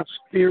stirred in my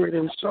spirit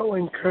and so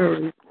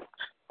encouraged.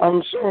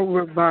 I'm so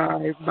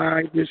revived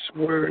by this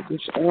word,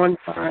 this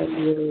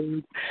on-time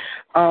word.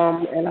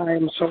 And I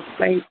am so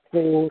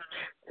thankful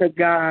to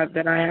God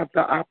that I have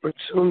the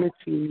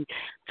opportunity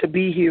to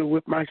be here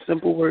with my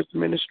Simple Words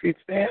Ministry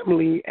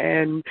family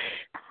and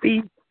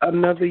see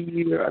another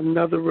year,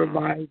 another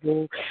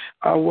revival.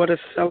 What a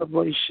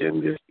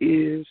celebration this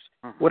is.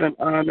 What an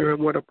honor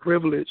and what a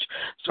privilege.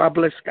 So I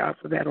bless God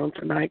for that on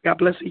tonight. God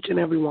bless each and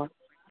every one.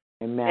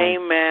 Amen.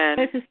 Amen.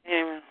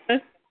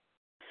 Amen.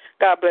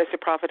 God bless you,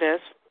 Prophetess.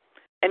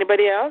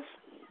 Anybody else?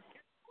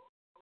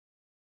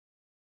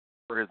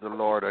 Praise the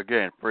Lord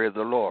again. Praise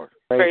the Lord.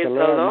 Praise the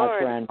Lord, my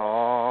friend.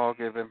 Oh,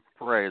 give Him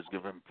praise.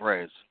 Give Him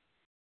praise.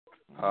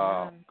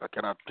 I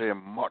cannot tell you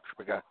much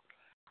because,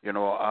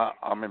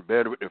 I'm in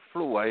bed with the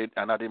flu. I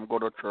didn't even go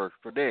to church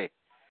today.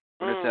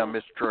 When they say I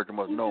miss church, you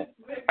must know.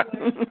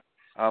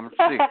 I'm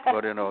sick,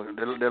 but,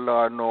 the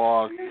Lord knows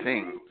all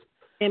things.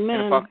 Amen.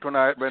 In fact,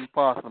 tonight when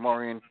Pastor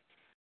Maureen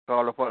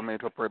called upon me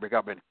to pray, because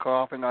I've been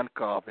coughing and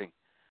coughing.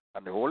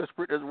 And the Holy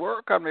Spirit is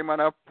working on me,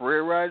 man. I pray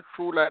right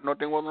through like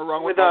nothing was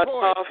wrong with my voice.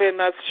 Without coughing,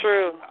 that's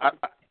true.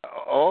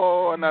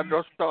 And I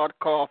just start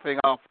coughing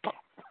after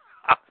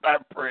I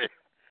pray.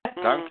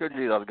 Thank you,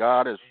 Jesus.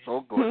 God is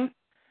so good.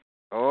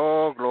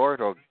 Oh, glory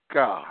to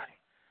God.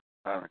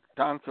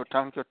 Thank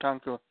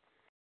you.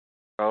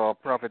 Our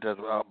Prophetess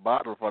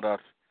battle for that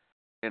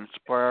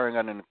inspiring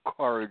and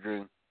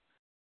encouraging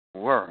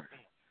word.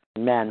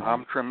 Amen.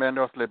 I'm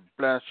tremendously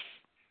blessed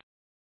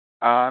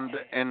and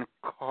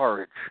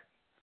encouraged.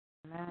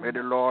 May the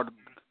Lord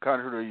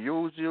continue to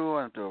use you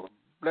and to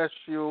bless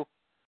you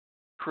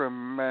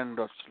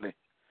tremendously.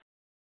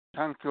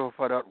 Thank you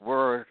for that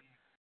word,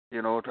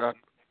 that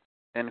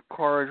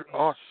encourage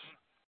us,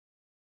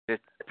 the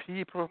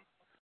people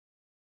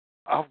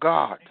of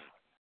God.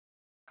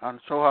 And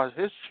so as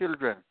His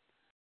children,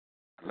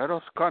 let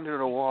us continue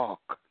to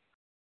walk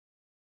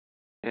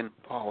in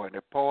power, in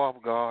the power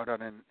of God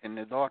and in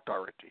His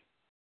authority.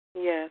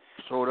 Yes.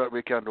 So that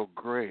we can do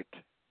great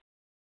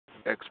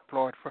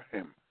exploit for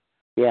Him.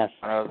 Yes.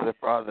 As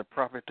the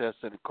prophetess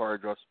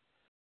encouraged us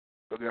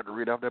to get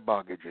rid of the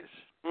baggages.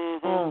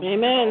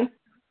 Amen.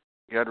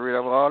 Get rid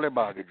of all the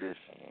baggages.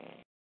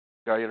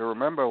 Because you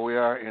remember, we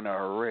are in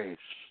a race.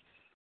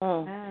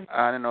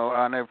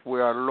 And if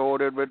we are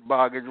loaded with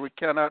baggage, we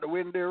cannot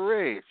win the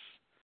race.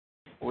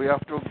 We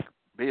have to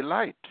be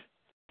light.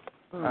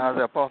 As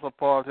the Apostle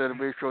Paul said,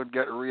 we should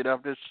get rid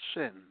of the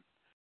sin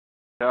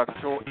that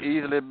so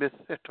easily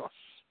beset us.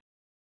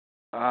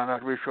 and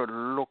that we should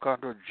look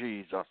unto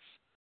Jesus,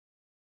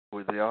 who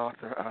is the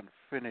author and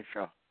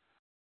finisher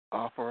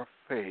of our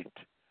faith.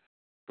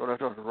 So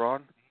let us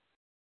run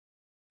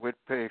with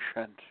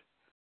patience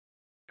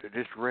to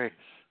this race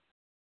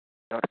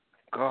that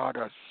God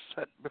has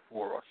set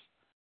before us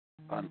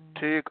and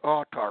take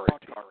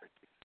authority.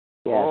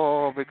 Yes.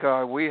 Oh,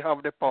 because we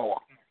have the power.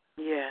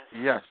 Yes.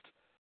 Yes,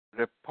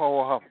 the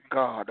power of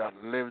God that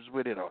lives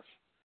within us.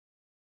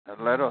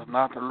 And let us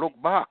not look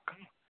back,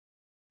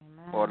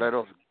 or let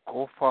us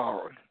go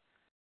forward.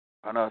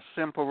 And our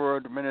Simple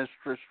Word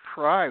ministry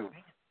strive,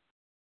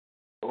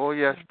 oh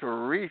yes, to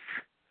reach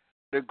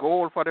the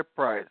goal for the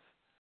prize.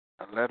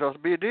 And let us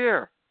be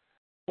there.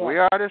 Yes. We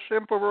are the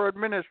Simple Word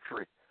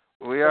ministry.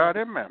 We are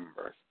the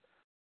members.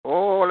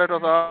 Oh, let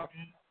us all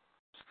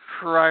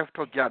strive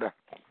together.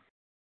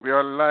 We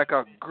are like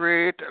a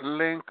great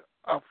link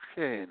of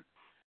chain.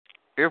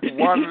 If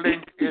one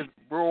link is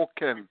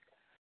broken,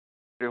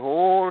 the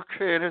whole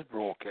chain is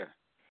broken.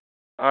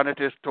 And it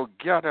is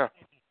together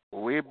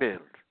we build.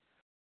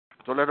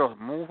 So let us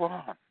move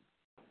on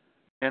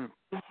in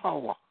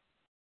power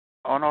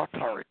and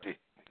authority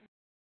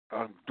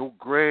and do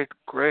great,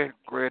 great,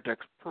 great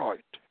exploit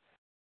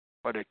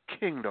for the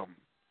kingdom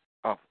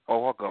of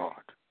our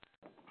God.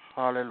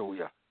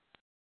 Hallelujah.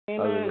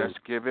 Amen. Let's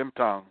give him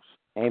thanks.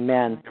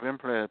 Amen. Give him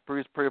prayer.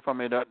 Please pray for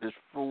me that this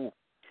flu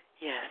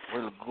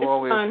will go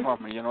away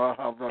from me. You know, I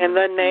have in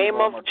the name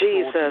of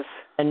Jesus.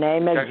 In the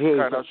name of Jesus.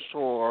 Kind of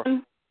sore,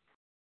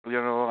 you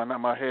know,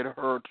 and my head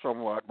hurts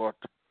somewhat, but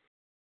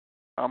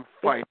I'm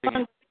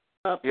fighting.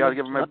 He has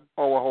given me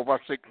power over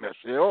sickness.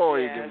 He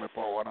gave me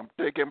power, and I'm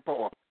taking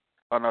power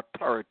and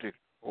authority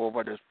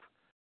over this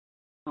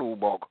flu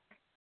bug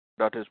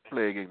that is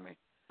plaguing me.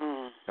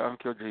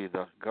 Thank you,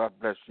 Jesus. God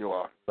bless you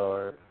all.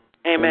 Lord.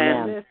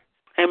 Amen.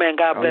 Amen.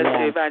 God bless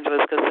you,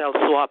 Evangelist Cassell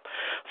Swap.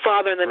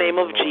 Father, in the name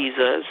of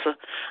Jesus,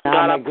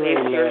 God, I place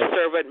your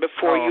servant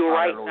before you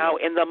right now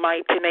in the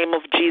mighty name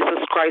of Jesus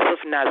Christ of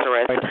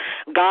Nazareth.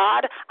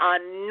 God, I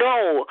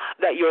know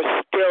that you're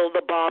still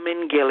the balm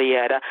in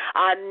Gilead.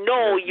 I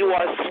know you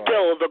are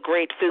still the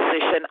great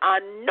physician.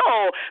 I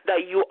know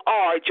that you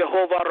are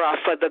Jehovah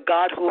Rapha, the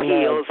God who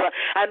heals.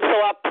 And so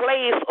I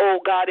place, oh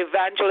God,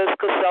 Evangelist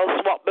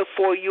Cassell Swap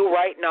before you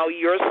right now,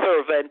 your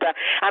servant.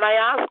 And I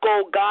ask,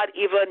 oh God,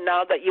 even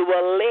now that you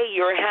will lay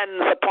your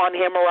hands upon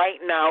him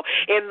right now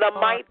in the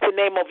mighty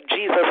name of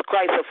Jesus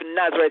Christ of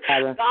Nazareth.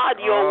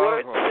 God, your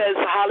word says,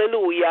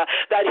 hallelujah,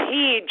 that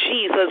he,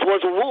 Jesus,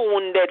 was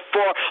wounded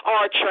for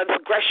our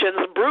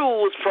transgressions,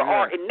 bruised for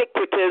our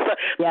iniquities.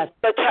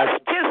 The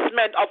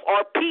chastisement of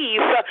our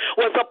peace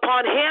was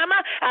upon him,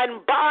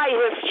 and by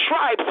his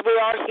stripes we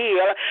are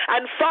healed.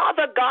 And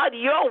Father God,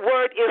 your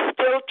word is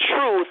still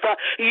truth.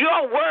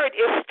 Your word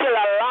is still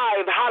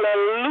alive.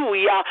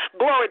 Hallelujah.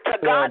 Glory to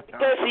God,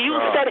 because you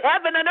said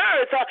heaven and earth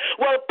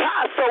will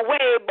pass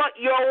away, but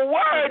your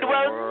word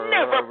will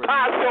never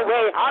pass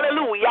away.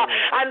 Hallelujah.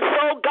 And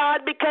so,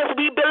 God, because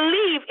we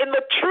believe in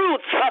the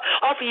truth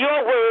of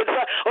your words,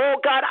 oh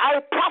God,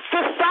 I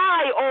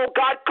prophesy, oh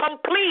God,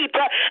 complete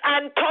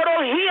and total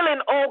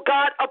healing, oh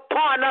God,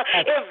 upon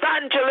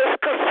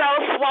Evangelist Cassell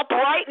Swap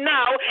right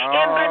now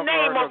in the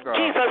name of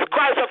Jesus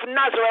Christ of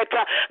Nazareth.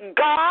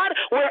 God,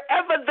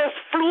 wherever this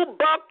flu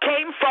bug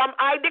came from,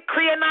 I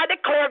decree and I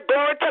declare,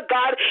 glory to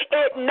God,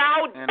 it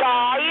now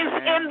dies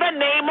in the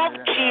name of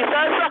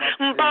Jesus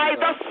by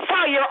the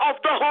fire of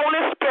the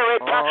Holy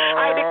Spirit.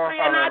 I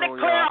decree and I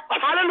declare,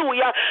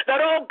 hallelujah,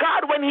 that, oh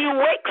God, when he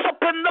wakes up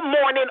in the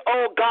morning,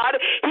 oh God,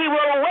 he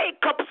will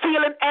wake up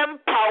feeling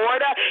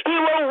empowered. He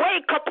will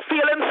wake up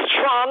feeling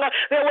strong.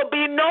 There will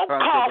be no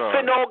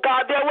coughing, oh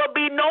God. There will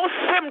be no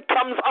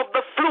symptoms of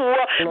the flu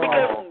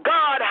because,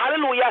 God,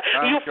 hallelujah,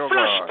 you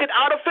flushed it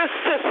out of his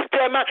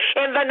system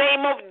in the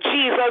name of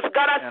Jesus.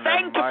 God, I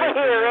thank you for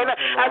hearing.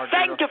 I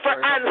thank you for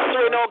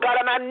answering, oh God,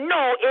 and I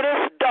know it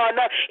is done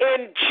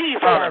in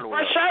Jesus'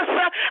 precious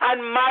and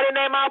mighty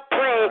name I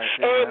pray.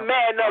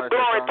 Amen.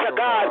 Glory to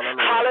God.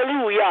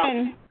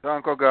 Hallelujah.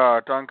 Thank you,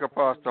 God. Thank you,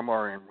 Pastor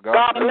Maureen.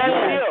 God bless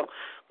you.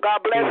 God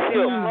bless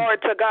you. Glory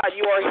to God.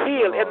 You are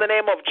healed in the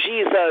name of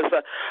Jesus.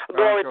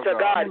 Glory to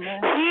God.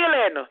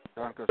 Healing,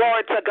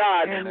 glory to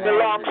God,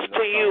 belongs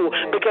to you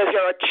because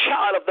you're a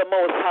child of the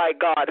Most High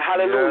God.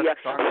 Hallelujah.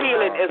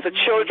 Healing is the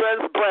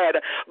children's bread.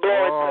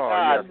 Glory to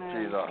God.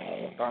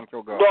 Thank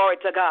you, God. Glory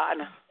to God.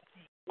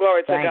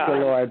 Glory to God. Thank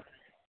you, Lord.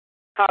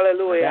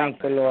 Hallelujah.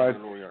 Thank you, Lord.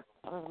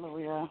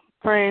 Hallelujah.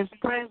 Praise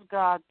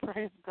God.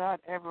 Praise God,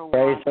 everyone.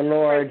 Praise the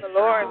Lord. Praise the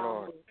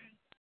Lord.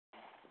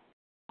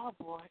 Oh,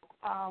 boy.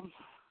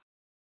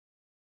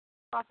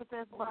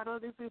 Prophetess Battle,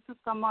 this is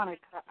Sister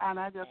Monica, and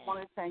I just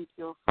want to thank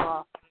you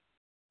for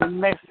the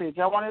message.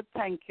 I want to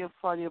thank you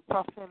for your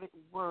prophetic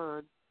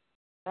word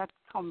that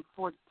come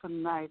forth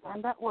tonight.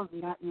 And that was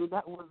not you,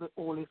 that was the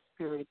Holy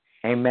Spirit.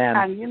 Amen.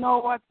 And you know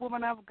what,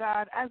 woman of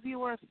God, as you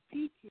were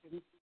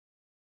speaking,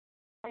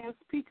 you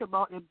speak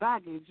about the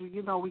baggage.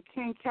 You know, we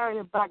can't carry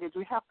the baggage.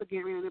 We have to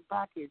get rid of the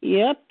baggage.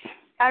 Yep.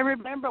 I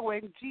remember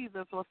when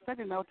Jesus was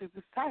sending out his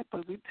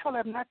disciples, he told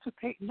them not to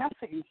take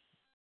nothing.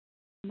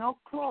 no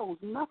clothes,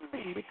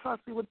 nothing, because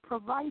He would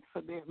provide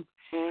for them.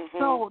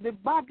 So the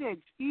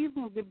baggage,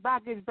 even the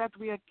baggage that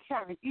we are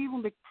carrying,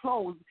 even the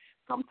clothes,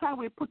 sometimes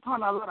we put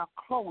on a lot of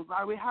clothes,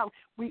 or we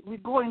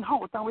go in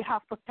house and we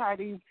have to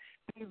carry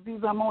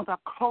these amount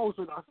of clothes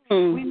with us.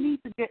 We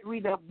need to get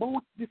rid of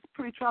both the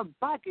spiritual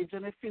baggage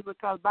and the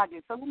physical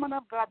baggage. So, woman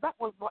of God, that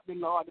was what the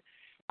Lord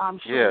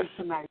showed me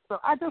tonight. So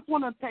I just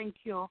want to thank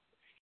you.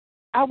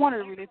 I want to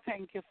really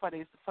thank you for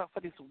this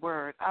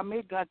word.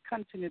 May God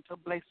continue to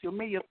bless you.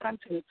 May you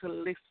continue to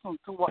listen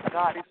to what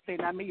God is saying.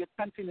 And may you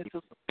continue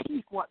to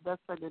speak what thus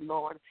said the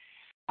Lord.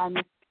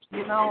 And,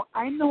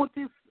 I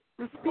noticed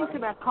the speaker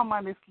that come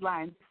on this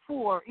line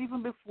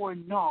even before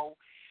now,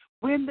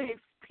 when they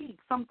speak,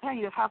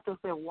 sometimes you have to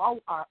say wow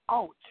or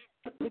ouch,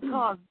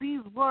 because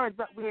these words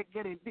that we are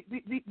getting,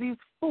 these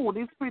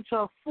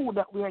spiritual food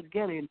that we are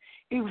getting,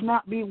 is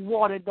not being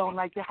watered down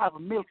like you have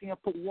milk and you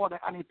put water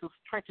on it to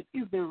stretch it.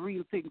 Is the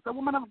real thing. So,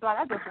 woman of God,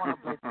 I just want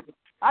to bless you.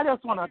 I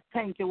just want to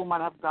thank you,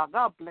 woman of God.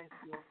 God bless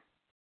you.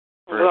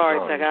 Glory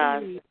to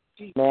God.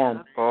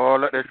 Man. Oh,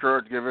 let the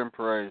church give Him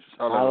praise.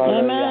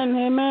 Hallelujah. Amen.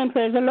 Amen.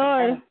 Praise the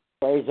Lord.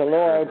 Praise the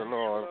Lord. Praise the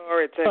Lord.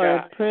 Glory to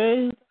God.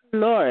 Praise the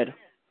Lord.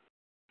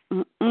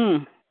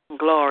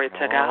 Glory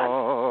to God.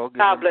 Oh,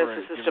 God bless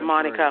you, Sister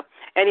Monica.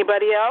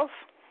 Anybody else?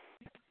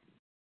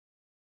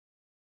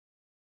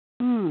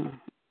 Thank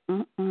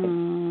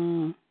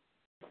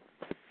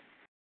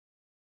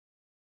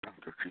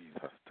you,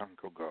 Jesus.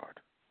 Thank you, God.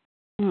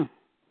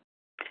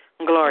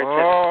 Glory to God.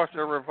 Oh, it's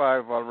a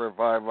revival.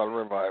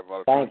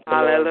 Thank you,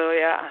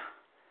 Hallelujah.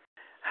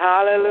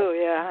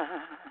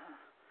 Hallelujah.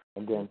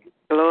 Again.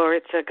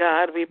 Glory to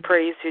God. We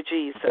praise you,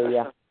 Jesus.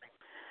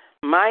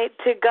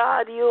 Mighty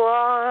God you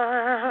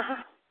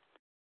are.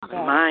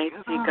 Mighty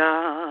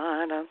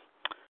God.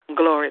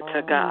 Glory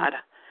to God.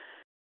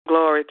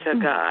 Glory to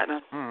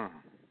God.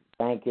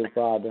 Thank you,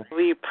 Father.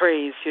 We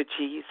praise you,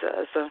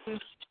 Jesus.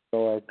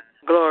 Lord.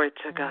 Glory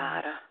to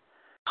God.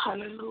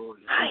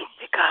 Hallelujah.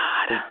 Mighty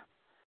God.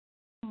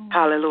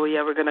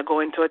 Hallelujah. We're going to go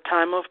into a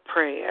time of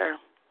prayer.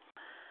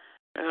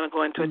 We're going to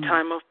go into a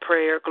time of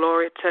prayer.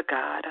 Glory to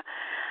God.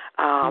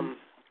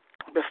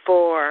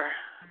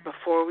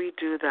 Before we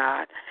do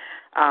that,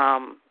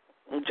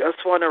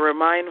 just want to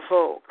remind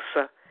folks,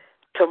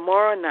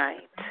 tomorrow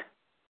night,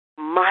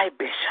 my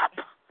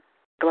bishop,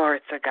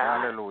 glory to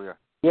God. Hallelujah.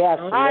 Yes,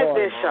 my Lord.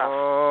 bishop.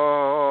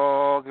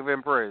 Oh, give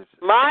Him praise.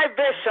 My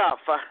bishop,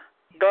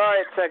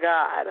 glory to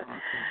God.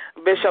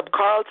 Bishop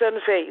Carlton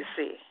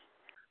Facey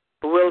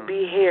will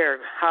be here,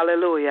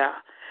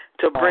 hallelujah,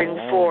 to bring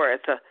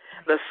forth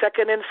the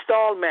second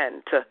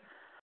installment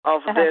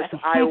of this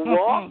I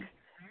Walk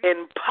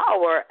in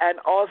Power and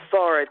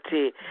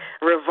Authority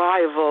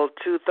Revival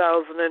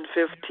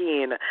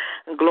 2015.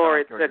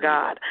 Glory to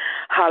God.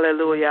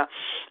 Hallelujah.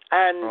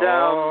 And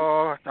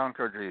thank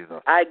you,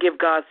 Jesus. I give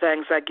God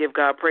thanks. I give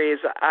God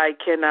praise. I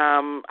can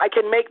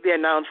make the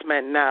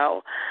announcement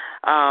now,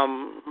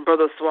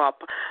 Brother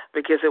Swap,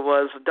 because it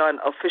was done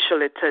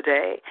officially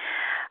today.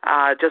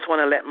 I just want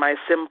to let my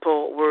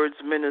Simple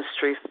Words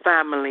Ministry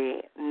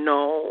family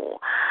know.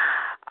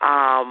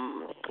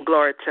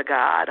 Glory to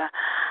God.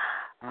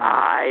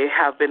 I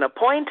have been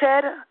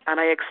appointed and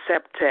I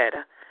accepted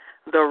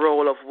the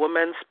role of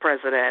women's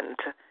president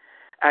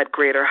at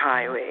Greater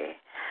Highway.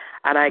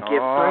 And I give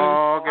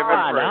God. Praise.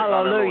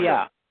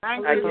 Hallelujah.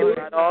 I give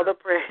God all the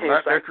praise.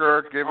 Let the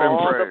church give Him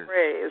all praise. the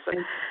praise.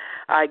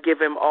 I give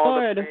Him all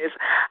the praise.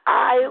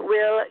 I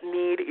will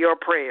need your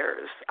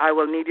prayers. I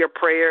will need your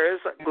prayers.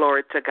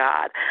 Glory to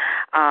God.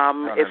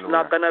 It's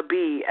not going to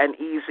be an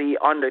easy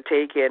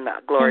undertaking.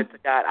 Glory to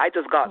God. I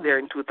just got there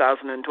in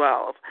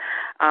 2012.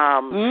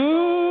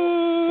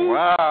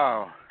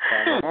 Wow.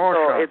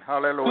 So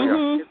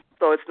hallelujah.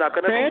 So it's not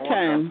going to be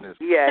time.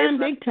 Yeah,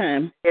 big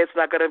time. It's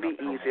not going to be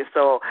easy.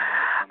 So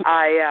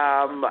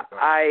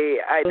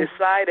I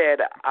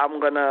decided I'm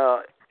going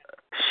to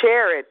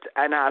share it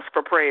and ask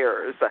for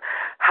prayers.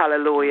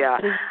 Hallelujah.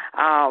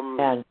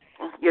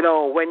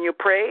 When you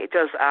pray,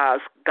 just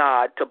ask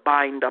God to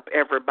bind up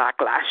every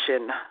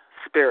backlashing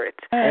spirit.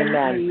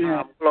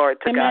 Amen. Glory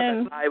to God.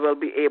 And I will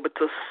be able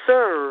to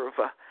serve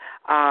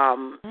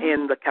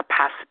in the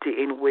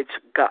capacity in which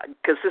God,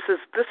 because this is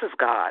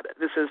God.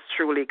 This is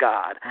truly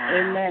God.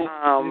 Amen.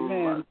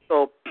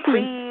 So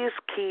please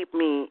keep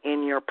me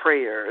in your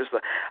prayers.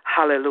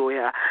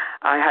 Hallelujah.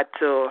 I had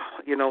to,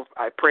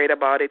 I prayed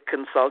about it,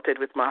 consulted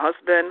with my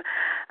husband,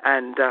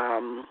 and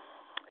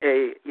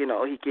he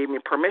gave me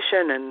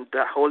permission, and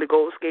the Holy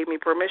Ghost gave me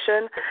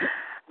permission.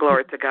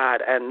 Glory to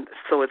God. And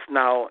so it's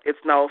now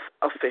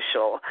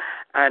official.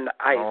 And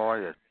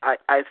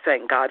I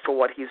thank God for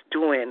what He's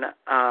doing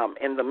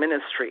in the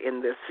ministry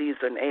in this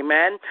season.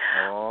 Amen.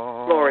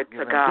 Glory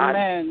to God.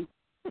 Amen.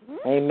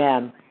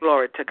 Amen.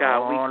 Glory to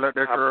God. Let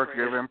the church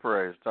give Him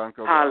praise. Thank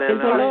you, God.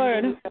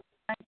 Hallelujah.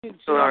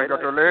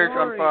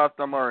 Congratulations,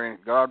 Pastor Maureen.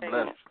 God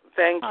bless.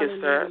 Thank you,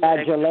 sir.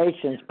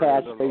 Congratulations,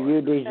 Pastor.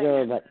 You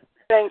deserve it.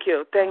 Thank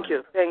you.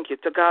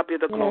 To God be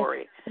the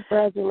glory.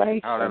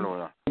 Congratulations.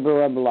 Hallelujah.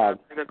 Love.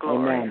 The glory.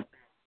 Amen.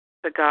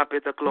 To God be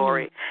the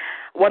glory.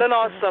 What an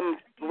awesome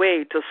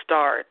way to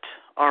start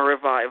our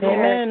revival.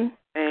 Amen.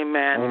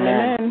 Amen.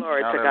 Amen.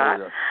 Glory to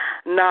God.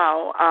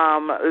 Now,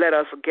 let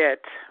us get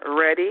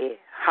ready.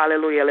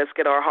 Hallelujah. Let's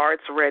get our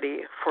hearts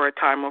ready for a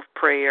time of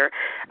prayer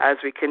as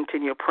we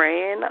continue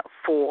praying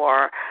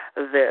for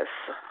this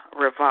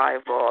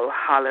revival.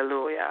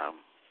 Hallelujah.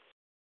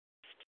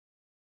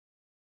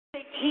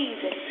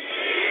 Jesus.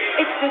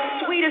 It's the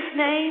sweetest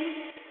name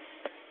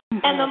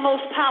and the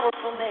most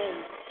powerful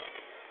name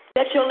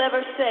that you'll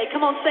ever say.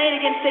 Come on, say it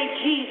again. Say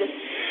Jesus.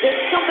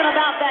 There's something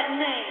about that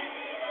name.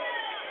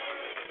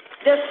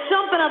 There's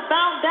something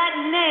about that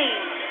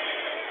name.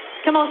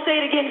 Come on, say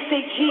it again.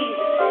 Say Jesus.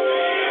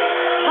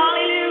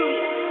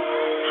 Hallelujah.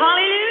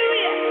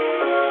 Hallelujah.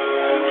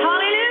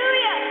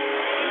 Hallelujah.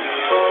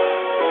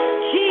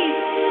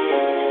 Jesus.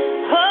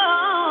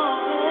 Oh,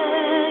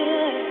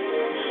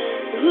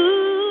 yeah.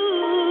 Ooh.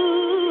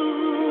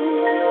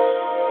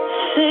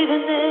 Say the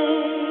name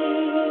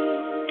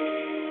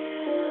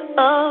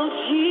of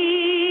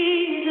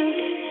Jesus.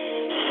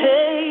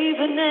 Say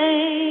the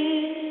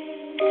name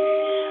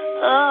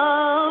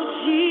of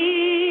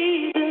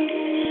Jesus.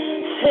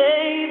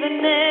 Say the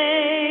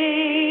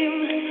name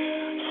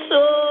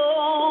so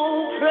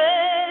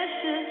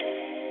precious.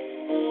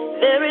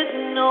 There is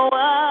no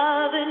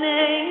other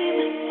name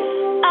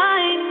I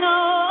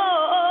know.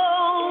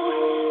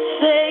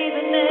 Say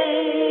the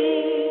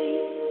name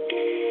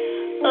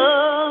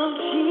of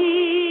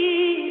Jesus.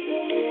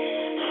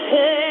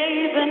 Say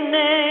the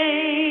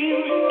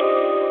name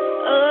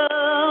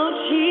of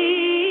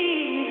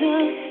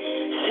Jesus.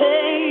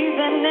 Say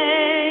the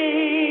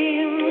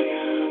name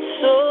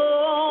so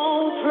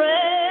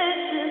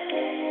precious.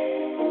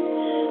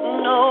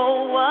 No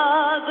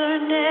other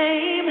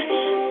name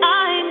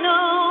I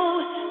know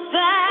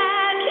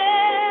that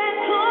can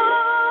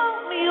calm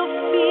your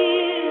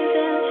fears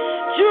and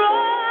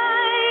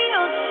dry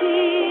your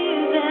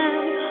tears and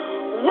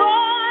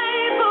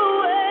wipe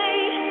away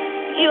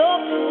your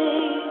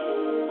pain.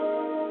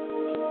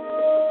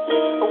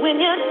 When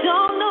you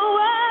don't know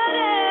what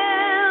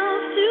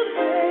else to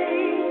say,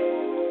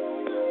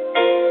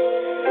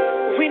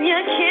 when you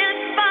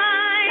can't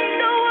find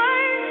the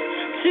words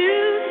to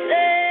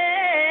say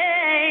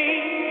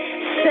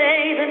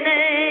the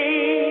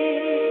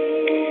name.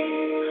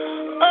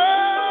 Oh,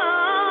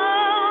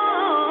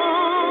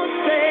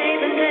 say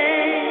the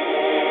name.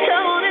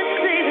 Come on and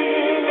say the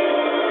name.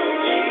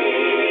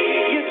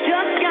 You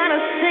just gotta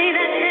say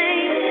that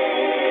name.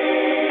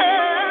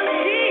 Oh,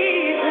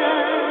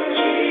 Jesus.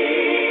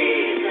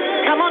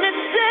 Come on and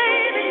say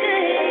the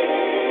name.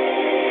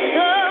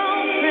 So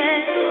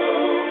precious.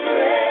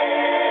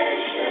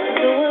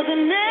 No other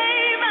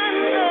name I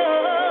know.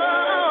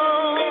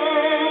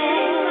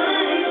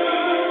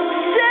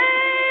 Say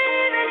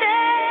the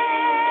name.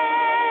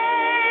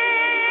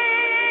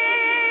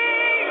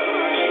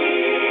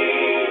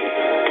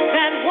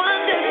 That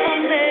wonderful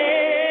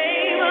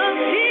name of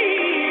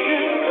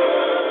Jesus.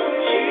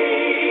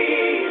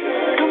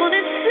 Come on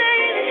and say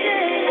the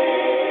name.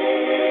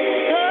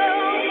 So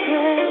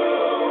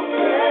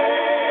precious.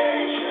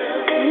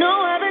 No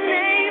other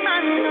name I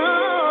know.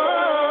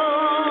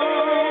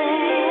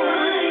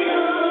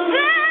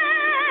 That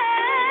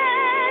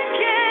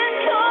can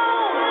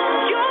calm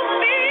your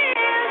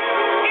fears.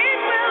 It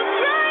will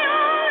dry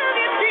all of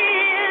your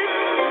tears.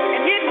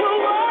 And it will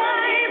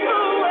wipe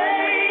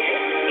away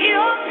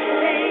your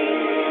pain.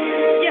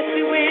 Yes,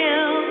 it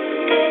will.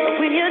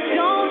 When you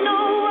don't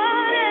know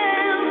what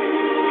else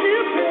to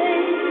say.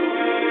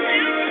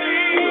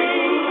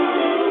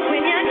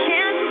 When you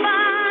can't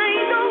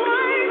find the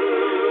words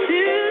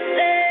to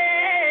say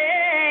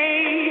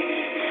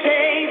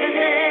the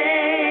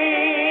name.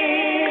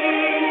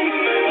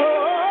 Oh,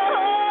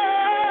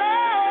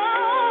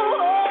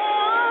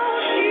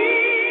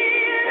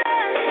 Jesus.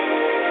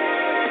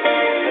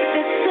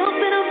 There's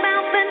something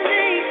about the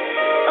name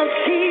of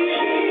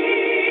Jesus.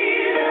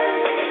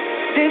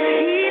 There's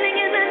healing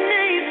in the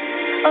name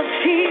of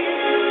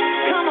Jesus.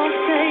 Come on,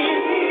 say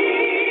it.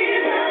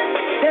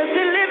 There's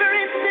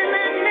deliverance in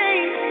the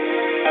name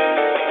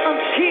of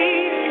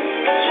Jesus.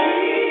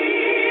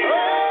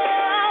 Oh,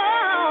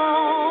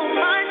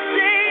 my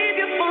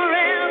Savior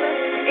forever.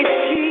 It's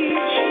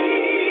Jesus.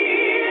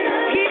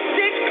 He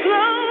sticks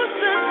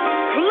closer,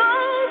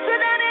 closer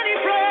than any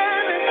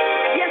brother.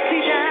 Yes, he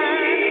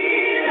does.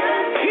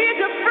 He's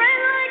a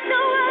friend like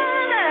no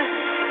other.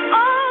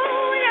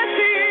 Oh, yes,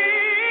 he is.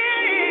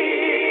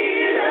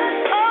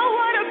 Oh,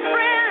 what a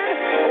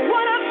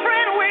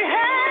friend we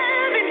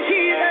have in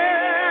Jesus.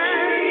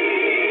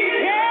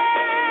 Yeah,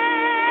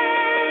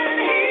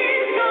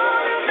 he's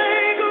gonna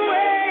make a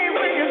way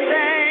when you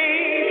say,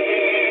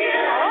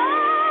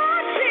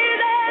 oh,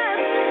 Jesus,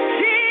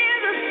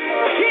 Jesus,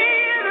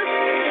 Jesus,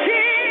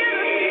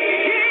 Jesus,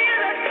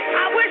 Jesus.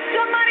 I wish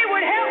somebody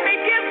would help me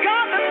give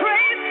God the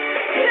praise.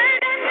 Say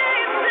that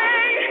name,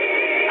 say,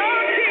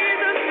 oh,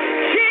 Jesus,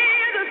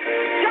 Jesus,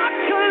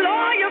 Dr.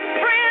 Lawyer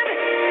friend.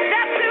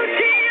 That's who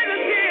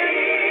Jesus is.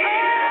 Oh,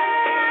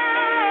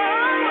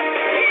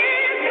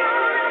 he's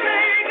gonna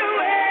make a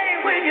way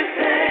when you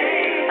say,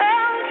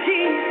 oh,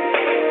 Jesus.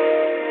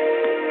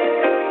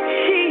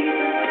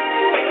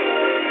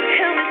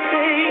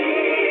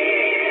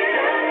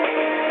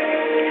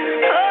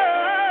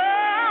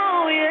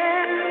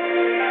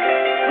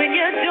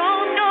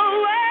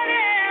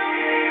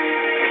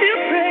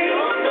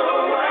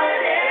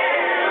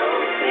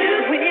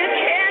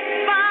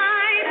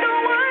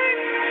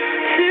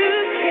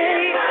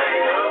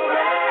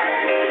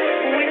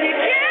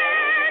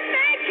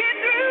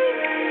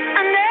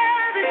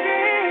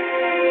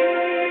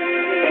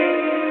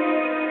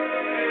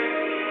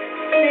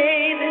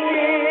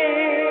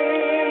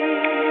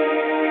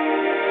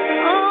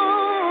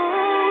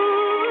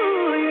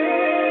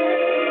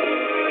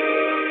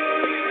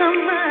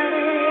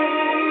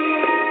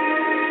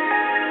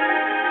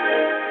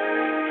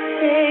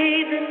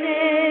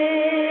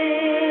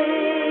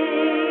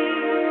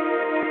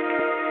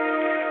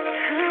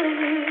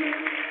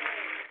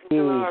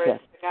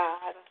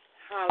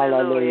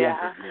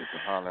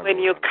 Hallelujah. When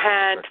you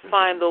can't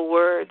find the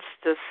words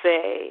to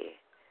say,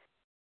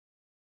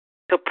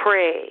 to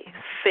pray,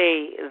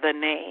 say the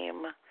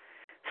name.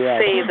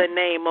 Yes. Say the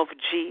name of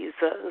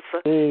Jesus.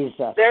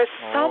 Jesus. There's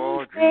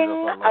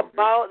something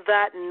about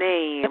that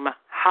name.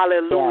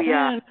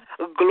 Hallelujah.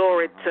 Yes.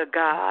 Glory to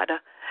God.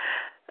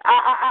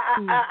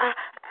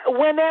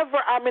 Whenever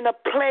I'm in a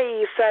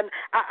place and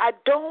I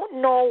don't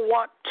know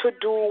what to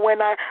do,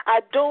 when I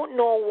don't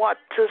know what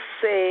to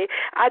say,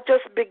 I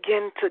just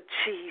begin to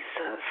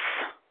Jesus.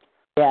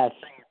 Yes.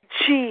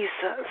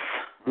 Jesus.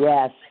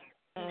 Yes.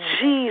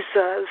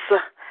 Jesus.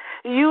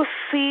 You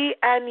see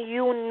and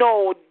you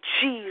know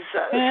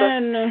Jesus.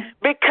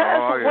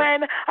 Because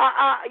when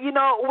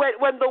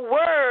when the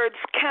words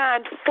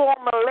can't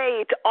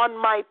formulate on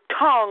my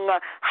tongue,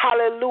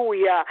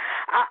 hallelujah,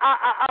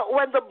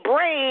 when the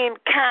brain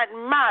can't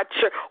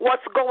match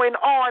what's going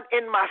on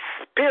in my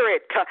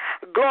spirit,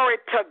 glory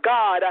to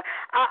God,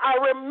 I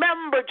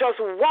remember just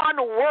one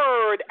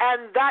word,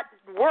 and that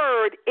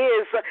word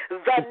is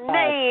the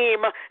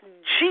name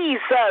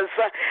Jesus.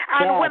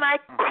 And when I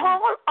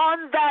call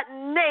on that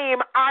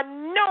name, I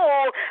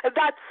know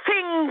that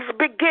things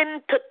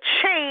begin to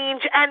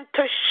change and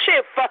to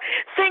shift.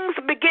 Things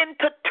begin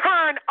to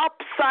turn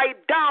upside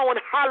down.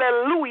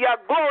 Hallelujah.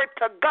 Glory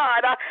to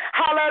God.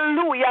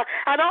 Hallelujah.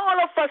 And all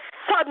of a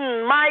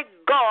sudden, my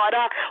God,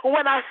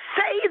 when I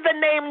say the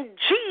name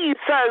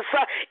Jesus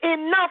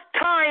enough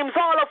times,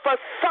 all of a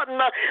sudden,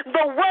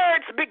 the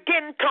words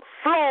begin to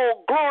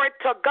flow. Glory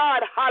to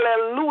God.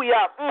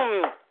 Hallelujah.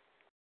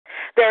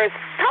 There is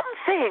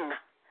something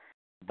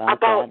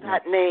about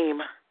that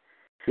name.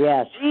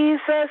 Yes.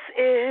 Jesus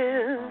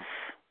is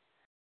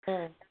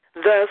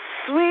the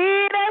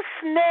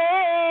sweetest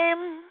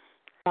name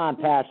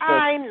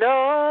I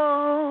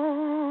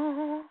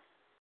know.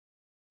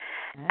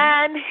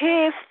 And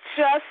he's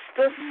just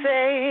the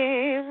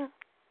same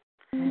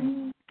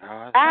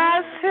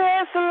as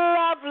his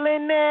lovely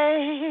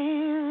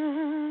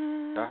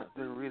name. That's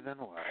the reason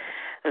why.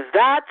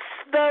 That's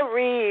the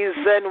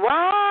reason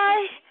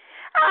why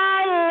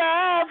I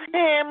love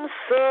him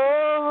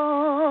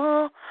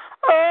so.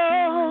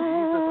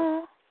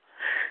 Oh,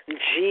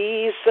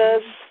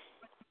 Jesus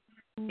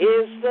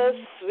is the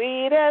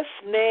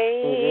sweetest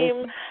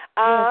name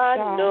I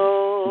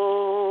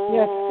know.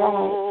 Yes,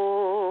 God.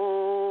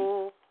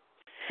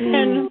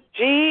 And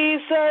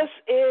Jesus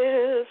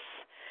is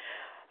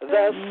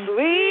the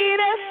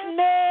sweetest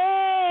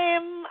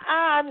name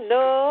I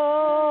know.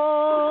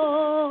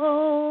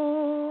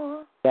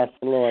 Yes,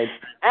 Lord.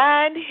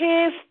 And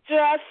he's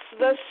just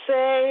the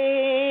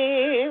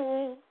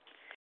same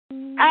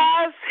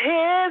as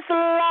his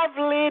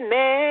lovely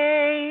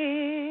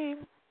name.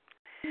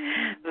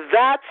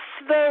 That's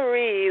the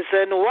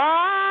reason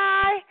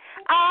why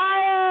I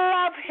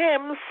love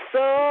him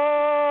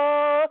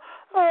so.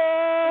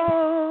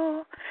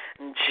 Oh,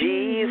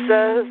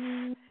 Jesus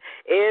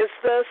is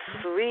the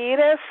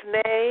sweetest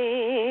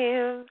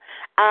name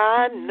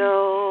I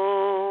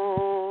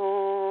know.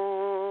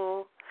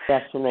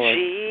 Yes, Lord.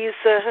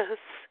 Jesus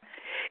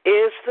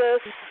is the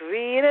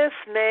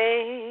sweetest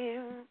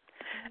name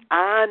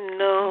I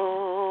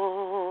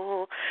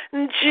know.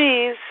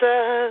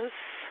 Jesus,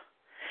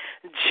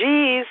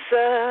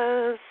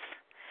 Jesus,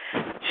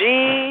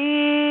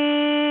 Jesus.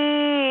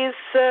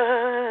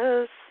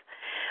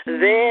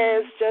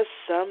 There's just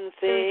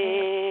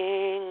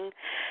something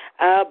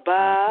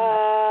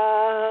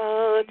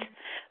about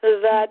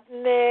that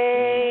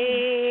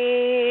name.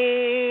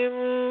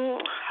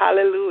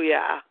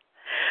 Hallelujah.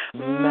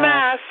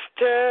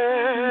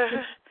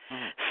 Master,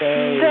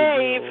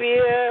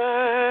 Savior,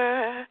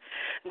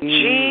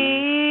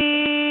 Jesus,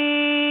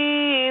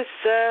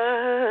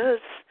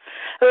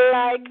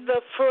 like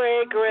the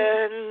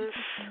fragrance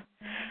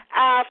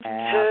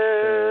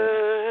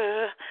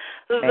after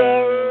the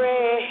rain.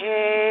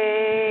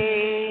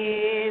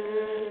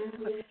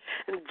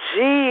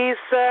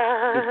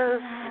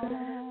 Jesus,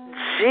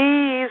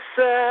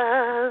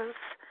 Jesus,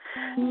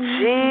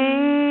 Jesus,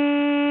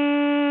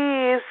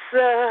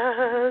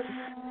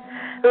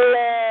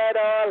 let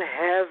all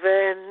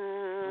heaven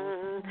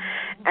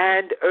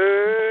and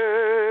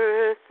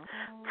earth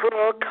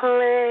proclaim.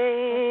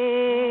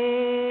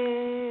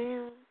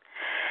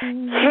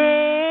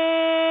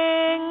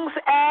 Kings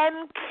and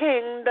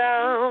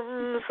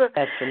kingdoms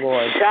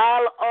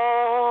shall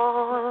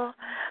all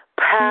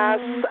pass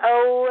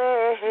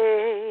away,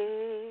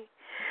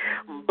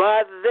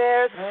 but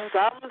there's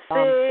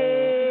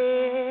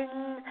something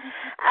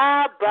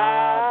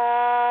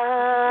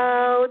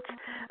about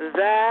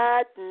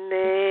that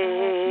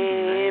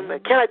name.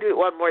 Can I do it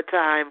one more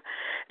time?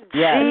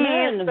 Yes.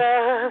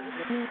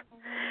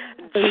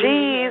 Jesus,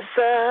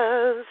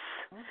 Jesus,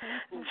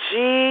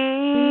 Jesus.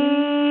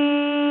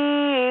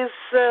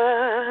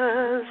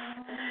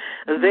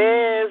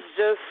 There's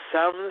just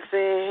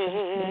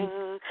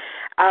something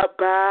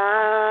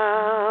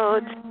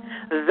about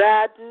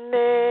that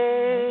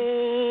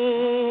name.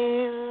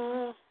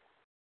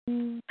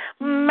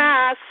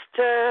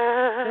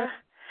 Master,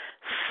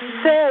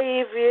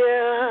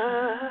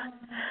 Savior,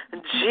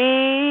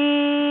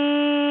 Jesus,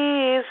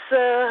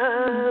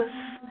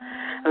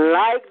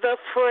 the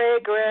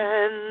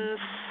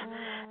fragrance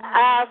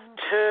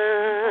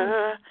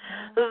after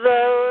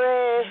the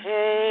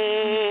rain.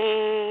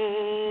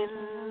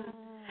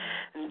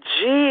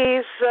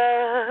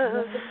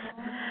 Jesus,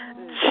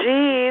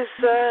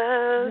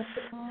 Jesus,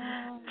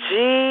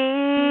 Jesus,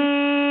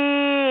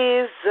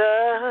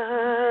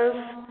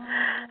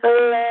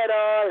 let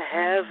all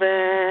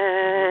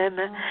heaven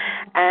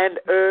and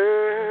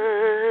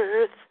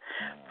earth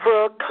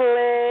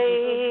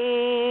proclaim.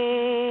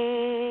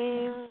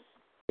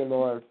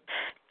 Lord.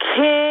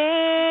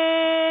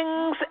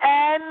 Kings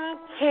and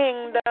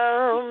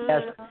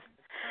kingdoms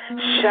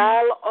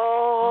shall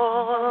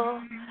all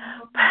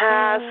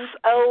pass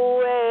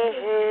away,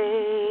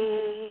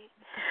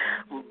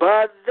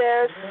 but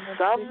there's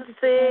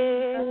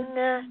something,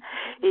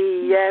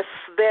 yes,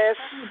 there's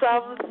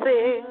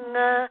something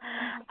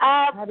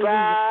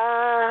about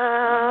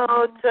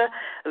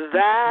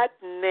that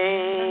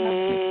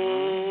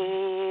name.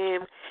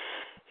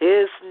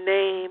 His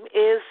name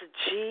is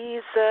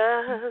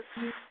Jesus.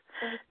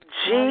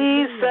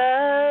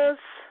 Jesus,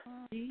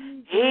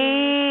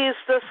 He's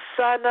the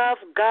Son of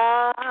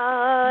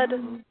God.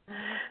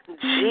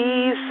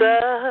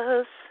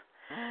 Jesus,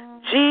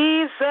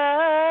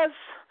 Jesus,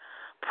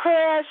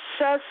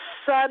 precious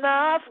Son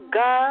of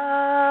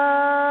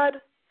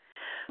God.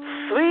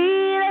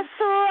 Sweetest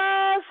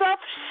rose of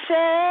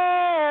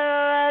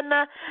Sharon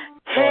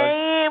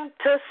came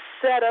to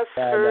set us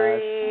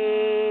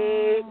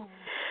free.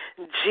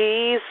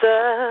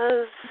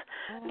 Jesus,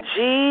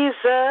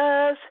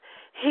 Jesus,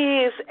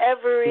 He's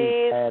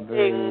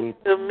everything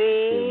to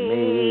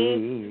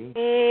me.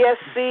 Yes,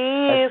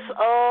 He's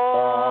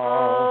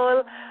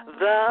all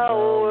the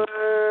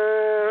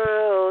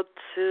world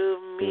to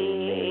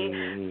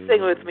me.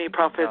 Sing with me,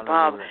 Prophet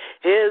Bob.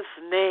 His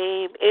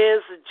name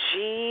is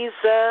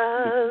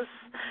Jesus.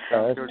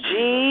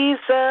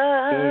 Jesus,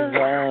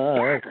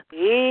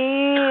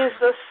 He's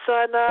the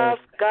Son of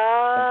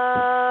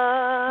God.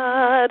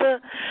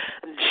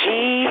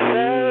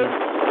 Jesus,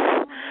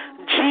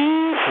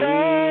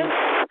 Jesus,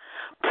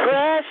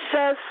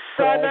 precious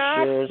Son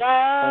of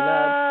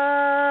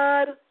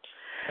God.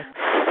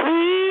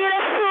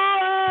 Sweetest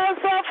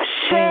rose of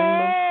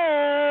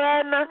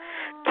Sharon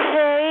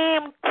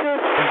came to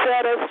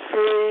set us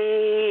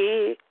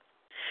free.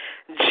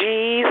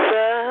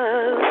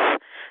 Jesus,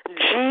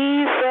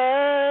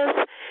 Jesus,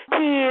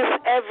 He's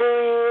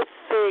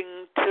everything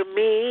to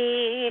me.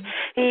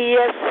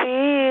 Yes,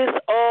 He's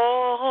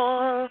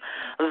all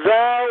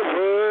the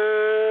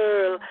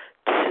world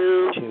to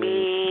me.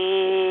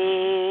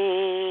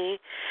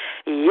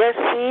 Yes,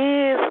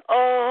 He's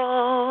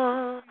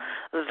all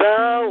the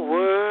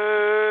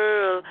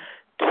world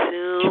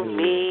to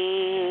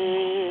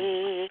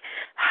me.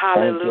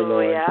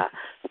 Hallelujah.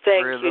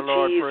 Thank you,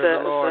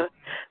 Jesus.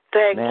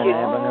 Thank you,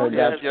 Jesus.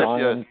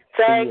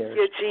 Thank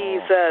you,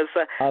 Jesus.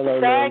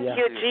 Thank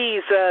you,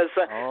 Jesus.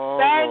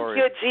 Thank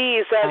you,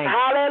 Jesus.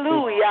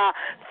 Hallelujah.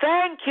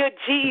 Thank you,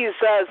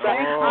 Jesus.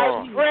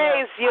 I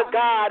praise you,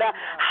 God.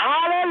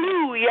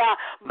 Hallelujah.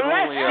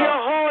 Bless your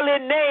holy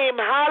name.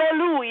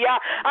 Hallelujah.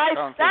 I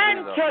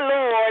thank you,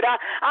 Lord.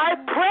 I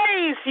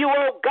praise you,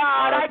 oh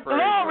God. I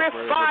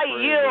glorify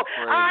you.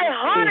 I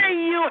honor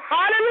you.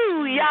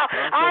 Hallelujah.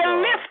 I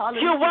lift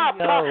you up.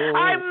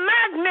 I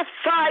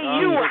magnify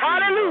you.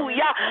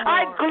 Hallelujah.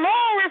 I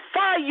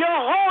glorify your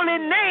holy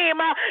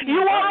name.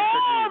 You are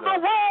all the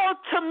world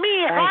to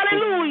me.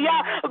 Hallelujah.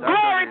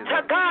 Glory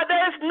to God.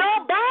 There's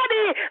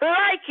nobody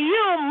like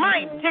you,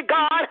 mighty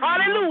God.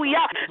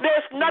 Hallelujah.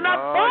 There's none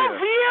above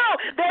you.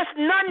 There's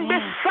none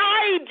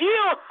beside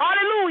you.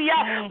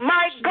 Hallelujah.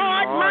 My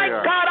God,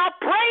 I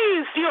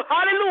praise you.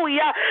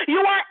 Hallelujah.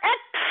 You are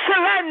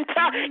excellent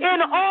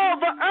in all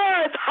the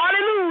earth.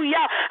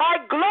 Hallelujah. I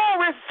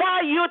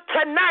glorify you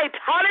tonight.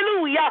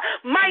 Hallelujah.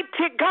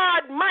 Mighty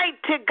God,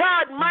 mighty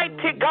God,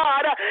 mighty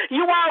God.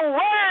 You are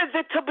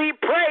worthy to be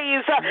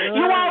praised.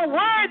 You are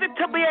worthy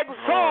to be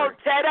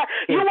exalted.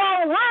 You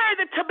are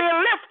worthy to be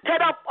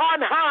lifted up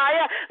on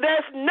high.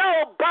 There's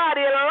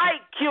nobody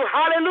like you.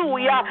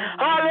 Hallelujah.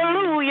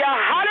 Hallelujah.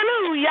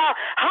 Hallelujah.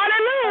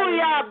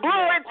 Hallelujah.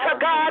 Glory to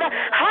God.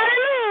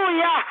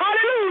 Hallelujah.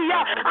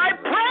 Hallelujah. I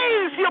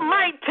praise you,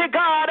 mighty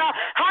God.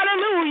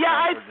 Hallelujah.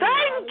 I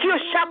thank you,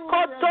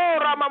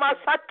 Shakotora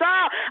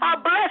Mamasata. I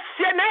bless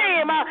your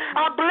name.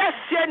 I bless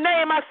your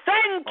name. I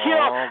thank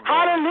you.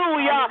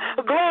 Hallelujah.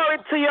 Glory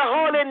to your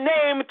holy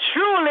name.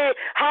 Truly,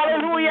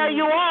 hallelujah,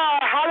 you are.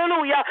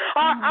 Hallelujah.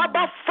 Our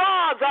Abba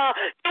Father.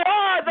 You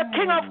are the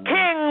King of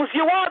Kings.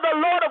 You are the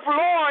Lord of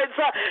Lords.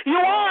 You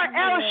are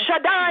El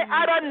Shaddai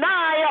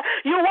Adonai.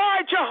 You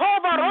are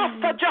Jehovah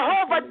Rapha,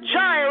 Jehovah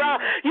Jireh.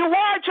 You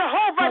are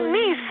Jehovah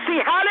Nisi.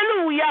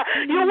 Hallelujah.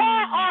 You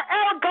are our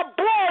El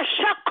Gabor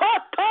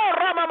Shakoto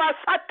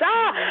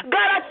Ramamasata.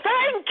 God, I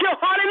thank you.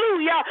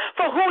 Hallelujah.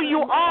 For who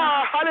you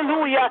are,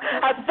 hallelujah.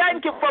 I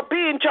thank you for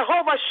being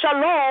Jehovah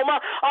Shalom,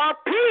 our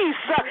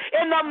peace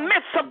in the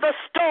midst of the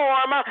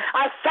storm.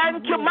 I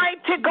thank you,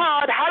 mighty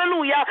God,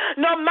 hallelujah.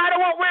 No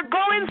matter what we're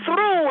going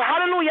through,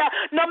 hallelujah,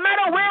 no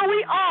matter where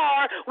we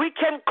are, we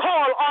can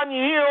call on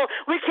you.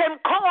 We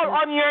can call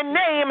on your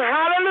name,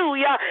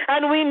 hallelujah.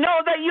 And we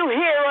know that you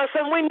hear us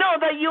and we know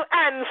that you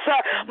answer.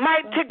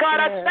 Mighty God,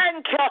 I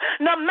thank you.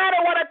 No matter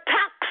what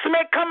attacks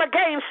may come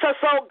against us,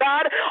 oh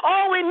God,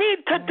 all we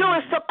need to do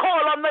is to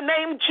call on the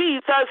name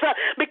Jesus,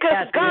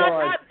 because God,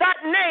 Lord, at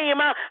that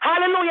name,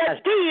 hallelujah,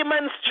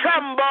 demons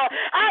tremble.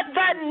 At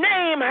that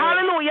name,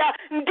 hallelujah,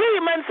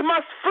 demons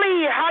must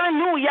flee.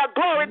 Hallelujah,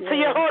 glory to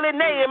your holy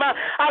name.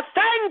 I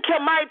thank you,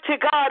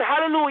 mighty God,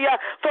 hallelujah,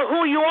 for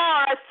who you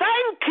are. I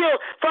thank you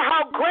for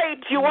how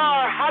great you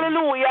are.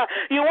 Hallelujah,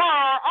 you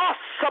are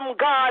awesome,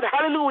 God.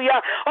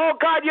 Hallelujah. Oh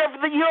God, you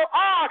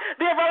are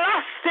the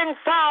everlasting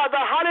Father.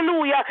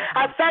 Hallelujah.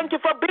 I thank you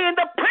for being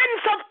the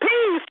Prince of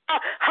Peace.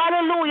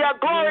 Hallelujah.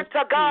 Glory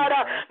to God.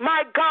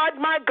 My God,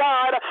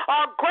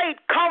 our great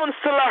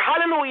counselor.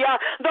 Hallelujah.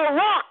 The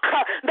rock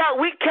that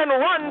we can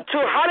run to.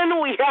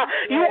 Hallelujah.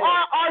 You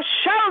are our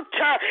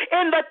shelter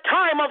in the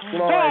time of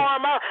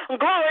storm.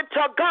 Glory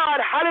to God.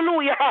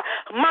 Hallelujah.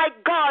 My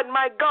God.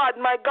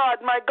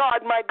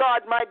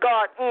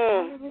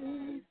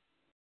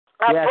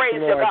 I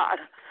praise you, God.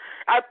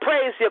 I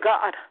praise you,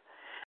 God.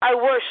 I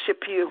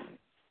worship you.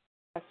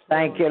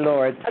 Thank you,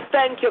 Lord.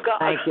 Thank you, God.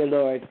 Thank you,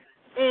 Lord.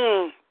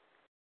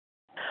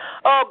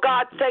 Oh,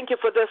 God, thank you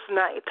for this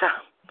night.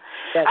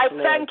 Yes, I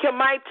Lord. thank you,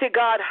 mighty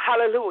God,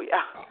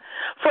 hallelujah,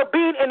 for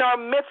being in our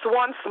midst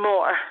once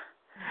more.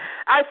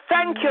 I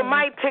thank you,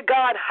 mighty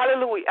God,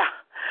 hallelujah,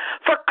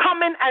 for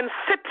coming and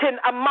sitting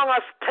among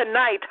us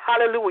tonight,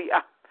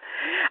 hallelujah.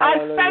 I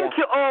thank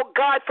you, oh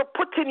God, for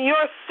putting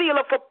your seal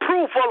of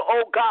approval,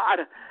 oh God,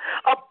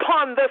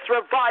 upon this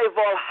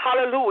revival,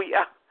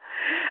 hallelujah.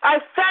 I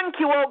thank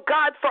you, oh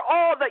God, for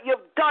all that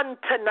you've done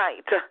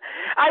tonight.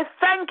 I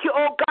thank you,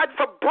 oh God,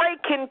 for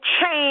breaking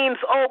chains,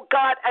 oh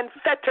God, and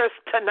fetters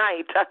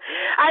tonight.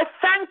 I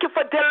thank you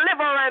for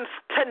deliverance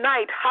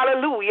tonight.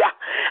 Hallelujah.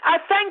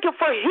 I thank you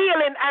for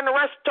healing and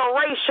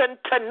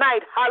restoration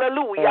tonight.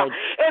 Hallelujah.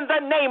 In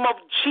the name of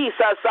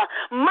Jesus,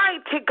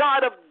 mighty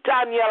God of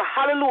Daniel,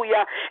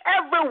 hallelujah.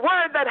 Every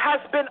word that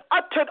has been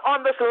uttered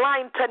on this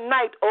line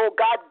tonight, oh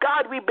God,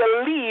 God, we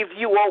believe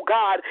you, oh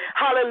God,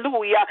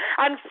 hallelujah.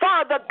 And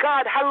Father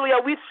God, hallelujah,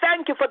 we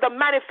thank you for the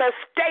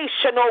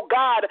manifestation, oh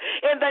God,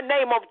 in the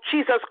name of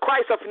Jesus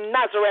Christ of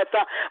Nazareth.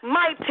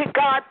 Mighty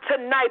God,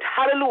 tonight,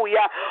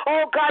 hallelujah.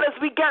 Oh God, as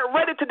we get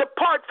ready to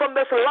depart from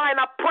this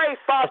line, I pray,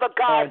 Father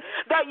God,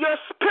 that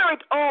your spirit,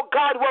 oh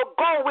God, will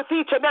go with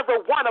each and every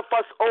one of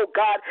us, oh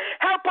God.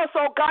 Help us,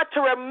 oh God,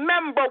 to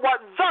remember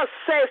what thus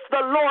says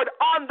the Lord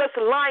on this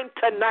line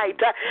tonight.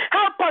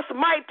 Help us,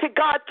 mighty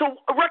God, to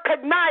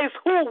recognize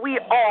who we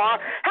are.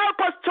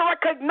 Help us to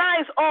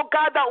recognize, oh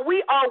God, that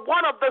we are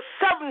one of the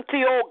 70,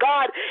 oh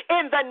God,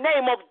 in the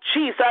name of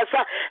Jesus.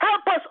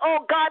 Help us,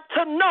 oh God,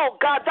 to know,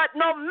 God, that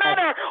no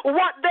matter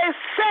what they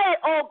say,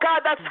 oh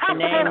God, that's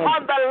happening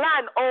on the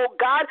land, oh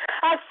God,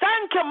 I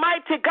thank you,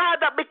 mighty God,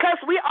 that because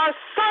we are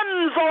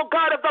sons, oh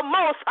God, of the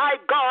Most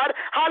High God,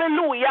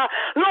 hallelujah,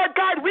 Lord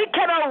God, we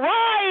can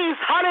arise,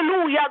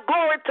 hallelujah,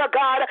 glory to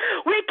God.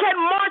 We can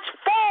march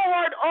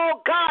forward,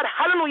 oh God,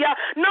 hallelujah,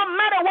 no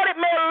matter what it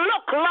may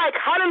look like,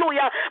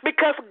 hallelujah,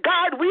 because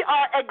God, we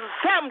are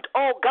exempt,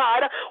 oh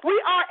God. We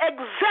are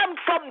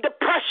exempt from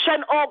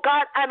depression, oh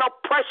God, and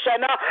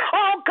oppression.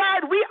 Oh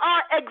God, we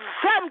are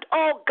exempt,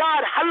 oh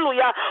God,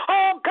 hallelujah,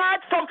 oh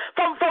God, from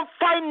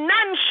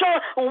financial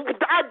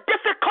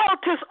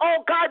difficulties,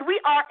 oh God,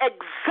 we are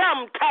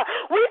exempt.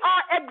 We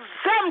are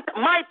exempt,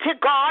 mighty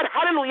God,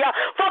 hallelujah,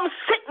 from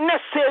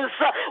sicknesses.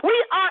 We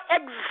are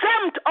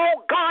exempt,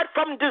 oh God,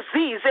 from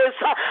diseases.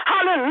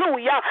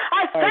 Hallelujah.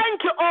 I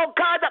thank you, oh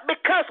God, that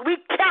because we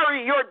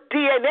carry your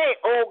DNA,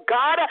 oh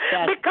God,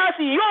 because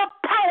your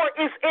power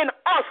is in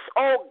us,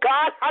 oh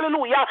God,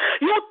 hallelujah.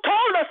 You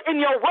told us in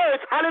your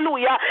words,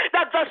 hallelujah,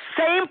 that the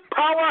same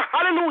power,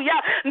 hallelujah,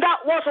 that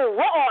was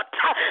wrought,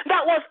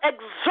 that was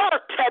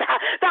exerted,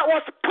 that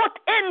was put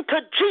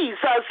into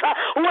Jesus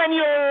when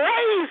you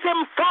raised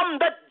him from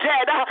the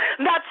dead,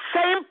 that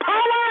same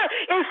power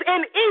is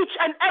in each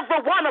and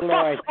every one of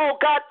us, oh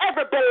God,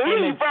 every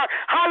believer,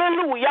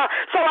 hallelujah.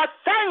 So I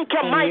thank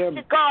you,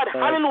 mighty God,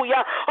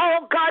 hallelujah,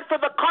 oh God, for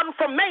the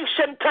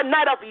confirmation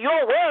tonight of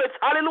your words,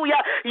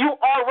 hallelujah. You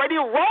already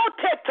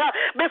wrote it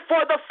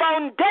before the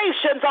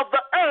foundations of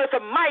the earth,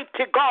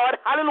 mighty God,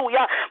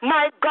 hallelujah,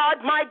 my God,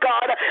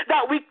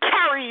 that we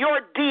carry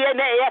your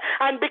DNA,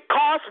 and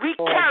because we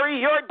carry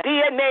your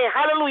DNA,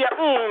 hallelujah,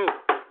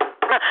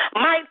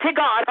 mighty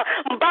God,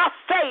 by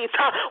faith,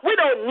 we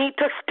don't need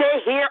to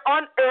stay here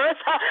on earth,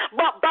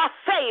 but by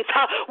faith,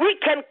 we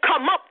can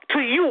come up to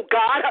you,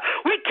 God.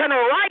 We can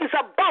rise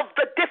above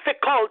the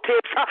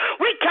difficulties.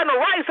 We can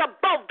rise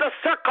above the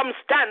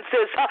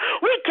circumstances.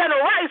 We can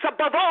rise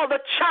above all the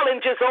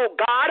challenges, oh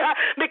God,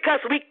 because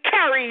we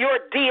carry your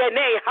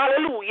DNA.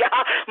 Hallelujah.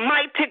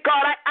 Mighty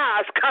God, I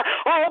ask,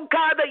 oh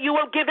God, that you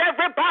will give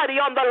everybody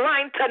on the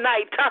line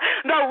tonight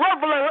the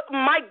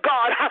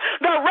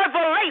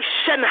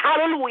revelation,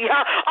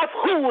 hallelujah, of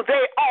who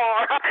they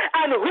are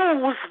and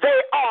whose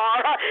they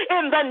are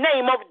in the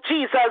name of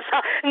Jesus.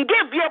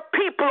 Give your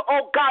people,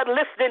 oh God,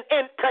 listening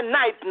in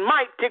tonight,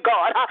 mighty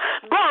God,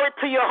 glory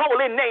to your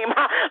holy name,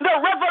 the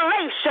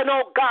revelation,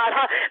 oh God,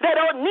 they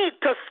don't need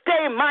to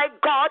stay, my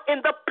God,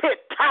 in the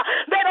pit.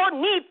 They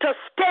don't need to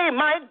stay,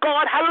 my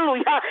God,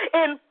 hallelujah,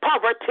 in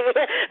poverty.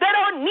 They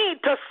don't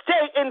need to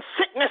stay in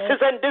sicknesses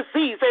and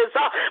diseases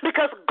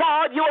because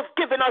God, you have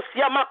given us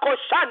Yamako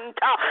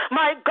Shanta,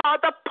 my God,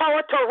 the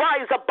power to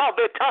rise above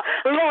it.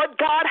 Lord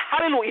God,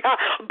 hallelujah,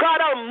 God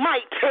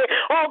Almighty,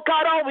 oh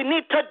God, all we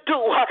need to do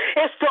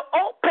is to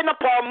open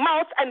up our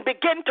mouth and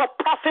begin to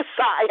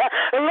prophesy.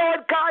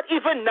 Lord God,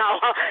 even now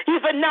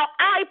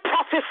I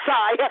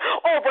prophesy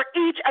over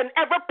each and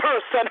every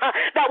person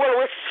that will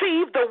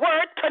receive the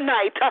word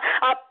tonight.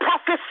 I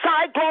prophesy,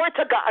 glory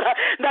to God,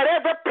 that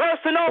every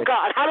person, oh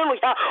God,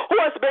 hallelujah, who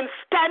has been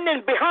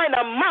standing behind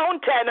a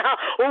mountain,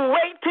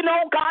 waiting,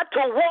 oh God,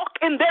 to walk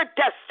in their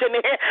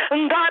destiny,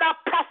 God, I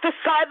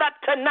prophesy that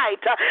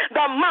tonight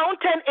the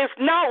mountain is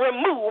now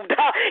removed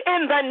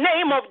in the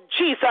name of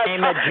Jesus.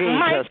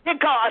 Mighty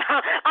God,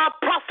 I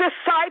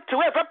prophesy to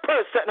every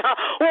person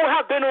who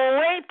have been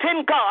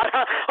waiting, God,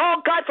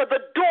 oh God, for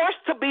the doors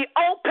to be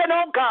open,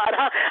 oh God.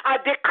 I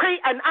decree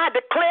and I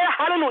declare,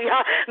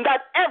 hallelujah,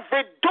 that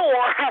every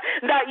door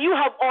that you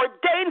have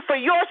ordained for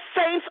your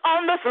saints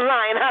on this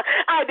line,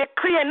 I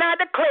decree and I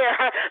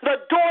declare the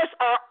doors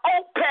are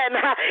open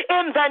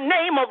in the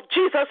name of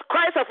Jesus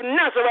Christ of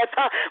Nazareth.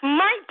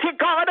 Mighty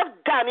God of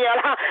Daniel,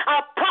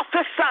 I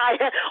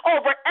prophesy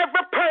over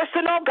every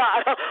person, oh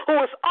God, who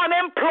is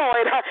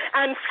unemployed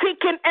and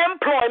seeking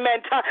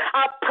employment.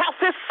 I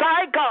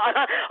prophesy, God,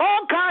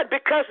 oh God,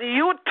 because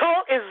you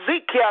told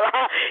Ezekiel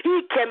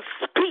he can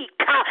speak,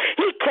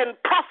 he can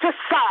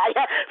prophesy.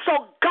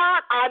 So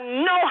God, I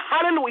know,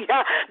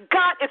 hallelujah,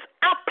 God is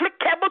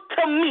applicable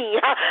to me.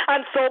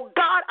 And so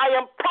God, I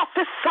am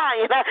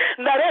prophesying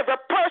that every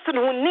person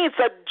who needs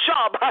a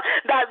job,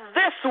 that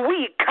this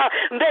week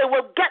they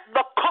will get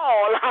the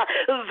call.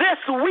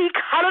 This week,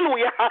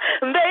 hallelujah,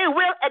 they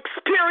will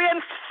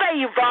experience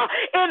favor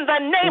in the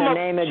name of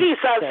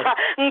Jesus.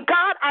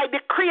 God, I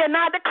decree and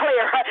I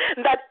declare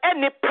that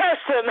any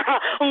person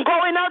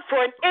going out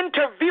for an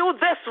interview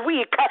this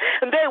week,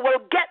 they will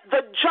get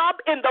the job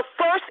in the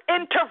first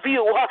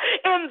interview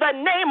in the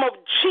name of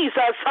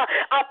Jesus.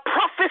 I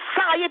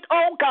prophesy it,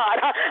 oh God.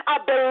 I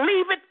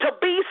believe it to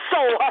be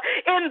so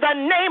in the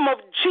name of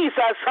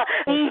Jesus.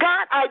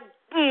 God,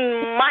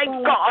 my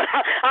God,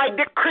 I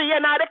decree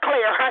and I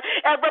declare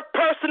every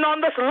person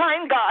on this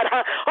line, God,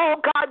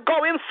 oh God,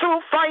 going through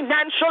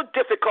financial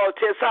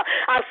difficulties,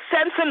 I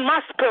sense in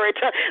my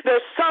spirit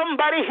there's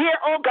somebody here,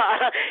 oh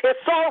God,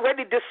 it's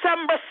already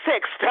December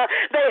 6th.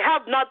 They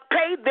have not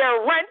paid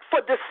their rent for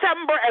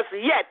December as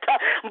yet,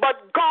 but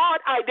God,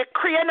 I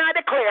decree and I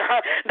declare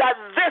that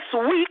this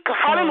week,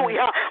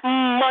 hallelujah,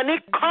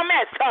 money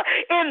cometh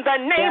in the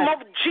name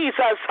of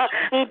Jesus.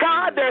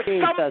 God, there's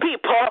some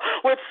people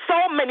with so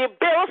many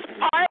bills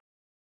piled.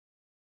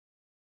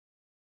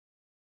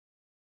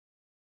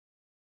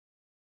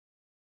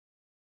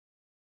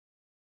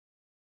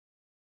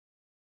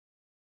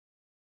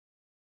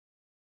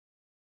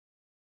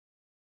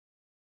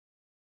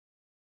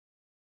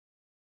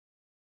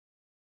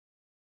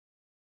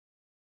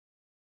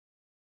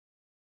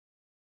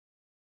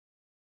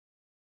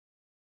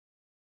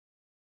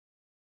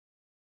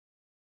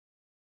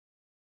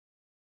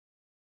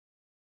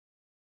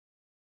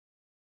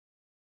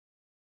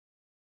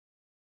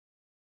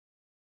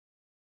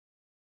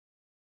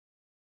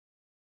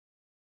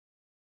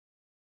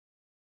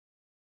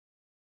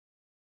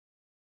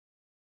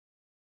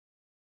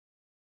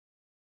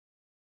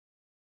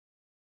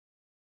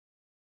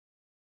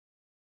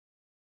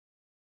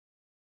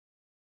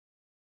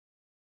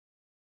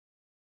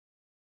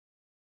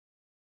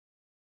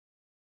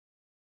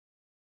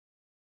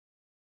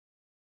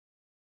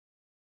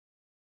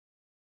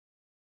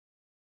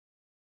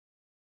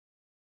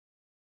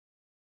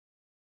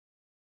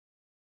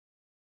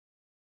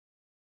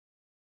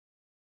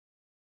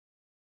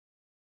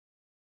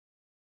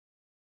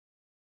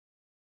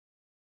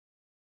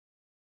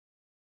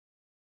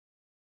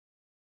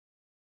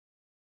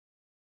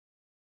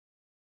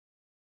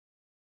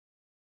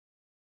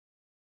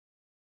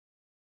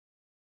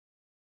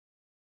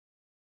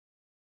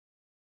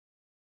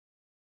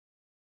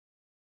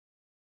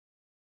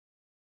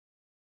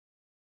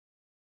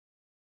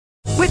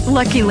 With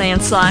Lucky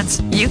Land Slots,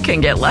 you can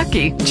get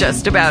lucky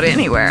just about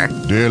anywhere.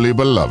 Dearly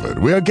beloved,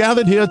 we are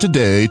gathered here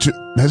today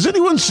to... Has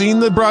anyone seen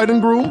the bride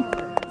and groom?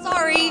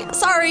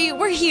 Sorry,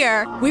 we're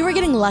here. We were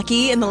getting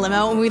lucky in the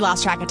limo and we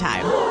lost track of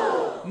time.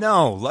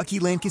 No, Lucky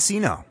Land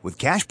Casino, with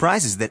cash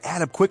prizes that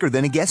add up quicker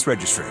than a guest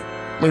registry.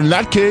 In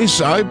that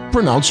case, I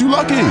pronounce you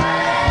lucky.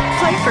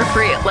 Play for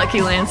free at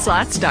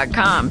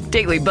LuckyLandSlots.com.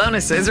 Daily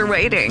bonuses are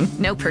waiting.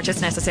 No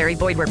purchase necessary.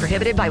 Void where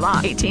prohibited by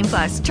law.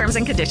 18+. Terms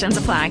and conditions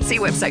apply. See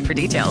website for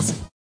details.